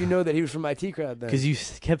 How did you know that he was from IT Crowd then? Because you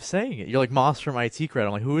kept saying it. You're like Moss from IT Crowd.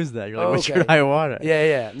 I'm like, who is that? You're like Oh, Richard okay. Ayoade.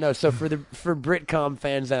 Yeah. No, so for Britcom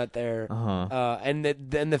fans out there, Uh-huh. and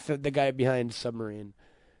the guy behind Submarine.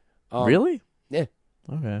 Really? Yeah.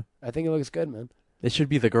 Okay. I think it looks good, man. It should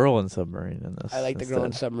be the girl in Submarine in this. I like the girl in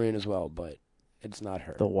instead. Submarine as well, but it's not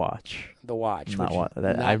her. The Watch. The Watch. Not which- what-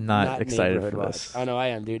 that- I'm not excited Neighborhood for Watch. this. I know I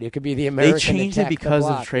am, dude. It could be the American They changed it Attack the because of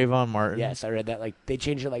Block. Trayvon Martin. Yes, I read that. Like they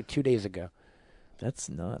changed it like 2 days ago. That's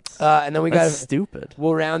nuts. And then we That's got stupid.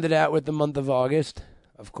 We'll round it out with the month of August,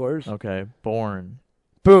 of course. Okay, Born.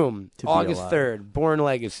 Boom. To Be August Alive. 3rd. Born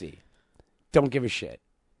Legacy. Don't give a shit.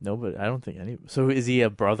 No, but I don't think any. So is he a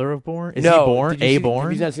brother of Born? Is no, he Born? did you see- Born?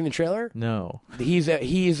 Have you not seen the trailer? No. He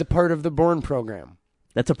is a part of the Born program.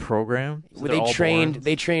 That's a program. So they're all Borns?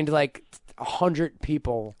 They trained like 100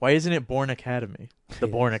 people. Why isn't it Born Academy? The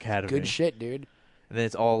Born Academy. Good shit, dude. And then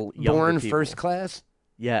it's all younger Born people. First Class.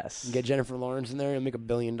 Yes. Get Jennifer Lawrence in there and make $1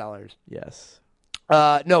 billion. Yes.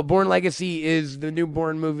 No, Born Legacy is the new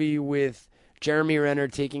Born movie with Jeremy Renner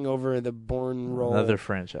taking over the Born role Another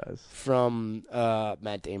franchise. from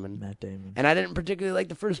Matt Damon. Matt Damon. And I didn't particularly like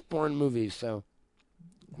the first Bourne movie, so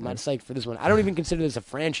I'm not psyched for this one. I don't even consider this a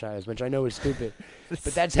franchise, which I know is stupid. But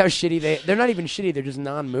that's how shitty they're not even shitty, they're just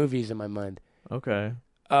non-movies in my mind. Okay.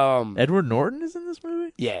 Edward Norton is in this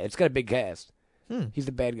movie? Yeah, it's got a big cast. He's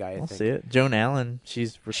the bad guy, I I'll think. see it. Joan Allen,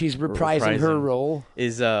 she's reprising her role.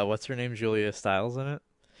 Is what's her name? Julia Stiles in it?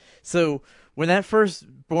 So when that first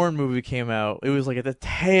Bourne movie came out, it was like at the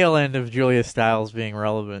tail end of Julia Stiles being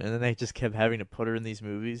relevant, and then they just kept having to put her in these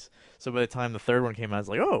movies. So by the time the third one came out, it's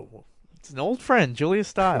like, oh, it's an old friend, Julia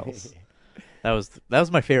Stiles. That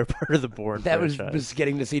was my favorite part of the Bourne franchise. was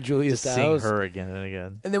getting to see Julia Just Stiles. seeing her again and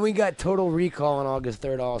again. And then we got Total Recall on August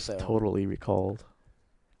 3rd also. Totally recalled.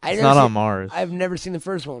 I've It's never not seen- on Mars. I've never seen the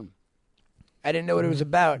first one. I didn't know what it was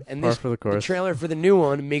about. And Par this for the the course. trailer for the new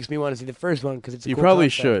one makes me want to see the first one because it's a You cool probably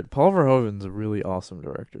concept. should. Paul Verhoeven's a really awesome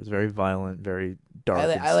director. It's very violent, very dark, I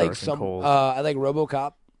and like stark and cold. I like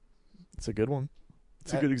RoboCop, It's a good one.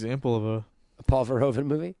 It's a I- good example of a a Paul Verhoeven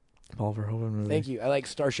movie. Paul Verhoeven movie. Thank you. I like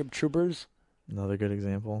Starship Troopers. Another good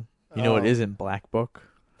example. You know what Oh. isn't Black Book?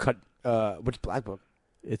 Which Black Book?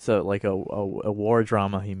 It's a war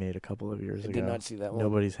drama he made a couple of years I ago. did not see that one.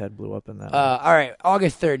 Nobody's head blew up in that. All right,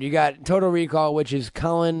 August 3rd. You got Total Recall, which is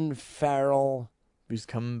Colin Farrell. He's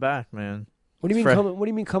coming back, man. What do you mean Fre- coming? What do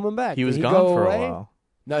you mean coming back? He Did was he gone go for away? a while.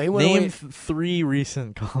 No, he went Name away 3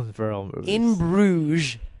 recent Colin Farrell movies. in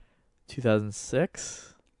Bruges.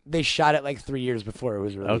 2006. They shot it like 3 years before it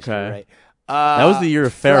was released. Okay. Right. That was the year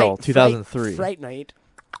of Farrell, 2003. Fright Night.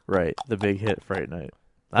 Right, the big hit Fright Night. It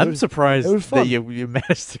I'm was- surprised it was that fun. you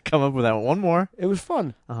managed to come up with that one more. It was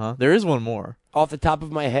fun. There is one more. Off the top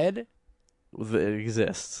of my head, It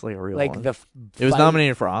exists, like a real like one. the It was fight-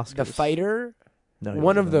 nominated for Oscars. The Fighter. No,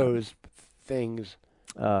 One of no. those things.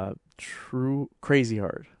 True Crazy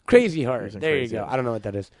Heart. Crazy Heart. There's a There you Crazy go. Heart. I don't know what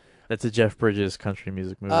that is. That's a Jeff Bridges country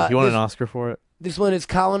music movie. You won this- an Oscar for it? This one is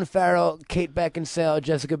Colin Farrell, Kate Beckinsale,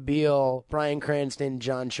 Jessica Biel, Bryan Cranston,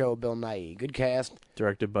 John Cho, Bill Nighy. Good cast.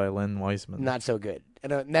 Directed by Len Wiseman. Not so good.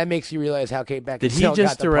 And that makes you realize how Kate Beckinsale Did he got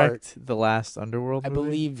just the part. direct the last Underworld I movie?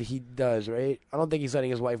 believe he does, right? I don't think he's letting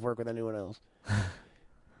his wife work with anyone else.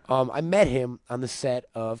 I met him on the set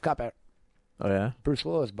of Cop Out. Oh, yeah? Bruce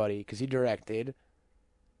Willis, buddy, because he directed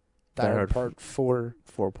Die Die Hard Hard Part 4,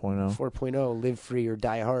 4.0. 4.0, Live Free or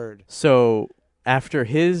Die Hard. So, after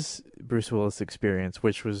his Bruce Willis experience,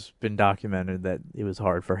 which was been documented that it was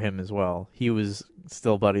hard for him as well, he was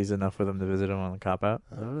still buddies enough with him to visit him on the Cop Out?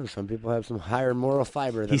 I don't know. Some people have some higher moral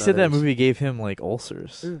fiber than He said that others. movie gave him, like,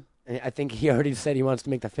 ulcers. And I think he already said he wants to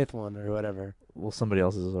make the 5th one or whatever. Well, somebody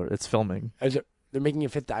else's. It's filming. They're making a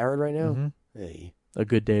 5th Die Hard right now? Mhm. Hey, A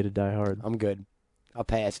Good Day to Die Hard. I'm good. I'll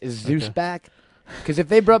pass. Is Zeus Okay. back? Because if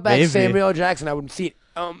they brought back Maybe. Samuel L. Jackson, I would see it.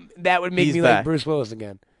 That would make He's me back. like Bruce Willis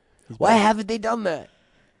again. He's Why back. haven't they done that?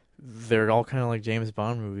 They're all kind of like James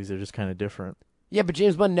Bond movies. They're just kind of different. Yeah, but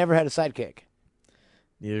James Bond never had a sidekick.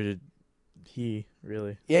 Neither did he,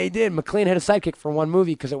 really. Yeah, he did. McClane had a sidekick for one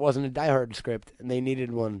movie because it wasn't a Die Hard script, and they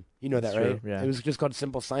needed one. You know that, That's true, right? yeah. It was just called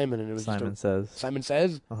Simple Simon, and it was Simon just Says. Simon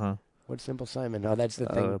Says? Uh-huh. What's Simple Simon? Oh, that's the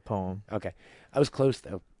thing. A poem. Okay. I was close,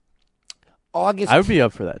 though. August I would be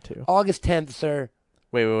up for that, too. August 10th, sir.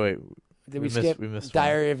 Wait. Did We we, missed- skip we missed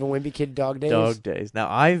Diary of a Wimpy Kid Dog Days? Dog Days. Now,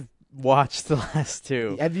 I've watched the last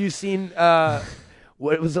two. Have you seen,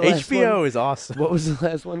 what was the last HBO one? is awesome. What was the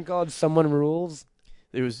last one called? Someone Rules?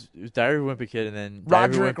 It was Diary of a Wimpy Kid, and then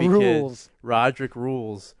Roderick Diary of a Wimpy Rules. Kid, Roderick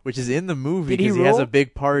Rules, which is in the movie Did he because he has rule? a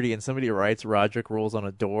big party, and somebody writes Roderick Rules on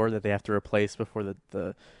a door that they have to replace before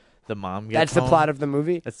the mom gets That's the home. plot of the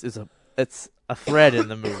movie? It's a thread in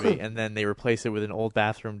the movie, and then they replace it with an old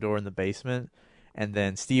bathroom door in the basement, and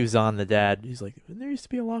then Steve Zahn, the dad, he's like, "There used to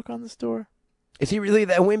be a lock on this door." Is he really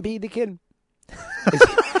that wimpy, the kid?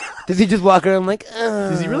 Does he just walk around like,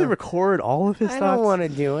 Does he really record all of his I thoughts? don't want to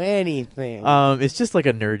do anything. It's just like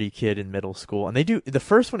a nerdy kid in middle school, and the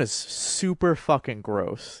first one is super fucking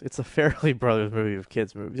gross. It's a Fairly Brothers movie of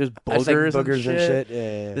kids movie, just It's like boogers, boogers and shit.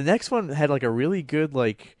 Yeah. The next one had like a really good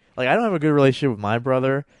like I don't have a good relationship with my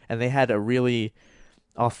brother, and they had a really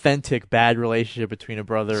authentic bad relationship between a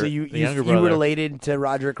brother So and you a younger brother. related to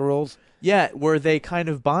Roderick Rules? Yeah, where they kind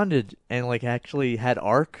of bonded and like actually had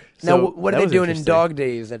arc. Now, So what are that they was doing in interesting. Dog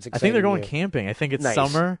Days? That's I exciting. think they're going to you? camping. I think it's Nice.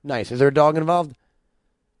 summer. Nice. Is there a dog involved?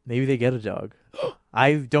 Maybe they get a dog.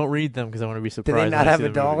 I don't read them because I want to be Do surprised. they when not I have see a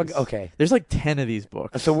the dog? movies. Okay. There's like 10 of these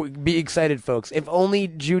books. So be excited, folks. If only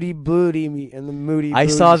Judy Bluty and the Moody I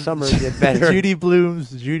Blues saw Summer did better. Judy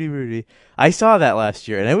Blume's Judy Moody. I saw that last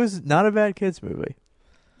year, and it was not a bad kids movie.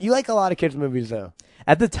 You like a lot of kids' movies, though.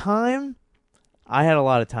 At the time, I had a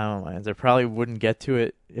lot of time on my hands. I probably wouldn't get to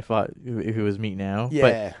it if it was me now.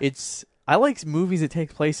 Yeah. But I like movies that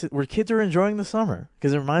take place where kids are enjoying the summer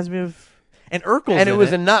because it reminds me of and Urkel's And it in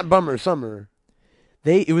was a not bummer summer.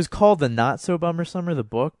 It was called the Not So Bummer Summer, the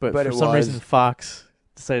book, but But for it some was. reason Fox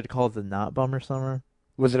decided to call it the Not Bummer Summer.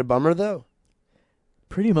 Was it a bummer, though?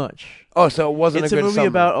 Pretty much. Oh, so it wasn't It's a a good movie summer.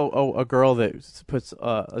 about a girl that puts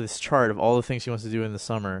this chart of all the things she wants to do in the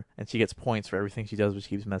summer, and she gets points for everything she does, but she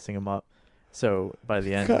keeps messing them up. So by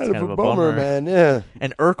the end, it's kind of a bummer. man. Yeah.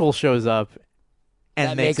 And Urkel shows up and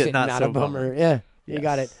That makes it not so a bummer. Yeah, you Yes.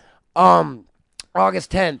 got it.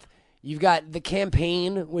 August 10th, you've got The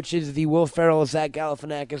Campaign, which is the Will Ferrell, Zach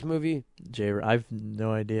Galifianakis movie. I've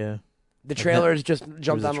no idea. The trailers just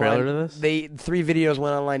jumped There's a online. trailer to this? 3 videos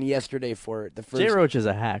went online yesterday for it. The first, Jay Roach is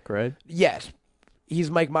a hack, right? yes,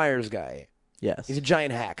 he's Mike Myers' guy. Yes. He's a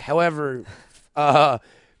giant hack. However,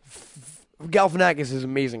 Galifianakis is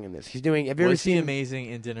amazing in this. He's doing. Have you ever Was he seen? amazing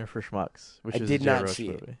in Dinner for Schmucks, which I is did a Jay not Roach see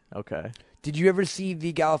it. movie? Okay. Did you ever see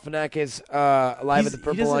the Galifianakis Live at the He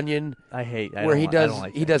Purple doesn't- Onion? I Where he does don't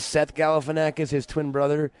like he that. does Seth Galifianakis, his twin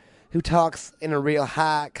brother, who talks in a real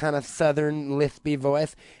high kind of southern lispy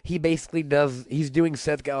voice. He's doing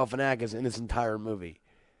Seth Galifianakis in this entire movie.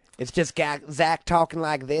 It's just Zach talking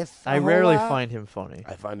like this. I a whole rarely lot. find him funny.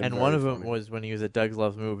 I find him and very one of them funny. was when he was at Doug's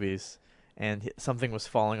Love Movies, and something was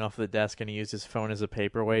falling off the desk, and he used his phone as a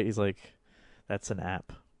paperweight. He's like, "That's an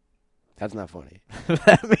app." That's not funny.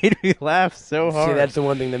 That made me laugh so hard. See, that's the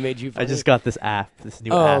one thing that made you funny. I just got this app, this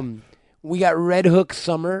new app. We got Red Hook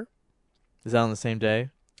Summer. Is that on the same day?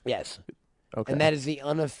 Yes. Okay. And that is the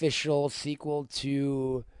unofficial sequel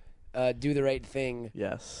to Do the Right Thing.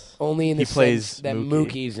 Yes. Only in He the plays sense that Mookie.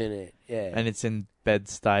 Mookie's in it. Yeah. And it's in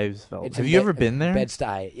Bed-Stuyvesant. It's Have in you ever been there?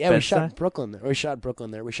 Bed-Stuy. Yeah, we shot Bed-Stuy? Brooklyn there. We shot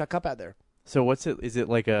Brooklyn there. We shot Cup out there. So what's it? Is it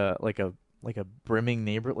like a brimming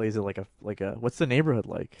neighborhood? Is it like a what's the neighborhood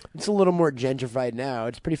like? It's a little more gentrified now.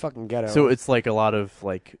 It's pretty fucking ghetto. So it's like a lot of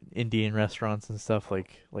like Indian restaurants and stuff, like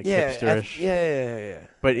yeah, hipsterish. yeah.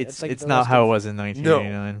 But It's like it's the not rest how of- it was in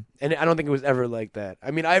 1989. And I don't think it was ever like that. I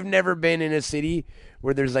mean, I've never been in a city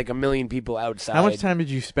where there's like a million people outside. How much time did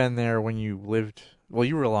you spend there when you lived? Well,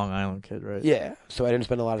 you were a Long Island kid, right? Yeah, so I didn't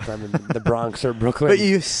spend a lot of time in the Bronx or Brooklyn. But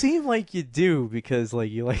you seem like you do because like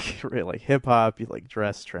you like hip hop, you like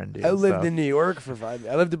dress trendy. I and lived stuff. in New York for 5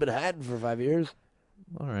 years. I lived in Manhattan for 5 years.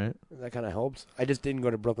 All right. That kind of helps. I just didn't go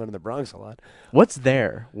to Brooklyn and the Bronx a lot. What's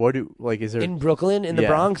there? What do like? Is there In Brooklyn, in the Yeah.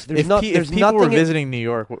 Bronx, there's if there's people nothing. were in- visiting New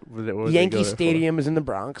York, what would they go Yankee there for? Stadium is in the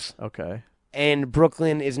Bronx, Okay. and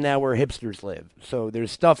Brooklyn is now where hipsters live. So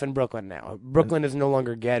there's stuff in Brooklyn now. Brooklyn is no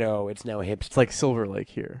longer ghetto; it's now hipster. It's like Silver Lake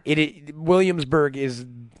here. Williamsburg is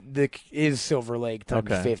Silver Lake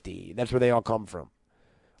times Okay. 50. That's where they all come from.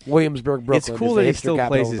 Williamsburg, Brooklyn. It's cool is that the he hipster still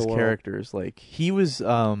capital plays of his the world. characters. Like he was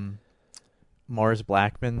Mars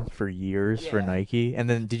Blackman for years for Yeah. Nike, and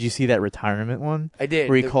then did you see that retirement one? I did.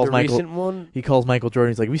 Where he the, calls the Michael- recent one. He calls Michael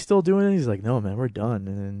Jordan. He's like, "We still doing it?" He's like, "No, man, we're done."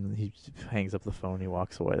 And then he hangs up the phone. He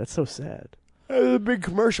walks away. That's so sad. It was a big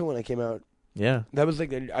commercial when it came out. Yeah, That was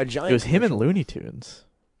like a giant. it was him and commercial. Looney Tunes.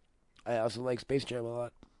 I also like Space Jam a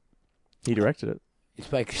lot. He directed it.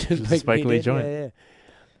 Spike Spike Lee did, joint.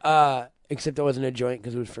 Yeah. Except it wasn't a joint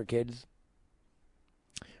because it was for kids.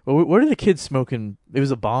 Well, what are the kids smoking? It was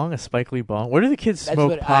a bong, a Spike Lee bong. What do the kids That's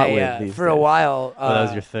smoke what pot I, with these for a days? while. Oh, that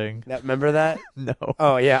was your thing. Remember that? No.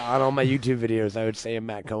 Oh yeah, on all my YouTube videos, I would say a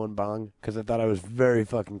Matt Cohen bong because I thought I was very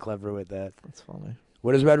fucking clever with that. That's funny.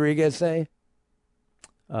 What does Rodriguez say?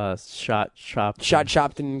 Shot, chopped. Shot,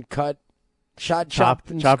 chopped, and cut. Shot, chopped,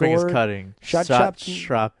 chopped. and Chopping scored. is cutting. Shot, Shot, chopped, and-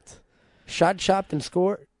 chopped. Shot, chopped, and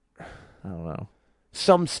scored. I don't know.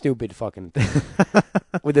 Some stupid fucking thing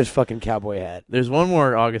with this fucking cowboy hat. There's one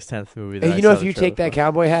more August 10th movie. That Hey, I you know, saw if the you trailer take that for.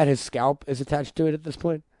 cowboy hat, his scalp is attached to it at this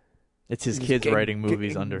point. It's his Just kids get- writing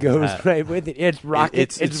movies under his goes hat. right with it. It's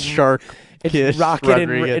Rocket. It's Shark, It's Kish, Rocket and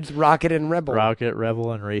Rodriguez. it's Rocket and Rebel Rocket,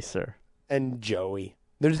 Rebel, and Racer. and Joey.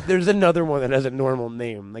 There's another one that has a normal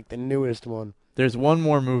name, like the newest one. There's one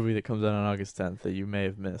more movie that comes out on August 10th that you may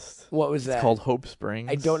have missed. What was that? It's called Hope Springs.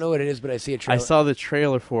 I don't know what it is, but I see a I trailer. saw the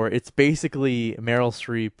trailer for it. It's basically Meryl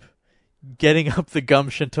Streep getting up the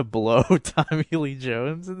gumption to blow Tommy Lee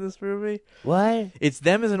Jones in this movie. What? It's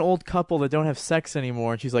them as an old couple that don't have sex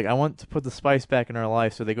anymore, and she's like, I want to put the spice back in our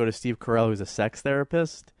life, so they go to Steve Carell, who's a sex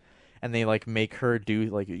therapist, and they like make her do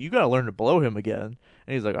like, you gotta learn to blow him again.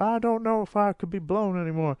 And he's like, I don't know if I could be blown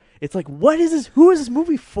anymore. It's like, what is this? Who is this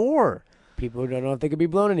movie for? People who don't know if they could be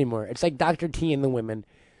blown anymore. It's like Dr. T and the women.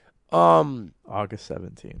 August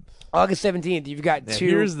 17th. August 17th, you've got Yeah, two.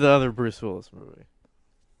 here's the other Bruce Willis movie.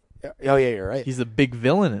 Oh, yeah, you're right. He's the big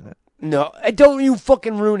villain in it. No, don't you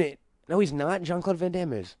fucking ruin it. No, he's not. Jean-Claude Van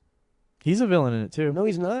Damme is. He's a villain in it, too. No,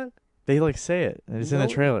 he's not. They, like, say it. And it's in the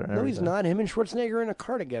trailer. and No, he's everything. not. Him and Schwarzenegger are in a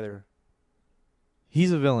car together.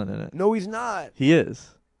 He's a villain in it. No, he's not. He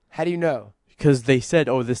is. How do you know? Because they said,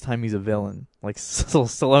 oh, this time he's a villain. Like,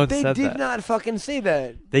 Stallone They said did that. not fucking say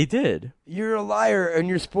that. They did. You're a liar, and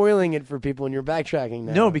you're spoiling it for people, and you're backtracking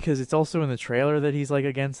now. No, because it's also in the trailer that he's, like,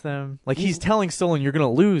 against them. Like, he's telling Stallone, you're going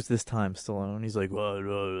to lose this time, Stallone. He's like, blah, blah,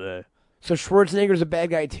 blah. So Schwarzenegger's a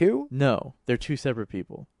bad guy, too? No, they're two separate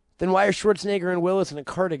people. Then why are Schwarzenegger and Willis in a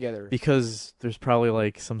car together? Because there's probably,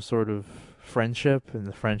 like, some sort of friendship, and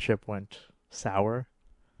the friendship went sour.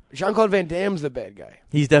 Jean-Claude Van Damme's the bad guy.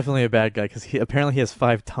 He's definitely a bad guy, because apparently he has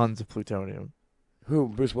 5 tons of plutonium. Who,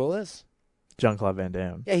 Bruce Willis? Jean-Claude Van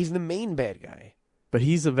Damme. Yeah, he's the main bad guy. But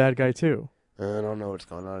he's a bad guy, too. I don't know what's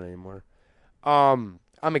going on anymore. I'm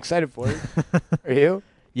excited for it. Are you?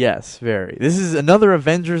 Yes, very. This is another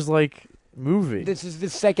Avengers-like movie. This is the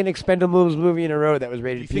second Expendables movie in a row that was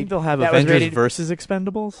rated You P. think they'll have that was Avengers rated- versus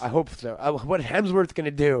Expendables? I hope so. What Hemsworth going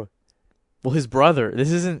to do? Well, his brother.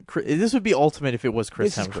 This isn't. This would be ultimate if it was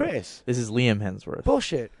Chris This Hemsworth. is Chris. This is Liam Hemsworth.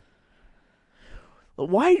 Bullshit.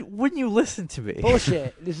 Why wouldn't you listen to me?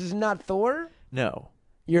 Bullshit. This is not Thor? No.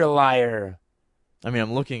 You're a liar. I mean,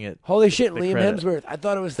 I'm looking at. Holy shit, The Liam credit. Hemsworth. I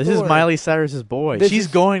thought it was This Thor. is Miley Cyrus's boy. This She's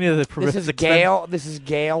is- going to the. This is Gale. This is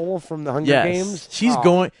Gale from the Hunger Yes. Games. She's Oh.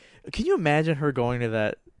 going. Can you imagine her going to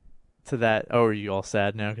that? Oh, are you all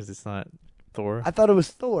sad now because it's not Thor? I thought it was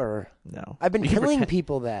Thor. No. I've been You can telling pretend-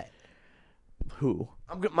 people that. Who?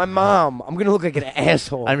 My mom. I'm gonna look like an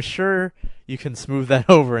asshole. I'm sure you can smooth that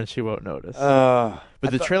over and she won't notice.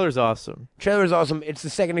 But the trailer's awesome. Trailer's awesome. It's the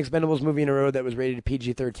second Expendables movie in a row that was rated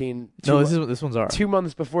PG-13. No, this one's R. 2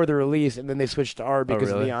 months before the release, and then they switched to R because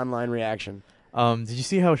of really? the online reaction. Did you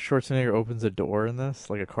see how Schwarzenegger opens a door in this,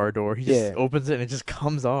 like a car door? He just opens it and it just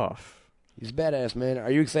comes off. He's badass, man.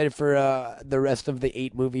 Are you excited for the rest of the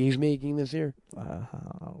 8 movies he's making this year?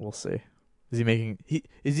 We'll see. Is he making?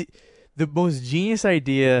 The most genius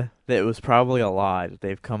idea that was probably a lie that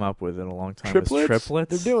they've come up with in a long time is triplets.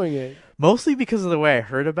 They're doing it. Mostly because of the way I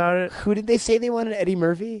heard about it. Who did they say they wanted? Eddie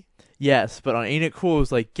Murphy? Yes, but on Ain't It Cool, it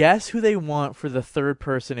was like, guess who they want for the third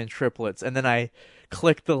person in triplets? And then I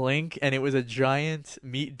clicked the link, and it was a giant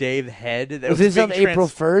Meet Dave head. That Was was this on being April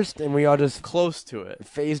 1st, and we all just close to it.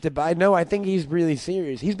 phased it by? No, I think he's really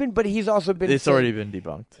serious. But he's also been. It's already been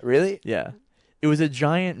debunked. Really? Yeah. It was a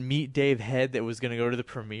giant Meet Dave head that was going to go to the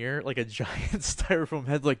premiere, like a giant styrofoam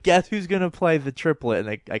head. Like, guess who's going to play the triplet?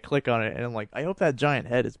 And I click on it, and I'm like, I hope that giant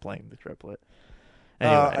head is playing the triplet.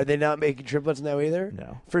 Anyway. Are they not making triplets now either?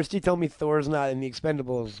 No. First you told me Thor's not in the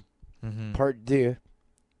Expendables Part 2.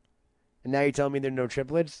 And now you're telling me there are no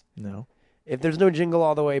triplets? No. If there's no Jingle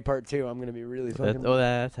All the Way Part 2, I'm going to be really fucking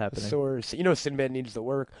That's happening. sore. You know Sinbad needs to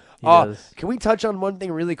work. He does. Can we touch on one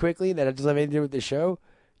thing really quickly that doesn't have anything to do with the show?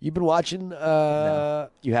 You've been watching? No.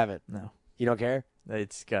 You haven't? No. You don't care?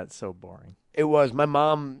 It's got so boring. It was. My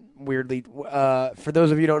mom, weirdly, for those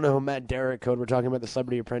of you who don't know who Matt Derrick code, we're talking about The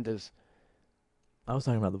Celebrity Apprentice. I was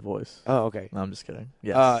talking about The Voice. Oh, okay. No, I'm just kidding.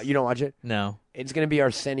 Yes. You don't watch it? No. It's going to be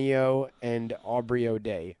Arsenio and Aubrey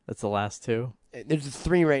O'Day. That's the last 2? There's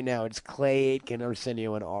 3 right now. It's Clay Aiken,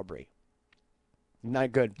 Arsenio, and Aubrey.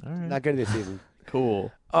 Not good. All right. Not good this season.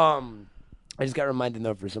 Cool. I just got reminded,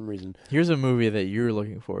 though, for some reason. Here's a movie that you're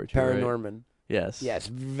looking forward to, right? Paranorman. Yes. Yes,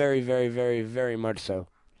 very, very, very, very much so.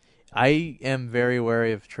 I am very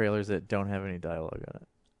wary of trailers that don't have any dialogue on it.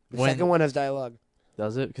 The second one has dialogue.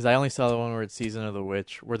 Does it? Because I only saw the one where it's Season of the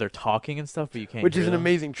Witch, where they're talking and stuff, but you can't Which hear is an them.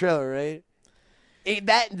 amazing trailer, right?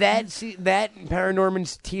 That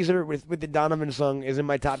Paranorman's teaser with the Donovan song is in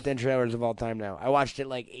my top 10 trailers of all time now. I watched it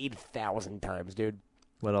like 8,000 times, dude.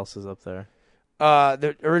 What else is up there?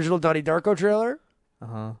 The original Donnie Darko trailer?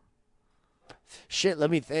 Uh-huh. Shit, let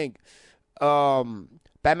me think.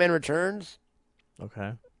 Batman Returns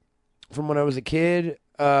Okay. from when I was a kid.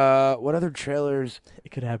 What other trailers? It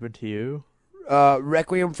Could Happen to You.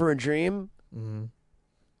 Requiem for a Dream. Mm-hmm.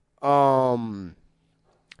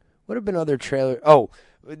 What have been other trailers? Oh,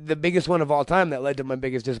 the biggest one of all time that led to my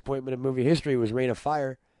biggest disappointment in movie history was Reign of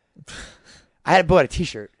Fire. I had bought a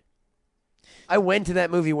T-shirt. I went to that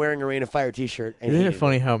movie wearing a Rain of Fire T-shirt. And Isn't it hated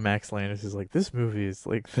funny how Max Landis is like, this movie is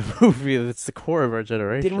like the movie that's the core of our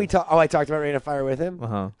generation? Didn't we talk? Oh, I talked about Rain of Fire with him.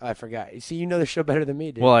 Uh-huh. Oh, I forgot. See, you know the show better than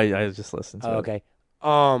me, dude. Well, I just listened to Oh, it. okay.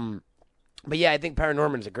 But yeah, I think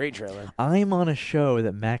Paranorman's a great trailer. I'm on a show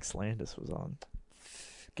that Max Landis was on.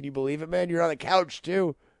 Can you believe it, man? You're on the couch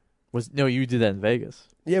too. No, you did that in Vegas.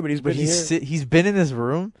 Yeah, but he's been But here. he's been in this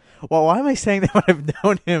room? Well, why am I saying that when I've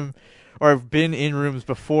known him or I've been in rooms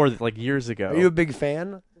before, like years ago? Are you a big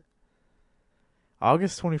fan?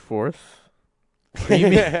 August 24th.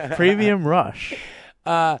 Premium Rush.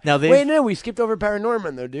 Now Wait, no, we skipped over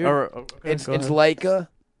Paranorman though, dude. Okay, it's go ahead. Leica.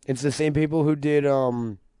 It's the same people who did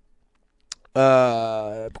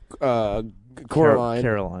Coraline.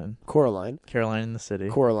 Caroline in the City.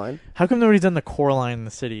 Coraline. How come nobody's done the Coraline in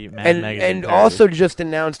the City magazine And parody? also just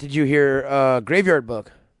announced, did you hear Graveyard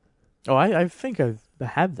Book? Oh, I think I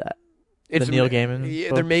have that. It's Neil Gaiman Yeah,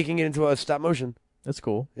 book? they're making it into a stop motion. That's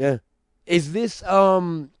cool. Yeah. Is this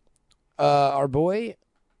our boy?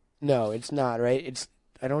 No, it's not, right?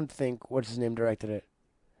 I don't think what's his name directed it.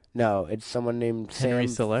 No, it's someone named Henry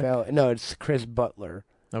Sam Selleck? No, it's Chris Butler.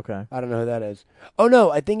 Okay. I don't know who that is. Oh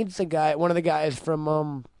no, I think it's one of the guys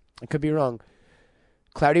from I could be wrong.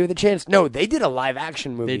 Cloudy with a Chance. No, they did a live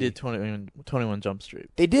action movie. They did 21 Jump Street.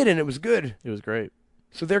 They did, and it was good. It was great.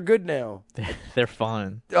 So they're good now. They're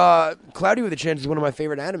fun. Cloudy with a Chance is one of my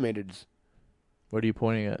favorite animateds. What are you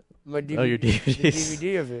pointing at? My DVD, Oh, your DVDs. the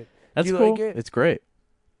DVD of it. That's Do you cool. like it? It's great.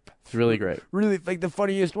 It's really great. Really, like the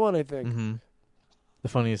funniest one, I think. Mm-hmm. The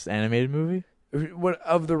funniest animated movie? What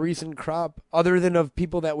of the recent crop, other than of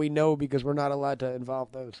people that we know, because we're not allowed to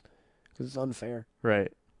involve those, because it's unfair,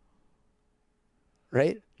 Right.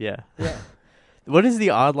 right? Yeah. Yeah. What is The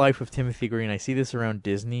Odd Life of Timothy Green? I see this around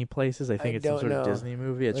Disney places. I think I it's some don't sort of know. Disney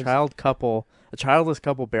movie. A Let's- childless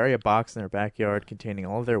couple bury a box in their backyard containing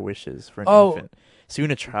all of their wishes for an Oh. infant. Soon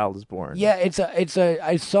a child is born. Yeah, it's a.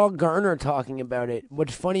 I saw Garner talking about it.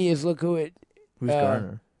 What's funny is look who it. Who's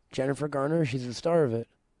Garner? Jennifer Garner. She's the star of it.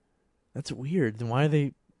 That's weird. Then why are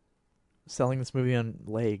they selling this movie on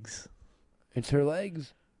legs? It's her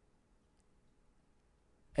legs.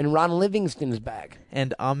 And Ron Livingston's back.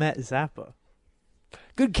 And Ahmet Zappa.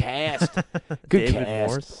 Good cast. Good David cast.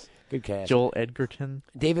 Morse. Good cast. Joel Edgerton.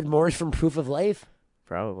 David Morse from Proof of Life.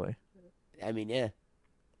 Probably. I mean, yeah.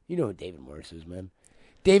 You know who David Morse is, man.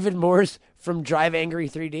 David Morse from Drive Angry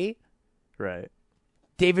 3D. Right.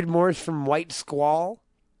 David Morse from White Squall.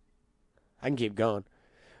 I can keep going.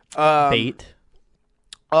 Bait.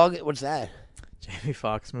 What's that? Jamie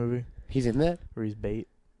Foxx movie He's in that? where he's bait.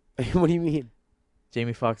 What do you mean?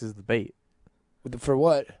 Jamie Foxx is the bait. For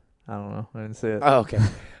what? I don't know. I didn't say it. Oh, okay.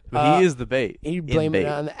 But he is the bait. You in blame it Bait.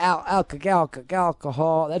 on the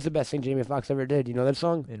alcohol. That's the best thing Jamie Foxx ever did. You know that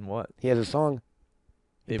song? In what? He has a song.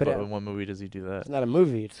 Yeah, put but out- in what movie does he do that? It's not a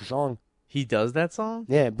movie. It's a song. He does that song?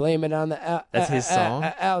 Yeah, blame it on the That's his song?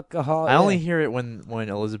 alcohol. I only yeah. hear it when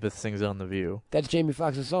Elizabeth sings it on The View. That's Jamie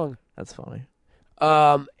Foxx's song. That's funny.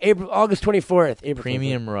 August 24th.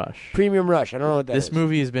 Premium Rush. Premium Rush. I don't know what that is. This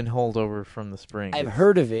movie has been held over from the spring. I've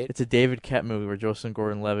heard of it. It's a David Kep movie where Joseph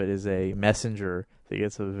Gordon-Levitt is a messenger that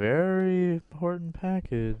gets a very important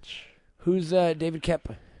package. Who's David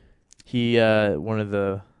Kep? He, one of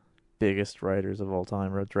the biggest writers of all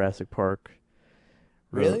time, wrote Jurassic Park.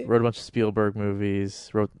 Really? Wrote a bunch of Spielberg movies.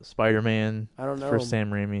 Wrote Spider-Man. I don't know. First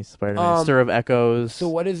Sam Raimi Spider-Man. Stir of Echoes. So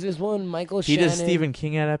what is this one? Michael He Shannon. did Stephen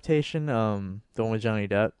King adaptation. The one with Johnny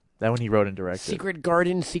Depp. That one he wrote and directed. Secret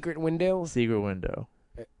Garden, Secret Window. Secret Window.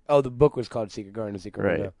 Oh, the book was called Secret Garden, Secret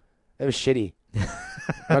Right. Window. That was shitty.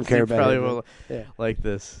 I don't care You about probably it. will Yeah. like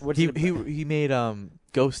this. What's he it about? he made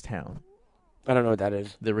Ghost Town, I don't know what that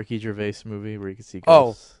is. the Ricky Gervais movie where you can see Oh.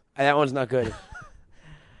 ghosts. That one's not good.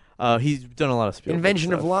 He's done a lot of Spielberg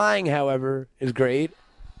Invention of stuff. Lying, however, is great.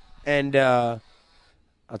 And I'll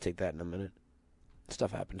take that in a minute.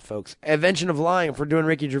 Stuff happens, folks. Invention of Lying, if we're doing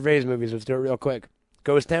Ricky Gervais movies, let's do it real quick.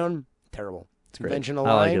 Ghost Town, terrible. It's great. Invention of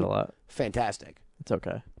I like Lying, it a lot. fantastic. It's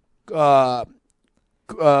okay.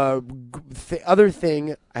 Other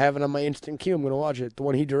thing, I have it on my instant queue. I'm going to watch it. The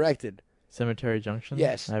one he directed. Cemetery Junction.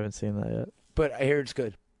 Yes. I haven't seen that yet. But I hear it's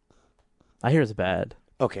good. I hear it's bad.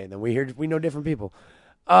 Okay, then we know different people.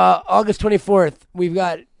 August 24th, we've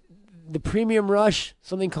got the Premium Rush,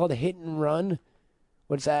 something called a Hit and Run.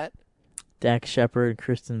 What's that? Dak Shepard,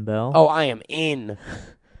 Kristen Bell. Oh, I am in.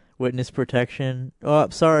 Witness Protection. Oh,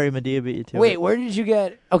 sorry, Medea beat you to Wait, it. where did you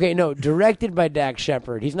get? Okay, no, directed by Dak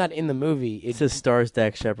Shepard. He's not in the movie. It says stars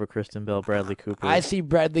Dak Shepard, Kristen Bell, Bradley Cooper. I see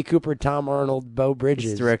Bradley Cooper, Tom Arnold, Bo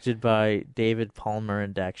Bridges. It's directed by David Palmer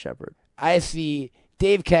and Dak Shepard. I see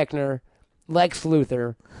Dave Koechner, Lex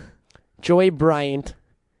Luthor, Joy Bryant,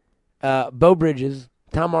 Bo Bridges,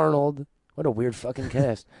 Tom Arnold. What a weird fucking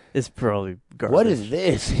cast. It's probably garbage. What is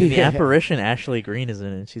this? In the apparition, Ashley Greene is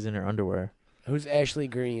in it. She's in her underwear. Who's Ashley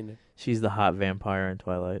Greene? She's the hot vampire in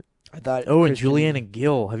Twilight. I thought. Oh, and Kristen- Juliana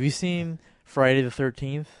Gill. Have you seen Friday the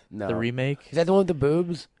 13th? No. The remake? Is that the one with the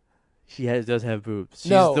boobs? She does have boobs. She's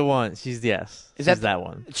No. the one. She's that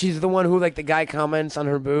one. She's the one who like the guy comments on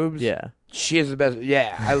her boobs. Yeah. She is the best.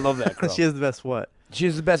 Yeah, I love that girl. She has the best what? She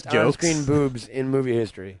has the best Jokes? on-screen boobs in movie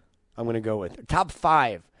history. I'm gonna go with her. Top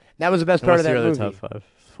 5. That was the best And part what's of that your other movie. top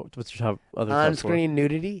 5? What's your top other top On-screen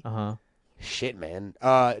nudity. 4? Uh-huh. Shit, man.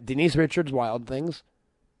 Denise Richards, Wild Things.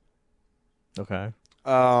 Okay.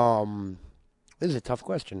 This is a tough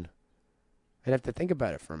question. I'd have to think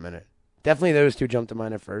about it for a minute. Definitely those two jump to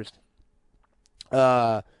mind at first.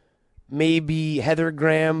 Maybe Heather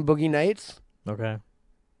Graham, Boogie Nights. Okay.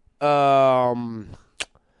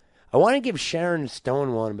 I want to give Sharon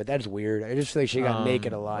Stone one, but that's weird. I just feel like she got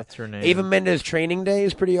naked a lot. What's her name? Ava Mendes Training Day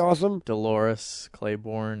is pretty awesome. Dolores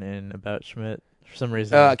Claiborne in About Schmidt. For some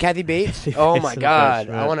reason. Kathy Bates. Kathy Oh Bates my in god,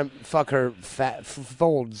 About I want to fuck her fat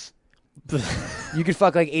folds. You could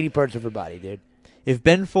fuck like 80 parts of her body, dude. If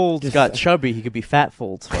Ben Folds Just- got chubby, he could be Fat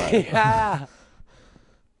Folds. Yeah.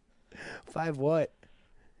 5 what?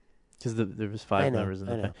 Because there was I 5 know, members in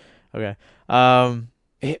I the know.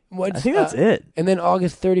 Okay. What's, I think that's it. And then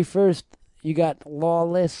August 31st, you got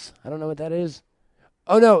Lawless. I don't know what that is.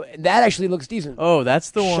 Oh no, that actually looks decent. Oh,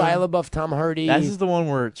 that's the one. Shia LaBeouf, Tom Hardy. This is the one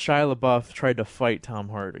where Shia LaBeouf tried to fight Tom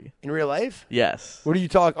Hardy. In real life? Yes. What are you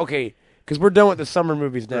talking? Okay, because we're done with the summer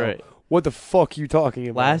movies now. Right. What the fuck are you talking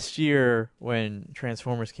about? Last year, when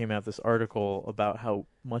Transformers came out, this article about how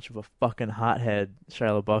much of a fucking hothead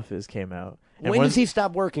Shia LaBeouf is came out. And When does he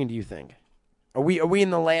stop working, do you think? Are we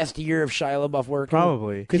in the last year of Shia LaBeouf working?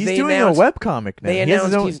 Probably. 'Cause He's they doing announced- a webcomic now. They He has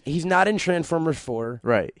his announced own- he's not in Transformers 4.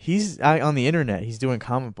 Right. He's on the internet. He's doing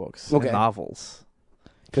comic books Okay. and novels.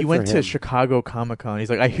 Good He went for to him. Chicago Comic-Con. He's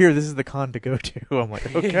like, I hear this is the con to go to. I'm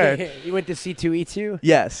like, okay. You went to C2E2?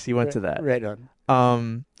 Yes, he went to that. Right on.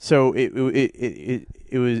 So it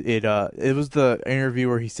was the interview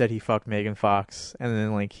where he said he fucked Megan Fox, and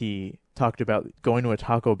then like he talked about going to a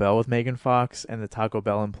Taco Bell with Megan Fox, and the Taco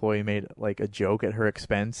Bell employee made like a joke at her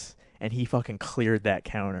expense, and he fucking cleared that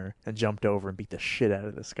counter and jumped over and beat the shit out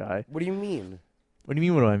of this guy. What do you mean? What do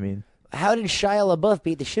you mean? What do I mean? How did Shia LaBeouf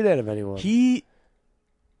beat the shit out of anyone?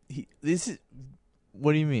 This is.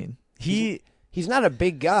 What do you mean? He's not a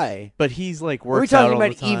big guy. But he's like Are we works out talking all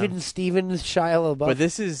about the time. even Stevens, Shia LaBeouf? But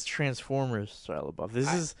this is Transformers Shia LaBeouf.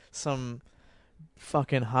 This is some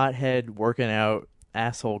fucking hothead working out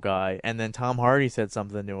asshole guy. And then Tom Hardy said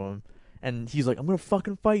something to him, and he's like, "I'm gonna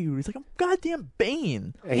fucking fight you." He's like, "I'm goddamn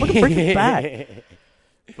Bane. I'm gonna break his back."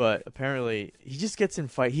 But apparently, he just gets in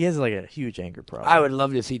fight. He has like a huge anger problem. I would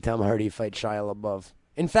love to see Tom Hardy fight Shia LaBeouf.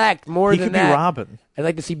 In fact, more He than could that, be Robin. I'd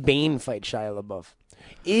like to see Bane fight Shia LaBeouf.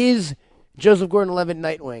 Is Joseph Gordon-Levitt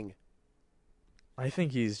Nightwing? I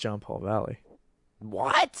think he's John Paul Valley.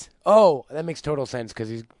 What? Oh, that makes total sense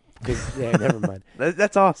because yeah, never mind.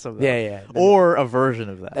 That's awesome. Though. Yeah. Or a version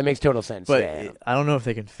of that. That makes total sense. But yeah. I don't know if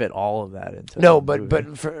they can fit all of that into. No, one but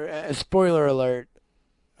movie. for spoiler alert.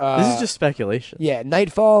 This is just speculation. Yeah,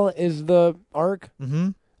 Nightfall is the arc. Mm-hmm.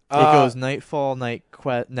 It goes Nightfall,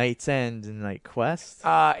 Night's End, and Night Quest.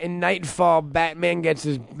 In Nightfall, Batman gets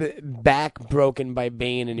his back broken by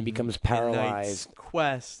Bane and he becomes And paralyzed. Night's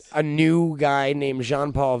Quest. A new guy named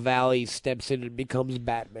Jean-Paul Valley steps in and becomes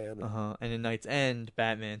Batman. And in Night's End,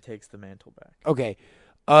 Batman takes the mantle back. Okay.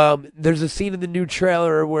 There's a scene in the new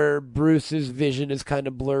trailer where Bruce's vision is kind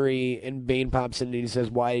of blurry and Bane pops in and he says,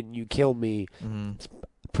 "Why didn't you kill me?" Mm-hmm. It's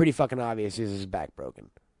pretty fucking obvious he has his back broken.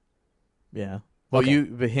 Yeah. Well, Okay.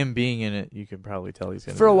 but him being in it, you can probably tell he's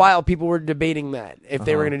gonna. For a do while, people were debating that if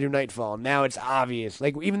they were Uh-huh. going to do Nightfall. Now it's obvious.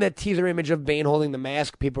 Like even that teaser image of Bane holding the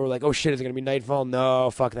mask, people were like, "Oh shit, is it going to be Nightfall?" No,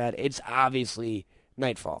 fuck that. It's obviously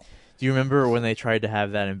Nightfall. that. Do you remember when they tried to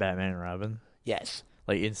have that in Batman and Robin? Yes.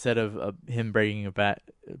 Like instead of him breaking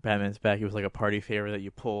Batman's back, it was like a party favor that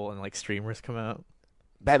you pull and like streamers come out.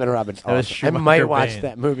 Batman and Robin's That was awesome. I Schumacher might watch Bane.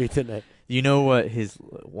 that movie tonight. You know what his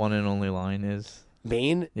one and only line is?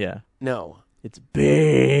 Bane? Yeah, No. it's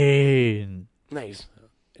Bane. Nice.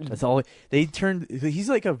 That's all. They turned. He's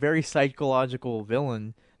like a very psychological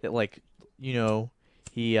villain that, like, you know,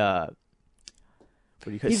 he what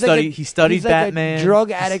do you call it? He studied he's like Batman. a drug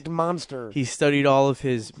addict monster. He studied all of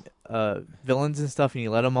his villains and stuff, and he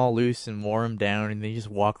let them all loose and wore them down, and then he just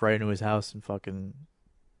walked right into his house and fucking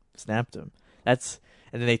snapped him. And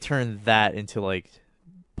then they turned that into like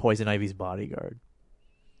Poison Ivy's bodyguard.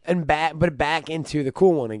 And back into the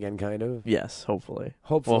cool one again, kind of. Yes, hopefully.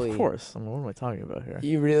 Hopefully. Well, of course. I mean, what am I talking about here? Do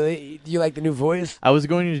you like the new voice? I was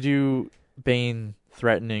going to do Bane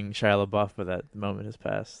threatening Shia LaBeouf, but that moment has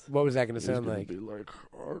passed. What was that going to sound like? Be like,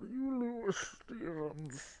 are you Louis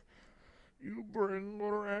Stevens? You bring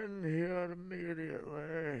her in here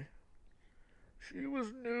immediately. She was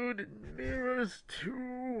nude nearest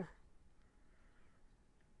to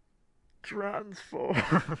transform.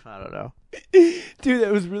 I don't know. Dude,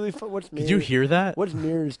 that was really fun. What's Mirrors? Did you hear that? What's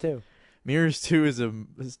Mirrors 2? Mirrors 2 is a You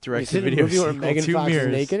seen direct-to-video the movie where sequel Megan to Fox is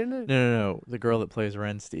Mirrors. naked in it? No. The girl that plays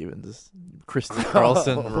Ren Stevens is Kristen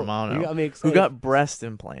Carlson Romano, You got me who excited. got breast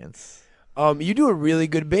implants. You do a really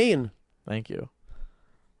good Bane. Thank you.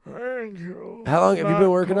 Thank you. How long have you been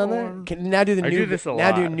working on that? Now do the I new. do this a now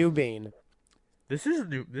lot. do new Bane. This is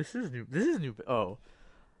new. Oh.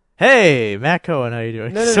 Hey, Matt Cohen, how you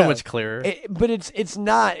doing? No, so much clearer. But it's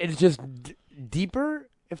not. It's just deeper.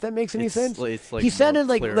 If that makes any sense. It's like he sounded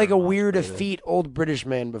more like clear a and weird, modulated. effete old British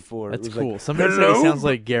man before. That's It was cool. Like, Somebody said he sounds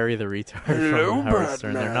like Gary the retard Hello, from Howard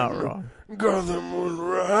Stern. They're not Batman. wrong. Gotham will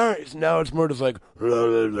rise. Now it's more just like, you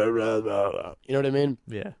know what I mean?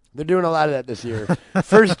 Yeah. They're doing a lot of that this year.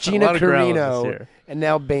 First Gina lot of growling this Carino, year. and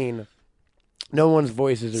now Bane. No one's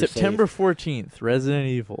voices are September safe. 14th, Resident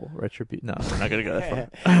Evil Retribution. No, we're not gonna go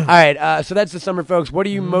that far. All right, so that's the summer, folks. What are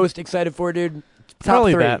you most excited for, dude?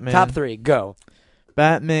 Probably Top three. Batman. Top three. Go.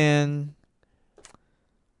 Batman,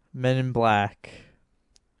 Men in Black,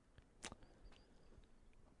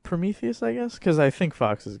 Prometheus, I guess, because I think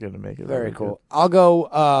Fox is gonna make it. Very really cool. I'll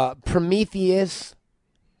go Prometheus,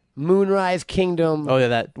 Moonrise Kingdom. Good. Oh yeah,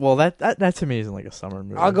 that to me isn't like a summer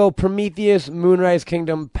movie. I'll go Prometheus, Moonrise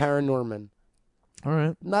Kingdom, Paranorman. All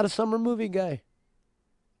right. Not a summer movie guy.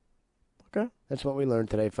 Okay. That's what we learned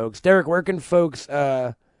today, folks. Derek, where can folks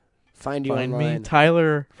find you Find online? me.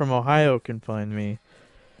 Tyler from Ohio can find me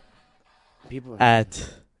People at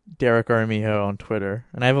Derek Armijo on Twitter,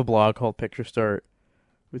 and I have a blog called Picture Start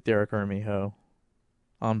with Derek Armijo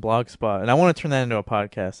on Blogspot, and I want to turn that into a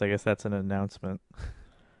podcast. I guess that's an announcement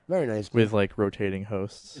Very nice. dude. with like rotating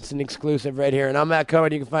hosts. It's an exclusive right here. And I'm Matt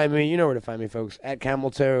Cohen. You can find me. You know where to find me, folks. At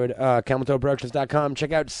Camel Toad, CamelToadProductions.com.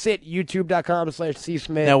 Check out SIT,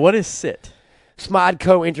 YouTube.com/CSmith. Now, what is SIT?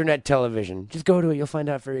 Smodco Internet Television. Just go to it. You'll find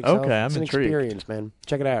out for yourself. Okay, I'm it's an intrigued. experience, man.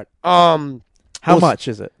 Check it out. How Well, much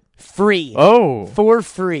is it? Free. Oh, For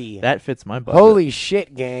free. that fits my budget. Holy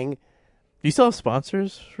shit, gang. Do you still have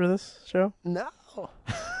sponsors for this show? No.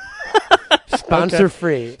 Sponsor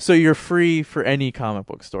free. So you're free for any comic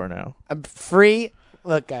book store now. I'm free.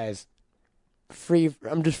 Look, guys. Free.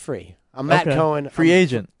 I'm just free. I'm Matt Okay. Cohen. Free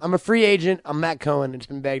agent. I'm a free agent. I'm Matt Cohen. It's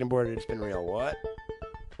been bagged and boarded. It's been real. What?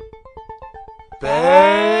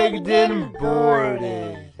 Bagged and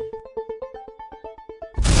boarded.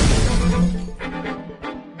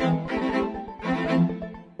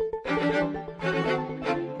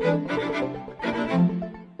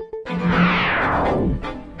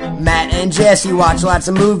 Matt and Jesse watch lots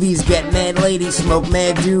of movies, get mad ladies, smoke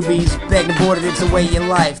mad doobies. Bagged and boarded, it's a way of your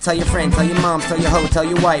life. Tell your friend, tell your mom, tell your hoe, tell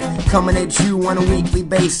your wife. Coming at you on a weekly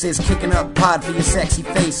basis, kicking up pod for your sexy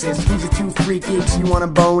faces. Who's the two freak geeks you want to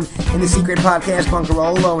bone? In the secret podcast bunker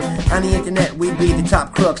all alone. On the internet, we be the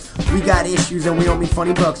top crooks. We got issues and we don't mean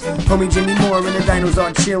funny books. Homie Jimmy Moore and the dinos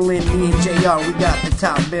are chillin'. Me and JR, we got the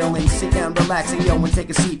top billing. Sit down, relax, and yo, and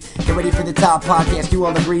take a seat. Get ready for the top podcast, you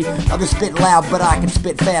all agree. Others spit loud, but I can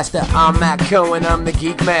spit faster. I'm Matt Cohen, I'm the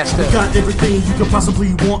Geek Master. Got everything you could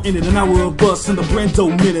possibly want in it. An hour of bus in the Brando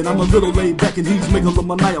minute. I'm a little laid back and he's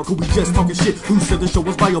megalomaniacal. We just talking shit. Who said the show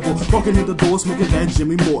was viable? Walking in the door, smoking that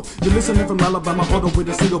Jimmy Moore. You're listening from Alabama all the way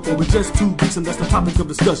to Singapore. With just 2 weeks and that's the topic of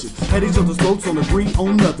discussion. At each other's throats, don't agree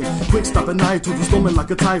on nothing. Quick stop at night, to the storming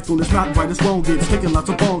like a typhoon. It's not right, it's wrong. It's taking lots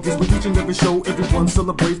of bonkers. We each and every show, everyone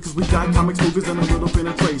celebrates. Cause we got comics, movies, and a little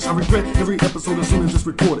penetration. I regret every episode as soon as it's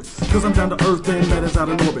recorded. Cause I'm down to earth and matters out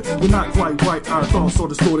in orbit. We're not quite right, our thoughts are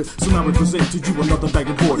distorted. So now we present to you another Bagged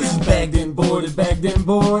and Boarded. Bagged and boarded, bagged and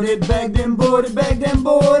boarded, bagged and boarded, bagged and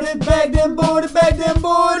boarded, bagged and boarded, bagged and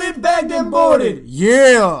boarded, bagged and boarded.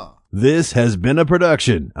 Yeah! This has been a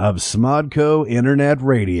production of Smodco Internet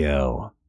Radio.